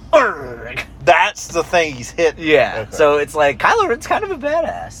 "Urgh." That's the thing he's hit. Yeah. Okay. So it's like Kylo Ren's kind of a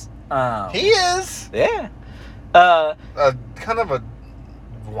badass. He is Yeah. kind of a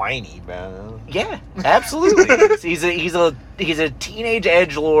whiny man. Yeah, absolutely. he's a teenage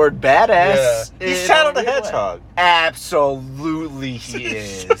edgelord badass. Yeah. He's in Shadow a the weird way. Hedgehog. Absolutely, he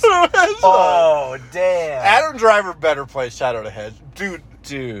is. Shadow the Hedgehog. Oh damn, Adam Driver better play Shadow the Hedgehog.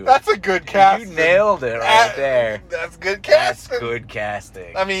 dude, That's a good casting. you nailed it right there. That's good That's casting. good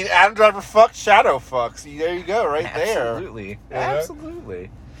casting. I mean, Adam Driver fucked Shadow fucks. There you go, right there. Absolutely, Yeah. absolutely.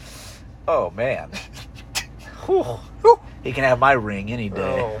 Oh man, Whew. Whew. He can have my ring any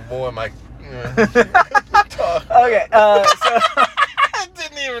day. Oh boy, my. Okay, so. I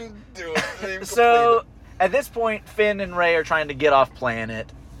didn't even do it. Didn't even So, complete at this point, Finn and Rey are trying to get off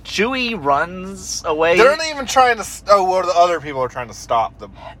planet. Chewie runs away. it. They're not even trying to. Or the other people are trying to stop the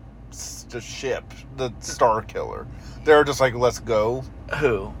ship, the Star Killer. They're just like, let's go.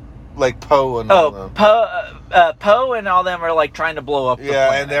 Who? Like Poe and all them. Poe and all them are like trying to blow up the Yeah,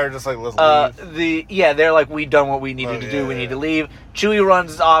 planet. and they're just like, let's leave. They're like, we done what we needed to do. We need to leave. Chewie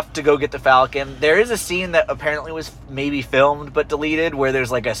runs off to go get the Falcon. There is a scene that apparently was maybe filmed but deleted where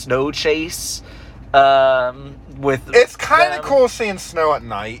there's like a snow chase. With it's kind of cool seeing snow at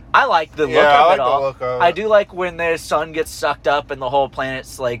night. I like the look I of like it all. the look of it. I do like when the sun gets sucked up and the whole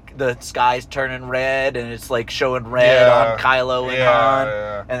planet's like the sky's turning red and it's like showing red on Kylo and Han,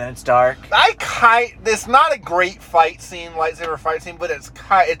 and then it's dark. It's not a great lightsaber fight scene, but it's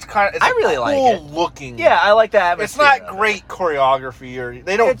I really like it. Looking. Yeah, I like the atmosphere. It's not great choreography, or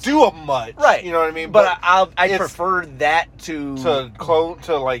they don't do a much, right? You know what I mean? But I prefer that to prequel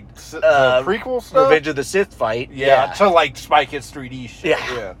stuff, Revenge of the Sith fight. To like Spy Kids 3D shit.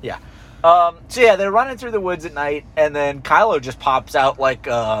 Yeah. So they're running through the woods at night, and then Kylo just pops out like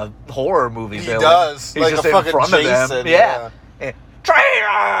a horror movie villain. He does. He's like just a fucking in front Jason. of them. Yeah.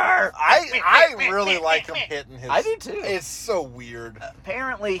 Traitor! I really like him hitting his... I do too. It's so weird.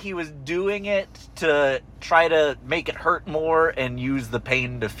 Apparently he was doing it to try to make it hurt more and use the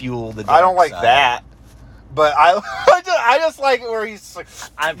pain to fuel the dark I don't like side. that. But I just like it where he's like,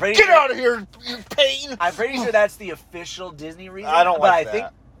 get out of here, you pain. I'm pretty sure that's the official Disney reason. I don't like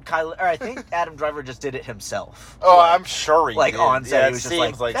that. I think Adam Driver just did it himself. Oh, I'm sure he did. On set, he was just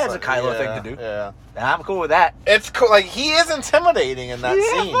like, that's a something. Kylo thing to do. Yeah. And I'm cool with that. It's cool. Like, he is intimidating in that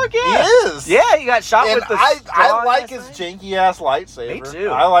scene. Fuck yeah. He is. Yeah, he got shot with the I like his janky-ass lightsaber. Me too.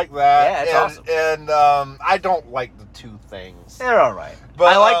 I like that. Yeah, it's awesome. And I don't like the two things. They're all right.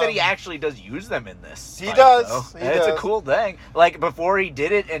 But I like that he actually does use them in this. He does. It's a cool thing. Like, before he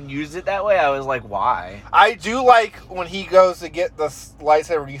did it and used it that way, I was like, why? I do like when he goes to get the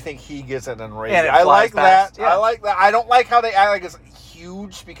lightsaber, you think he gets it and Rey. I like that. Yeah. I like that. I don't like how they act like it's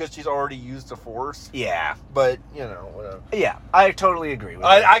huge because she's already used the Force. Yeah. But, whatever. Yeah, I totally agree with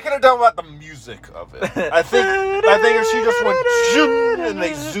that. I could have done about the music of it. I think if she just went zoom and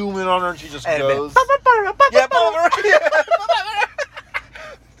they zoom in on her and she just goes.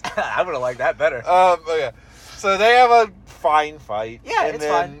 I would have liked that better. Okay. So they have a fine fight. Yeah, it's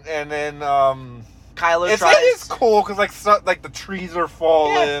fine. And then Kylo tries. It is cool because like the trees are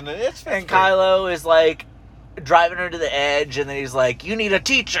falling. Yeah. And Kylo is like driving her to the edge, and then he's like, "You need a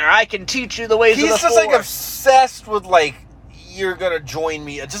teacher. I can teach you the ways of the Force." He's just like obsessed with like, you're gonna join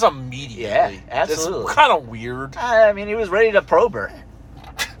me just immediately. Yeah, absolutely. It's kind of weird. I mean, he was ready to probe her.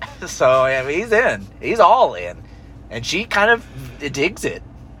 So I mean, he's in. He's all in, and she kind of digs it.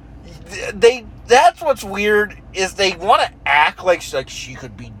 That's what's weird is they want to act like she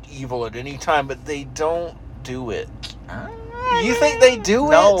could be evil at any time, but they don't do it. You think they do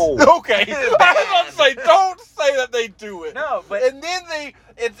it? No. Okay. I was like, don't say that they do it. No, but and then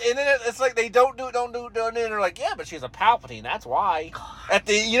it's like they don't do it, and they're like, yeah, but she's a Palpatine, that's why.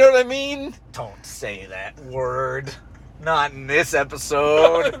 You know what I mean? Don't say that word. Not in this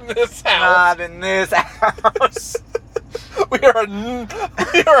episode. Not in this house. Not in this house. We are a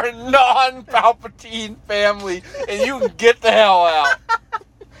non-Palpatine family, and you can get the hell out.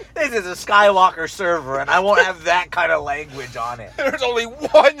 This is a Skywalker server, and I won't have that kind of language on it. There's only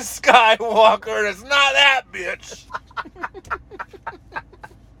one Skywalker, and it's not that bitch.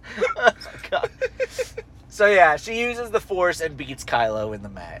 Oh, God. So yeah, she uses the Force and beats Kylo in the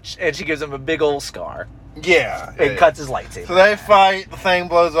match, and she gives him a big old scar. Yeah. And cuts his lightsaber. So they fight, the thing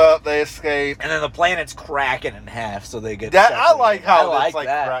blows up, they escape. And then the planet's cracking in half, so they get that. I like how it's like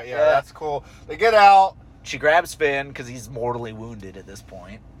that. Yeah, that's cool. They get out. She grabs Finn because he's mortally wounded at this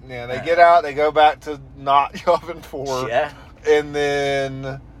point. Yeah, they get out. They go back to not Yavin 4. Yeah. And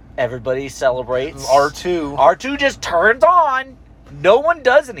then everybody celebrates. R2. R2 just turns on. No one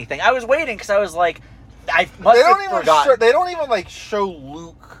does anything. I was waiting because I was like, I must have forgotten. They don't even like show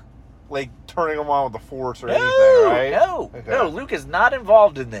Luke like turning him on with the Force or anything, right? No, Luke is not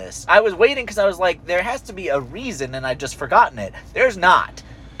involved in this. I was waiting because I was like, there has to be a reason, and I'd just forgotten it. There's not.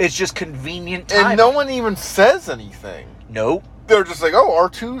 It's just convenient timing. And no one even says anything. Nope. They're just like, oh,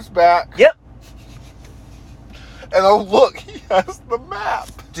 R2's back. Yep. And oh, look, he has the map.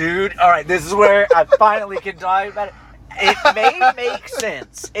 Dude, all right, this is where I finally can talk about it. It may make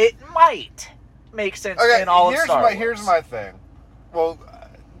sense. It might make sense in all of Star Wars. Here's my thing. Well,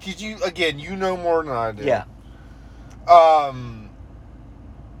 because you know more than I do. Yeah.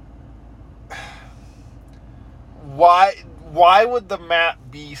 Why would the map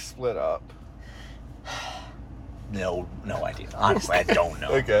be split up? No idea. Honestly, I don't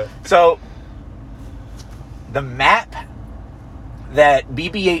know. Okay. So, the map that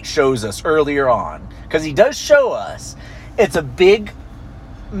BB-8 shows us earlier on, because he does show us, it's a big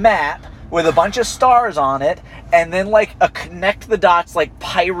map with a bunch of stars on it, and then like a connect the dots like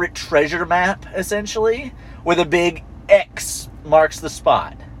pirate treasure map, essentially, with a big X marks the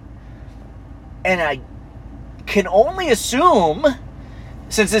spot. And I can only assume,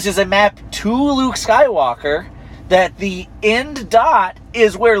 since this is a map to Luke Skywalker, that the end dot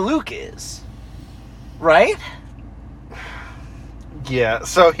is where Luke is. Right? Yeah,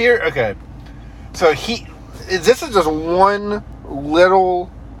 so here, okay. So this is just one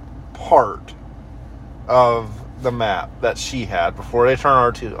little part of the map that she had before they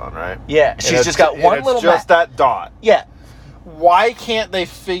turn R2 on, right? Yeah, she's just got one little just map. that dot. Yeah. Why can't they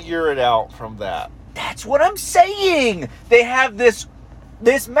figure it out from that? That's what I'm saying. They have this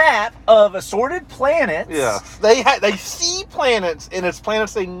map of assorted planets. Yeah, they see planets, and it's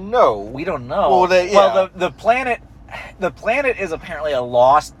planets they know. We don't know. Well, the planet is apparently a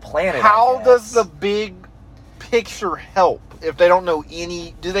lost planet. How does the big picture help if they don't know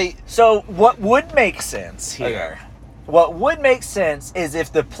any? Do they? So what would make sense here? Okay. What would make sense is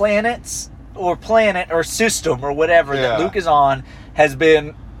if the planets or planet or system or whatever that Luke is on has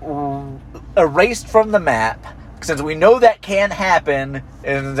been erased from the map. Since we know that can happen,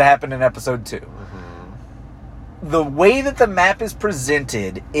 and it happened in episode 2. Mm-hmm. The way that the map is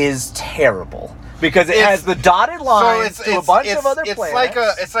presented is terrible. Because it has the dotted lines to a bunch of other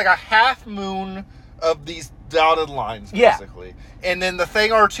planets. It's like a half moon of these dotted lines, basically. And then the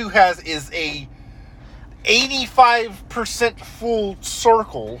thing R2 has is a 85% full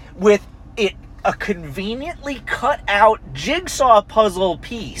circle. With a conveniently cut out jigsaw puzzle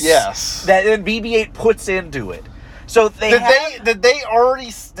piece. Yes. That then BB-8 puts into it. So had they already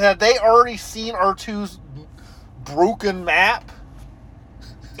seen R2's broken map?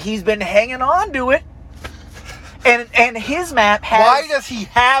 He's been hanging on to it. And his map has... Why does he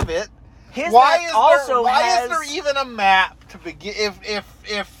have it? Why is there even a map to begin?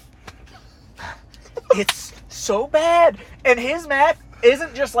 If it's so bad. And his map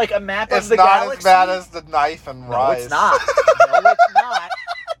isn't just like a map of the It's galaxy. not as bad as the knife and Rise. No, it's not. No, it's not.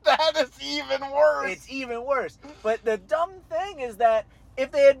 That is even worse. It's even worse. But the dumb thing is that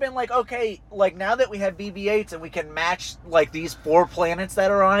if they had been like, okay, like now that we have BB-8s and we can match like these 4 planets that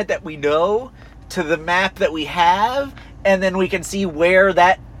are on it that we know to the map that we have, and then we can see where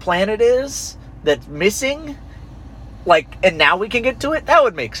that planet is that's missing, like, and now we can get to it, that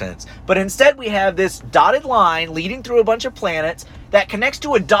would make sense. But instead we have this dotted line leading through a bunch of planets that connects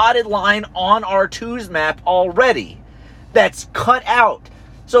to a dotted line on R2's map already that's cut out.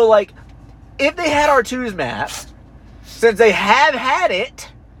 So, like, if they had R2's map, since they have had it,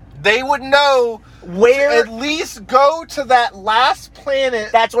 they would know where... to at least go to that last planet.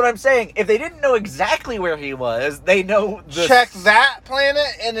 That's what I'm saying. If they didn't know exactly where he was, they know... Check that planet,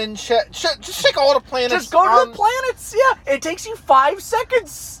 and then just check all the planets. Just go to the planets, yeah. It takes you 5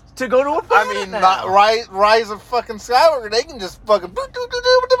 seconds to go to a planet. I mean, not Rise of fucking Skywalker, they can just fucking...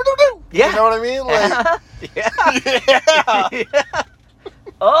 Yeah. You know what I mean? Like, yeah.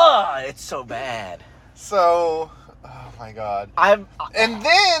 Oh, it's so bad. So, oh my god. And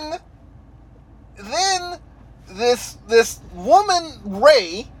then this woman,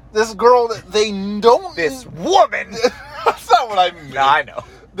 Rey, this girl that they don't... This woman! That's not what I mean. No, I know.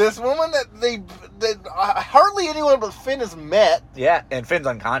 This woman that hardly anyone but Finn has met. Yeah, and Finn's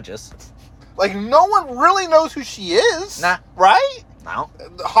unconscious. Like, no one really knows who she is. Nah. Right? No.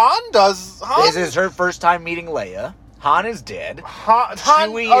 Han does. This is her first time meeting Leia. Han is dead.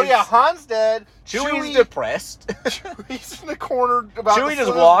 Han's dead. Chewie's depressed. Chewie's in the corner about Chewie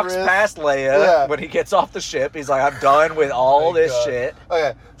just walks past Leia when he gets off the ship. He's like, I'm done with all this shit.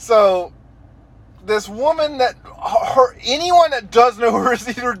 Okay, so this woman that anyone that does know her is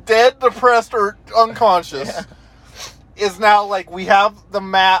either dead, depressed, or unconscious. Is now like, we have the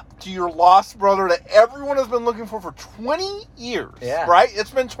map to your lost brother that everyone has been looking for 20 years. Yeah. Right?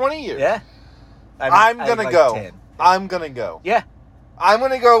 It's been 20 years. Yeah. I'm gonna go. 10. I'm gonna go. Yeah. I'm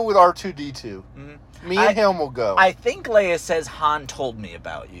gonna go with R2-D2. Mm-hmm. Me and him will go. I think Leia says Han told me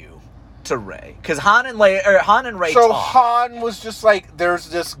about you to Rey, because Han and Rey So talk. Han was just like, there's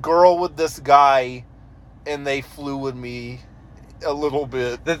this girl with this guy, and they flew with me a little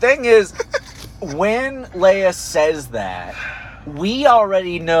bit. The thing is, when Leia says that, we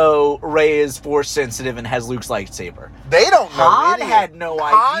already know Rey is Force sensitive and has Luke's lightsaber. They don't know. Han had no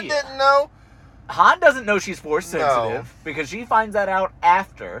idea. Han didn't know. Han doesn't know she's Force sensitive because she finds that out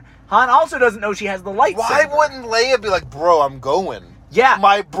after. Han also doesn't know she has the lightsaber. Why wouldn't Leia be like, bro, I'm going? Yeah.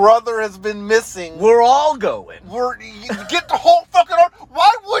 My brother has been missing. We're all going. Get the whole fucking army. Why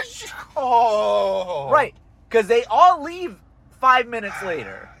would you? Oh. Right. Because they all leave 5 minutes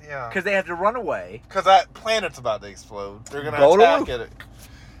later. Yeah. Because they have to run away. Because that planet's about to explode. They're going to attack it.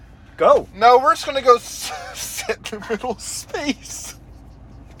 Go. No, we're just gonna go sit in the middle of space.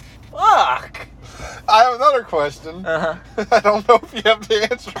 Fuck. I have another question. Uh-huh. I don't know if you have the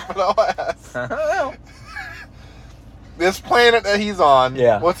answer, but I'll ask. Uh-huh. This planet that he's on,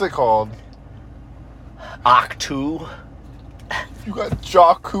 Yeah. what's it called? Octu. You got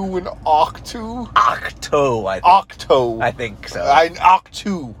Jakku and Octu? Octo, I think. Octo. I think so.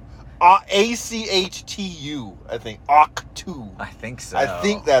 Octu. ACHTU, I think. Octu. I think so. I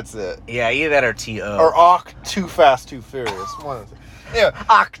think that's it. Yeah, either that or T-O. Or Oc Too Fast, Too Furious. One of the two.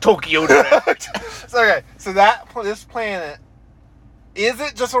 Yeah. Tokyo Drift. So, okay, so this planet, is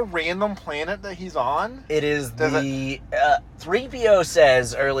it just a random planet that he's on? It is Does the 3PO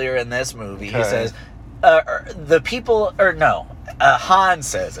says earlier in this movie, he Okay. says, the people, or no, Han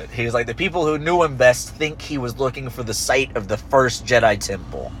says it. He was like, the people who knew him best think he was looking for the site of the first Jedi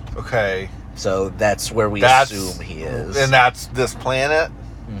temple. Okay. So that's where we That's- assume he is. And that's this planet?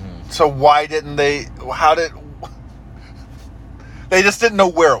 Mhm. So why didn't they, how did, they just didn't know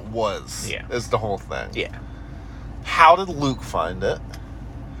where it was. Yeah. Is the whole thing. Yeah. How did Luke find it?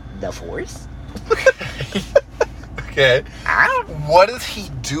 The Force? Okay. I don't What is he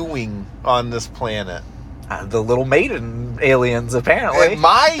doing on this planet? The little maiden aliens, apparently. In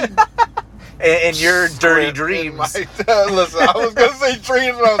my In your dirty in dreams. my- listen, I was gonna say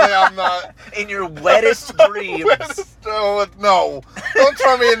dreams, but I was like, I'm not. In your wettest dreams. Oh, no, don't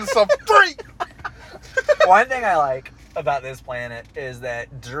turn me into some freak. One thing I like about this planet is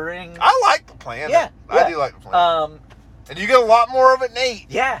that during... I like the planet. Yeah, I yeah. do like the planet. Um, And you get a lot more of it, Nate.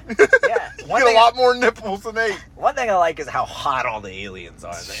 yeah, yeah. You One get thing, a lot more nipples than Nate. one thing I like is how hot all the aliens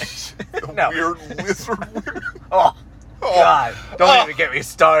are there. No. Weird wizard. Weird. Oh, Oh. God. Don't Oh. even get me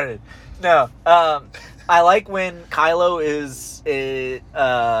started. No. I like when Kylo is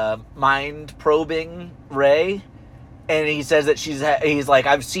mind probing Rey, and he says that he's like,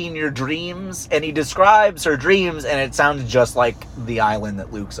 I've seen your dreams, and he describes her dreams, and it sounds just like the island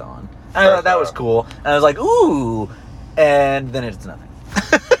that Luke's on. I thought that was cool. And I was like, ooh, and then it's nothing.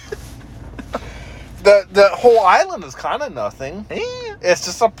 The whole island is kind of nothing. Yeah. It's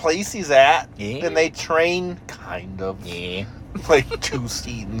just a place he's at, Yeah. and they train kind of Yeah. like 2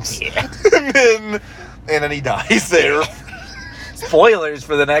 scenes, Yeah. and then he dies there. Spoilers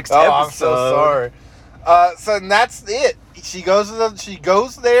for the next Oh, episode. I'm so sorry. So and that's it. She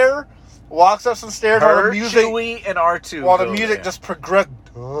goes there, walks up some stairs while Her, the music, Chewie, and R2. while the go music there. just progressed.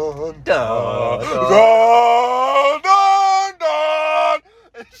 Dun, Dun, dun. dun, dun, dun.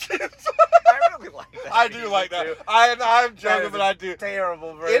 And she's- I really like that. I do like that. too. I'm That joking, is but a I do.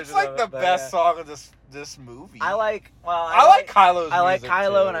 Terrible version. It's like of the it, but best yeah. song of this movie. I like. Well, I like Kylo's. I like music,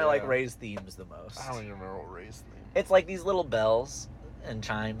 Kylo too, and I like yeah. Rey's themes the most. I don't even remember what Ray's theme. It's like these little bells and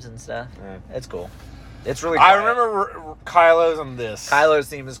chimes and stuff. Yeah. It's cool. It's really. I quiet. remember Kylo's on this. Kylo's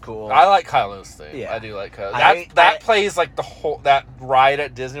theme is cool. I like Kylo's theme. Yeah. I do like Kylo. I- That I- plays like the whole that ride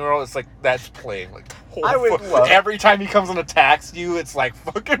at Disney World. It's like that's playing like the whole. I would fu- love- every time he comes and attacks you, it's like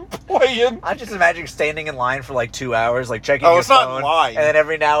fucking playing. I'm just imagining standing in line for like 2 hours, like checking Oh, your it's not phone, in line. and then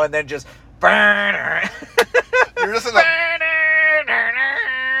every now and then just. You're just in a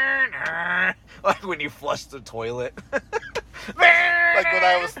Like when you flush the toilet. like when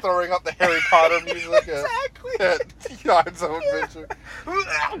I was throwing up the Harry Potter music Exactly. at Time's Own Adventure.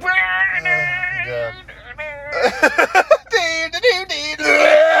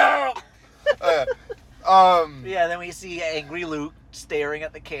 Yeah, then we see angry Luke staring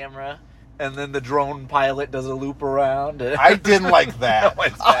at the camera, and then the drone pilot does a loop around. I didn't like that. No,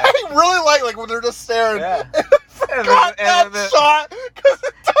 it's bad. I really like when they're just staring. Yeah. And I forgot And then that shot because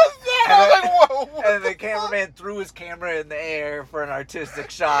it does that. I was like, whoa. what And the fuck? cameraman threw his camera in the air for an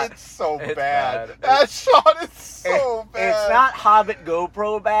artistic shot. It's so It's bad. bad. That shot is so bad. It's not Hobbit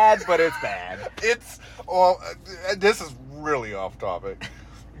GoPro bad, but it's bad. It's well. This is really off topic,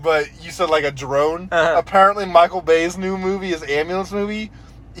 but you said like a drone. Uh-huh. Apparently, Michael Bay's new movie, his ambulance movie,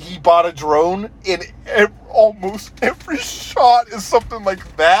 he bought a drone, and almost every shot is something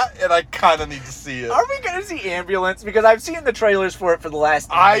like that, and I kind of need to see it. Are we going to see Ambulance? Because I've seen the trailers for it for the last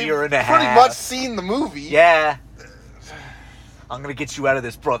I've year and a half. pretty much seen the movie. Yeah. I'm going to get you out of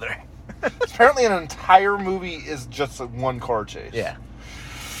this, brother. Apparently, an entire movie is just a one car chase. Yeah.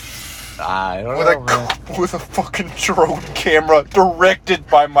 I don't With know, man. with a fucking drone camera directed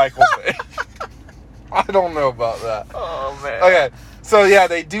by Michael Bay. I don't know about that. Oh, man. Okay, so yeah,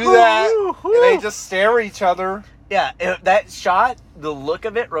 they do that, Woo, woo. and they just stare at each other. Yeah, that shot, the look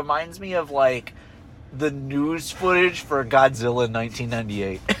of it reminds me of, like, the news footage for Godzilla in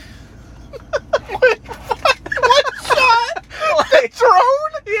 1998. What shot? Like,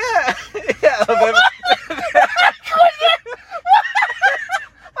 Drone? yeah. Yeah. of him-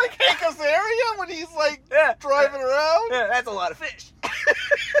 Like, hey That's a lot of fish. I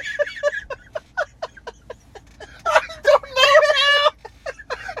don't know how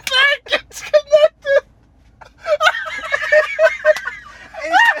that gets connected.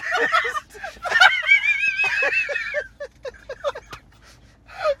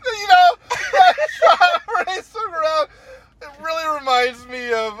 You know, that shot where they swing around, it really reminds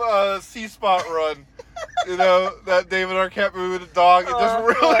me of Sea Spot Run. You know, that David Arquette movie with the dog. It just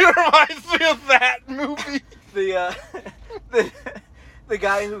really reminds me of that movie. The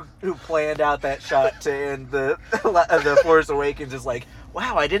guy who planned out that shot to end the Force Awakens is like,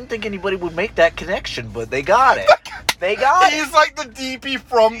 wow, I didn't think anybody would make that connection, but they got it. They got it. He's like the DP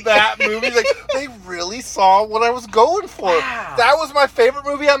from that movie. He's like, they really saw what I was going for. Wow. That was my favorite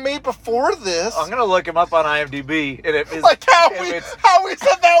movie I made before this. I'm gonna look him up on IMDb, and if it's Like how we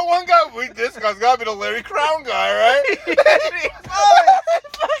said that one guy. This guy's gotta be the Larry Crown guy, right?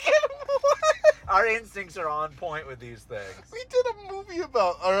 Our instincts are on point with these things. We did a movie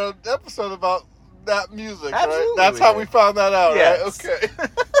about, or an episode about that music, Absolutely right? That's how we found that out, Yes. right? Okay.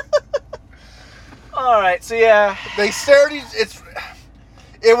 All right, so yeah, They stared each.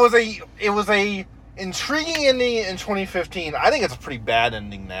 It was a intriguing ending in 2015. I think it's a pretty bad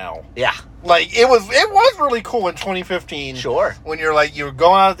ending now. yeah, Like it was really cool in 2015. sure. When you're like you're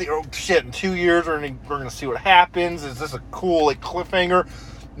going out shit in 2 years we're gonna see what happens. Is this a cool like cliffhanger?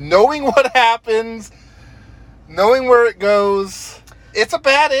 Knowing what happens, knowing where it goes, it's a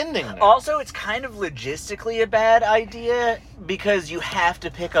bad ending now. Also, it's kind of logistically a bad idea because you have to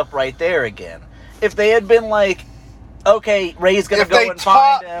pick up right there again. If they had been like, okay, Rey's gonna go and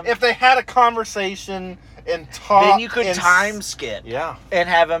find him, if they had a conversation and talk, then you could time skip, yeah, and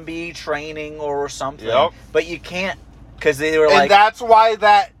have him be training or something. Yep. But you can't because they were and like, that's why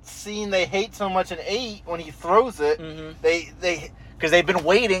that scene they hate so much in 8 when he throws it. Mhm. They because they've been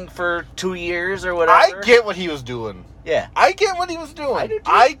waiting for 2 years or whatever. I get what he was doing. Yeah. I get what he was doing. I do too.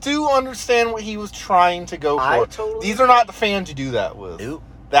 I do understand what he was trying to go for. I totally These are not the fans you do that with. Nope.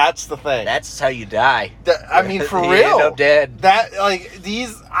 That's the thing. That's how you die. I mean, for You real. end up dead. That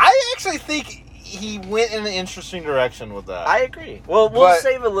I actually think he went in an interesting direction with that. I agree. Well, we'll But-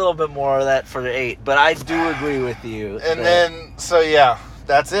 save a little bit more of that for the 8, but I do agree with you. and that- then yeah,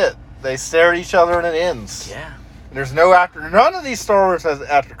 that's it. They stare at each other and it ends. yeah, There's no after. None of these Star Wars has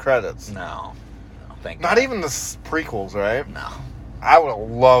after credits. no, thank Not God. even the prequels, right? No. I would have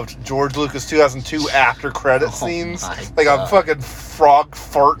loved George Lucas 2002 after credit Oh scenes. my Like God. a fucking frog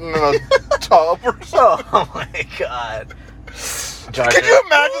farting in a tub or something. Oh my God. Jar Can Jar- you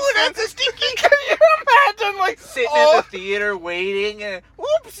imagine? Ooh, that's a stinky. Can you imagine, like, Sitting oh, in the theater waiting and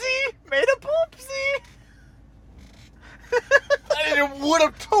whoopsie, made a poopsie. and it would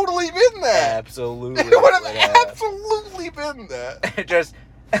have totally been that. Absolutely. It would have would have. absolutely been that. Just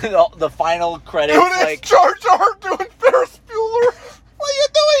the final credits, It would have like, Jar Jar doing Ferris Bueller. What are you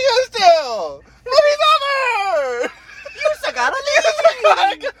doing, you still? Movie's over. you still gotta Go,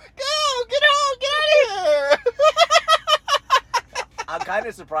 leave. get out of here. I'm kind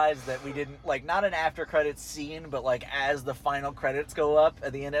of surprised that we didn't, like, not an after credits scene, but like as the final credits go up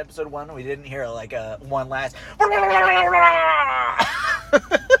at the end of episode 1, we didn't hear like a one last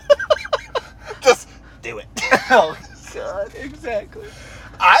Just do it. oh God, exactly.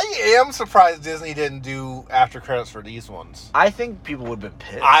 I am surprised Disney didn't do after credits for these ones. I think people would have been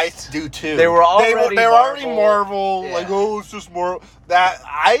pissed. I do too. They were already they were already Marvel. Marvel. Yeah. Like, oh, it's just more that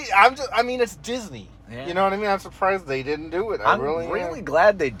I mean, it's Disney. Yeah. You know what I mean? I'm surprised they didn't do it. I'm really am.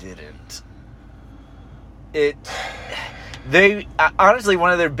 glad they didn't. They honestly,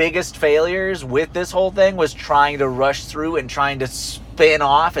 one of their biggest failures with this whole thing was trying to rush through and trying to spin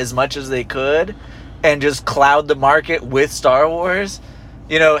off as much as they could and just cloud the market with Star Wars.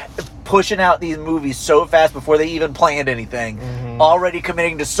 You know, pushing out these movies so fast before they even planned anything. Mhm. Already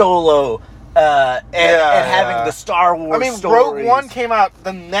committing to Solo and having the Star Wars I mean, stories. Rogue One came out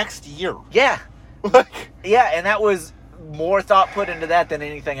the next year. Yeah. Like, Yeah, and that was more thought put into that than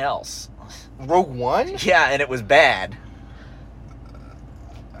anything else. Rogue One? Yeah, and it was bad.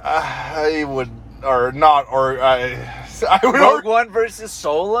 I would, or not, or I would Rogue One versus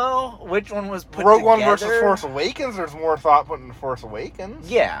Solo? Which one was put Rogue One together? versus Force Awakens. There's more thought put into Force Awakens.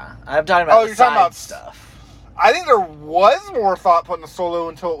 Yeah, I'm talking about Oh, the you're talking side about stuff. I think there was more thought put into Solo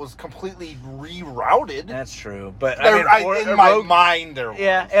until it was completely rerouted. That's true, but There- I mean, in my mind, there was.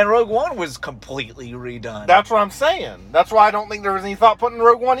 yeah, and Rogue One was completely redone. That's what I'm saying. That's why I don't think there was any thought put in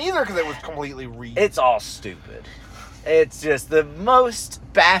Rogue One either, because it was completely It's all stupid. It's just the most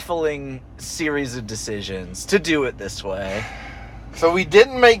baffling series of decisions to do it this way. So we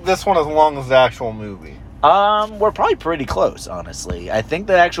didn't make this one as long as the actual movie. We're probably pretty close, honestly. I think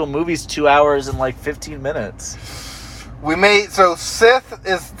the actual movie's 2 hours and like 15 minutes. So Sith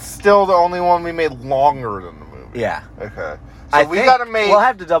is still the only one we made longer than the movie. Yeah. Okay. So we gotta make. We'll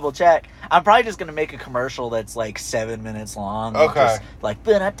have to double check. I'm probably just gonna make a commercial that's like 7 minutes long. Okay. Just like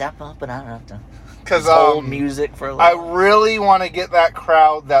Because old music for a I little. really want to get that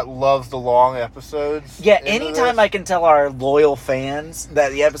crowd that loves the long episodes. Yeah, into anytime this. I can tell our loyal fans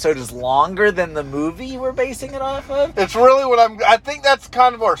that the episode is longer than the movie we're basing it off of. It's really what I think that's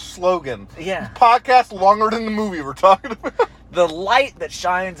kind of our slogan. Yeah. Podcast longer than the movie we're talking about. The light that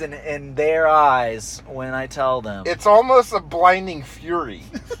shines in their eyes when I tell them. It's almost a blinding fury.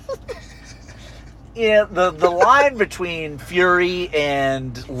 Yeah, the line between fury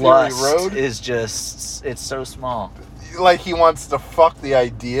and lust Road? is just, it's so small. Like he wants to fuck the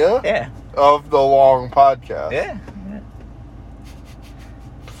idea Yeah. of the long podcast. Yeah.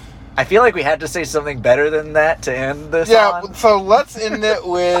 I feel like we had to say something better than that to end this on. So let's end it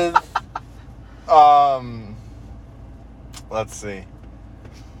with let's see.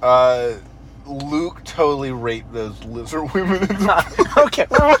 Luke totally raped those lizard women in the Okay.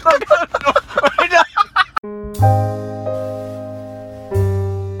 We're done.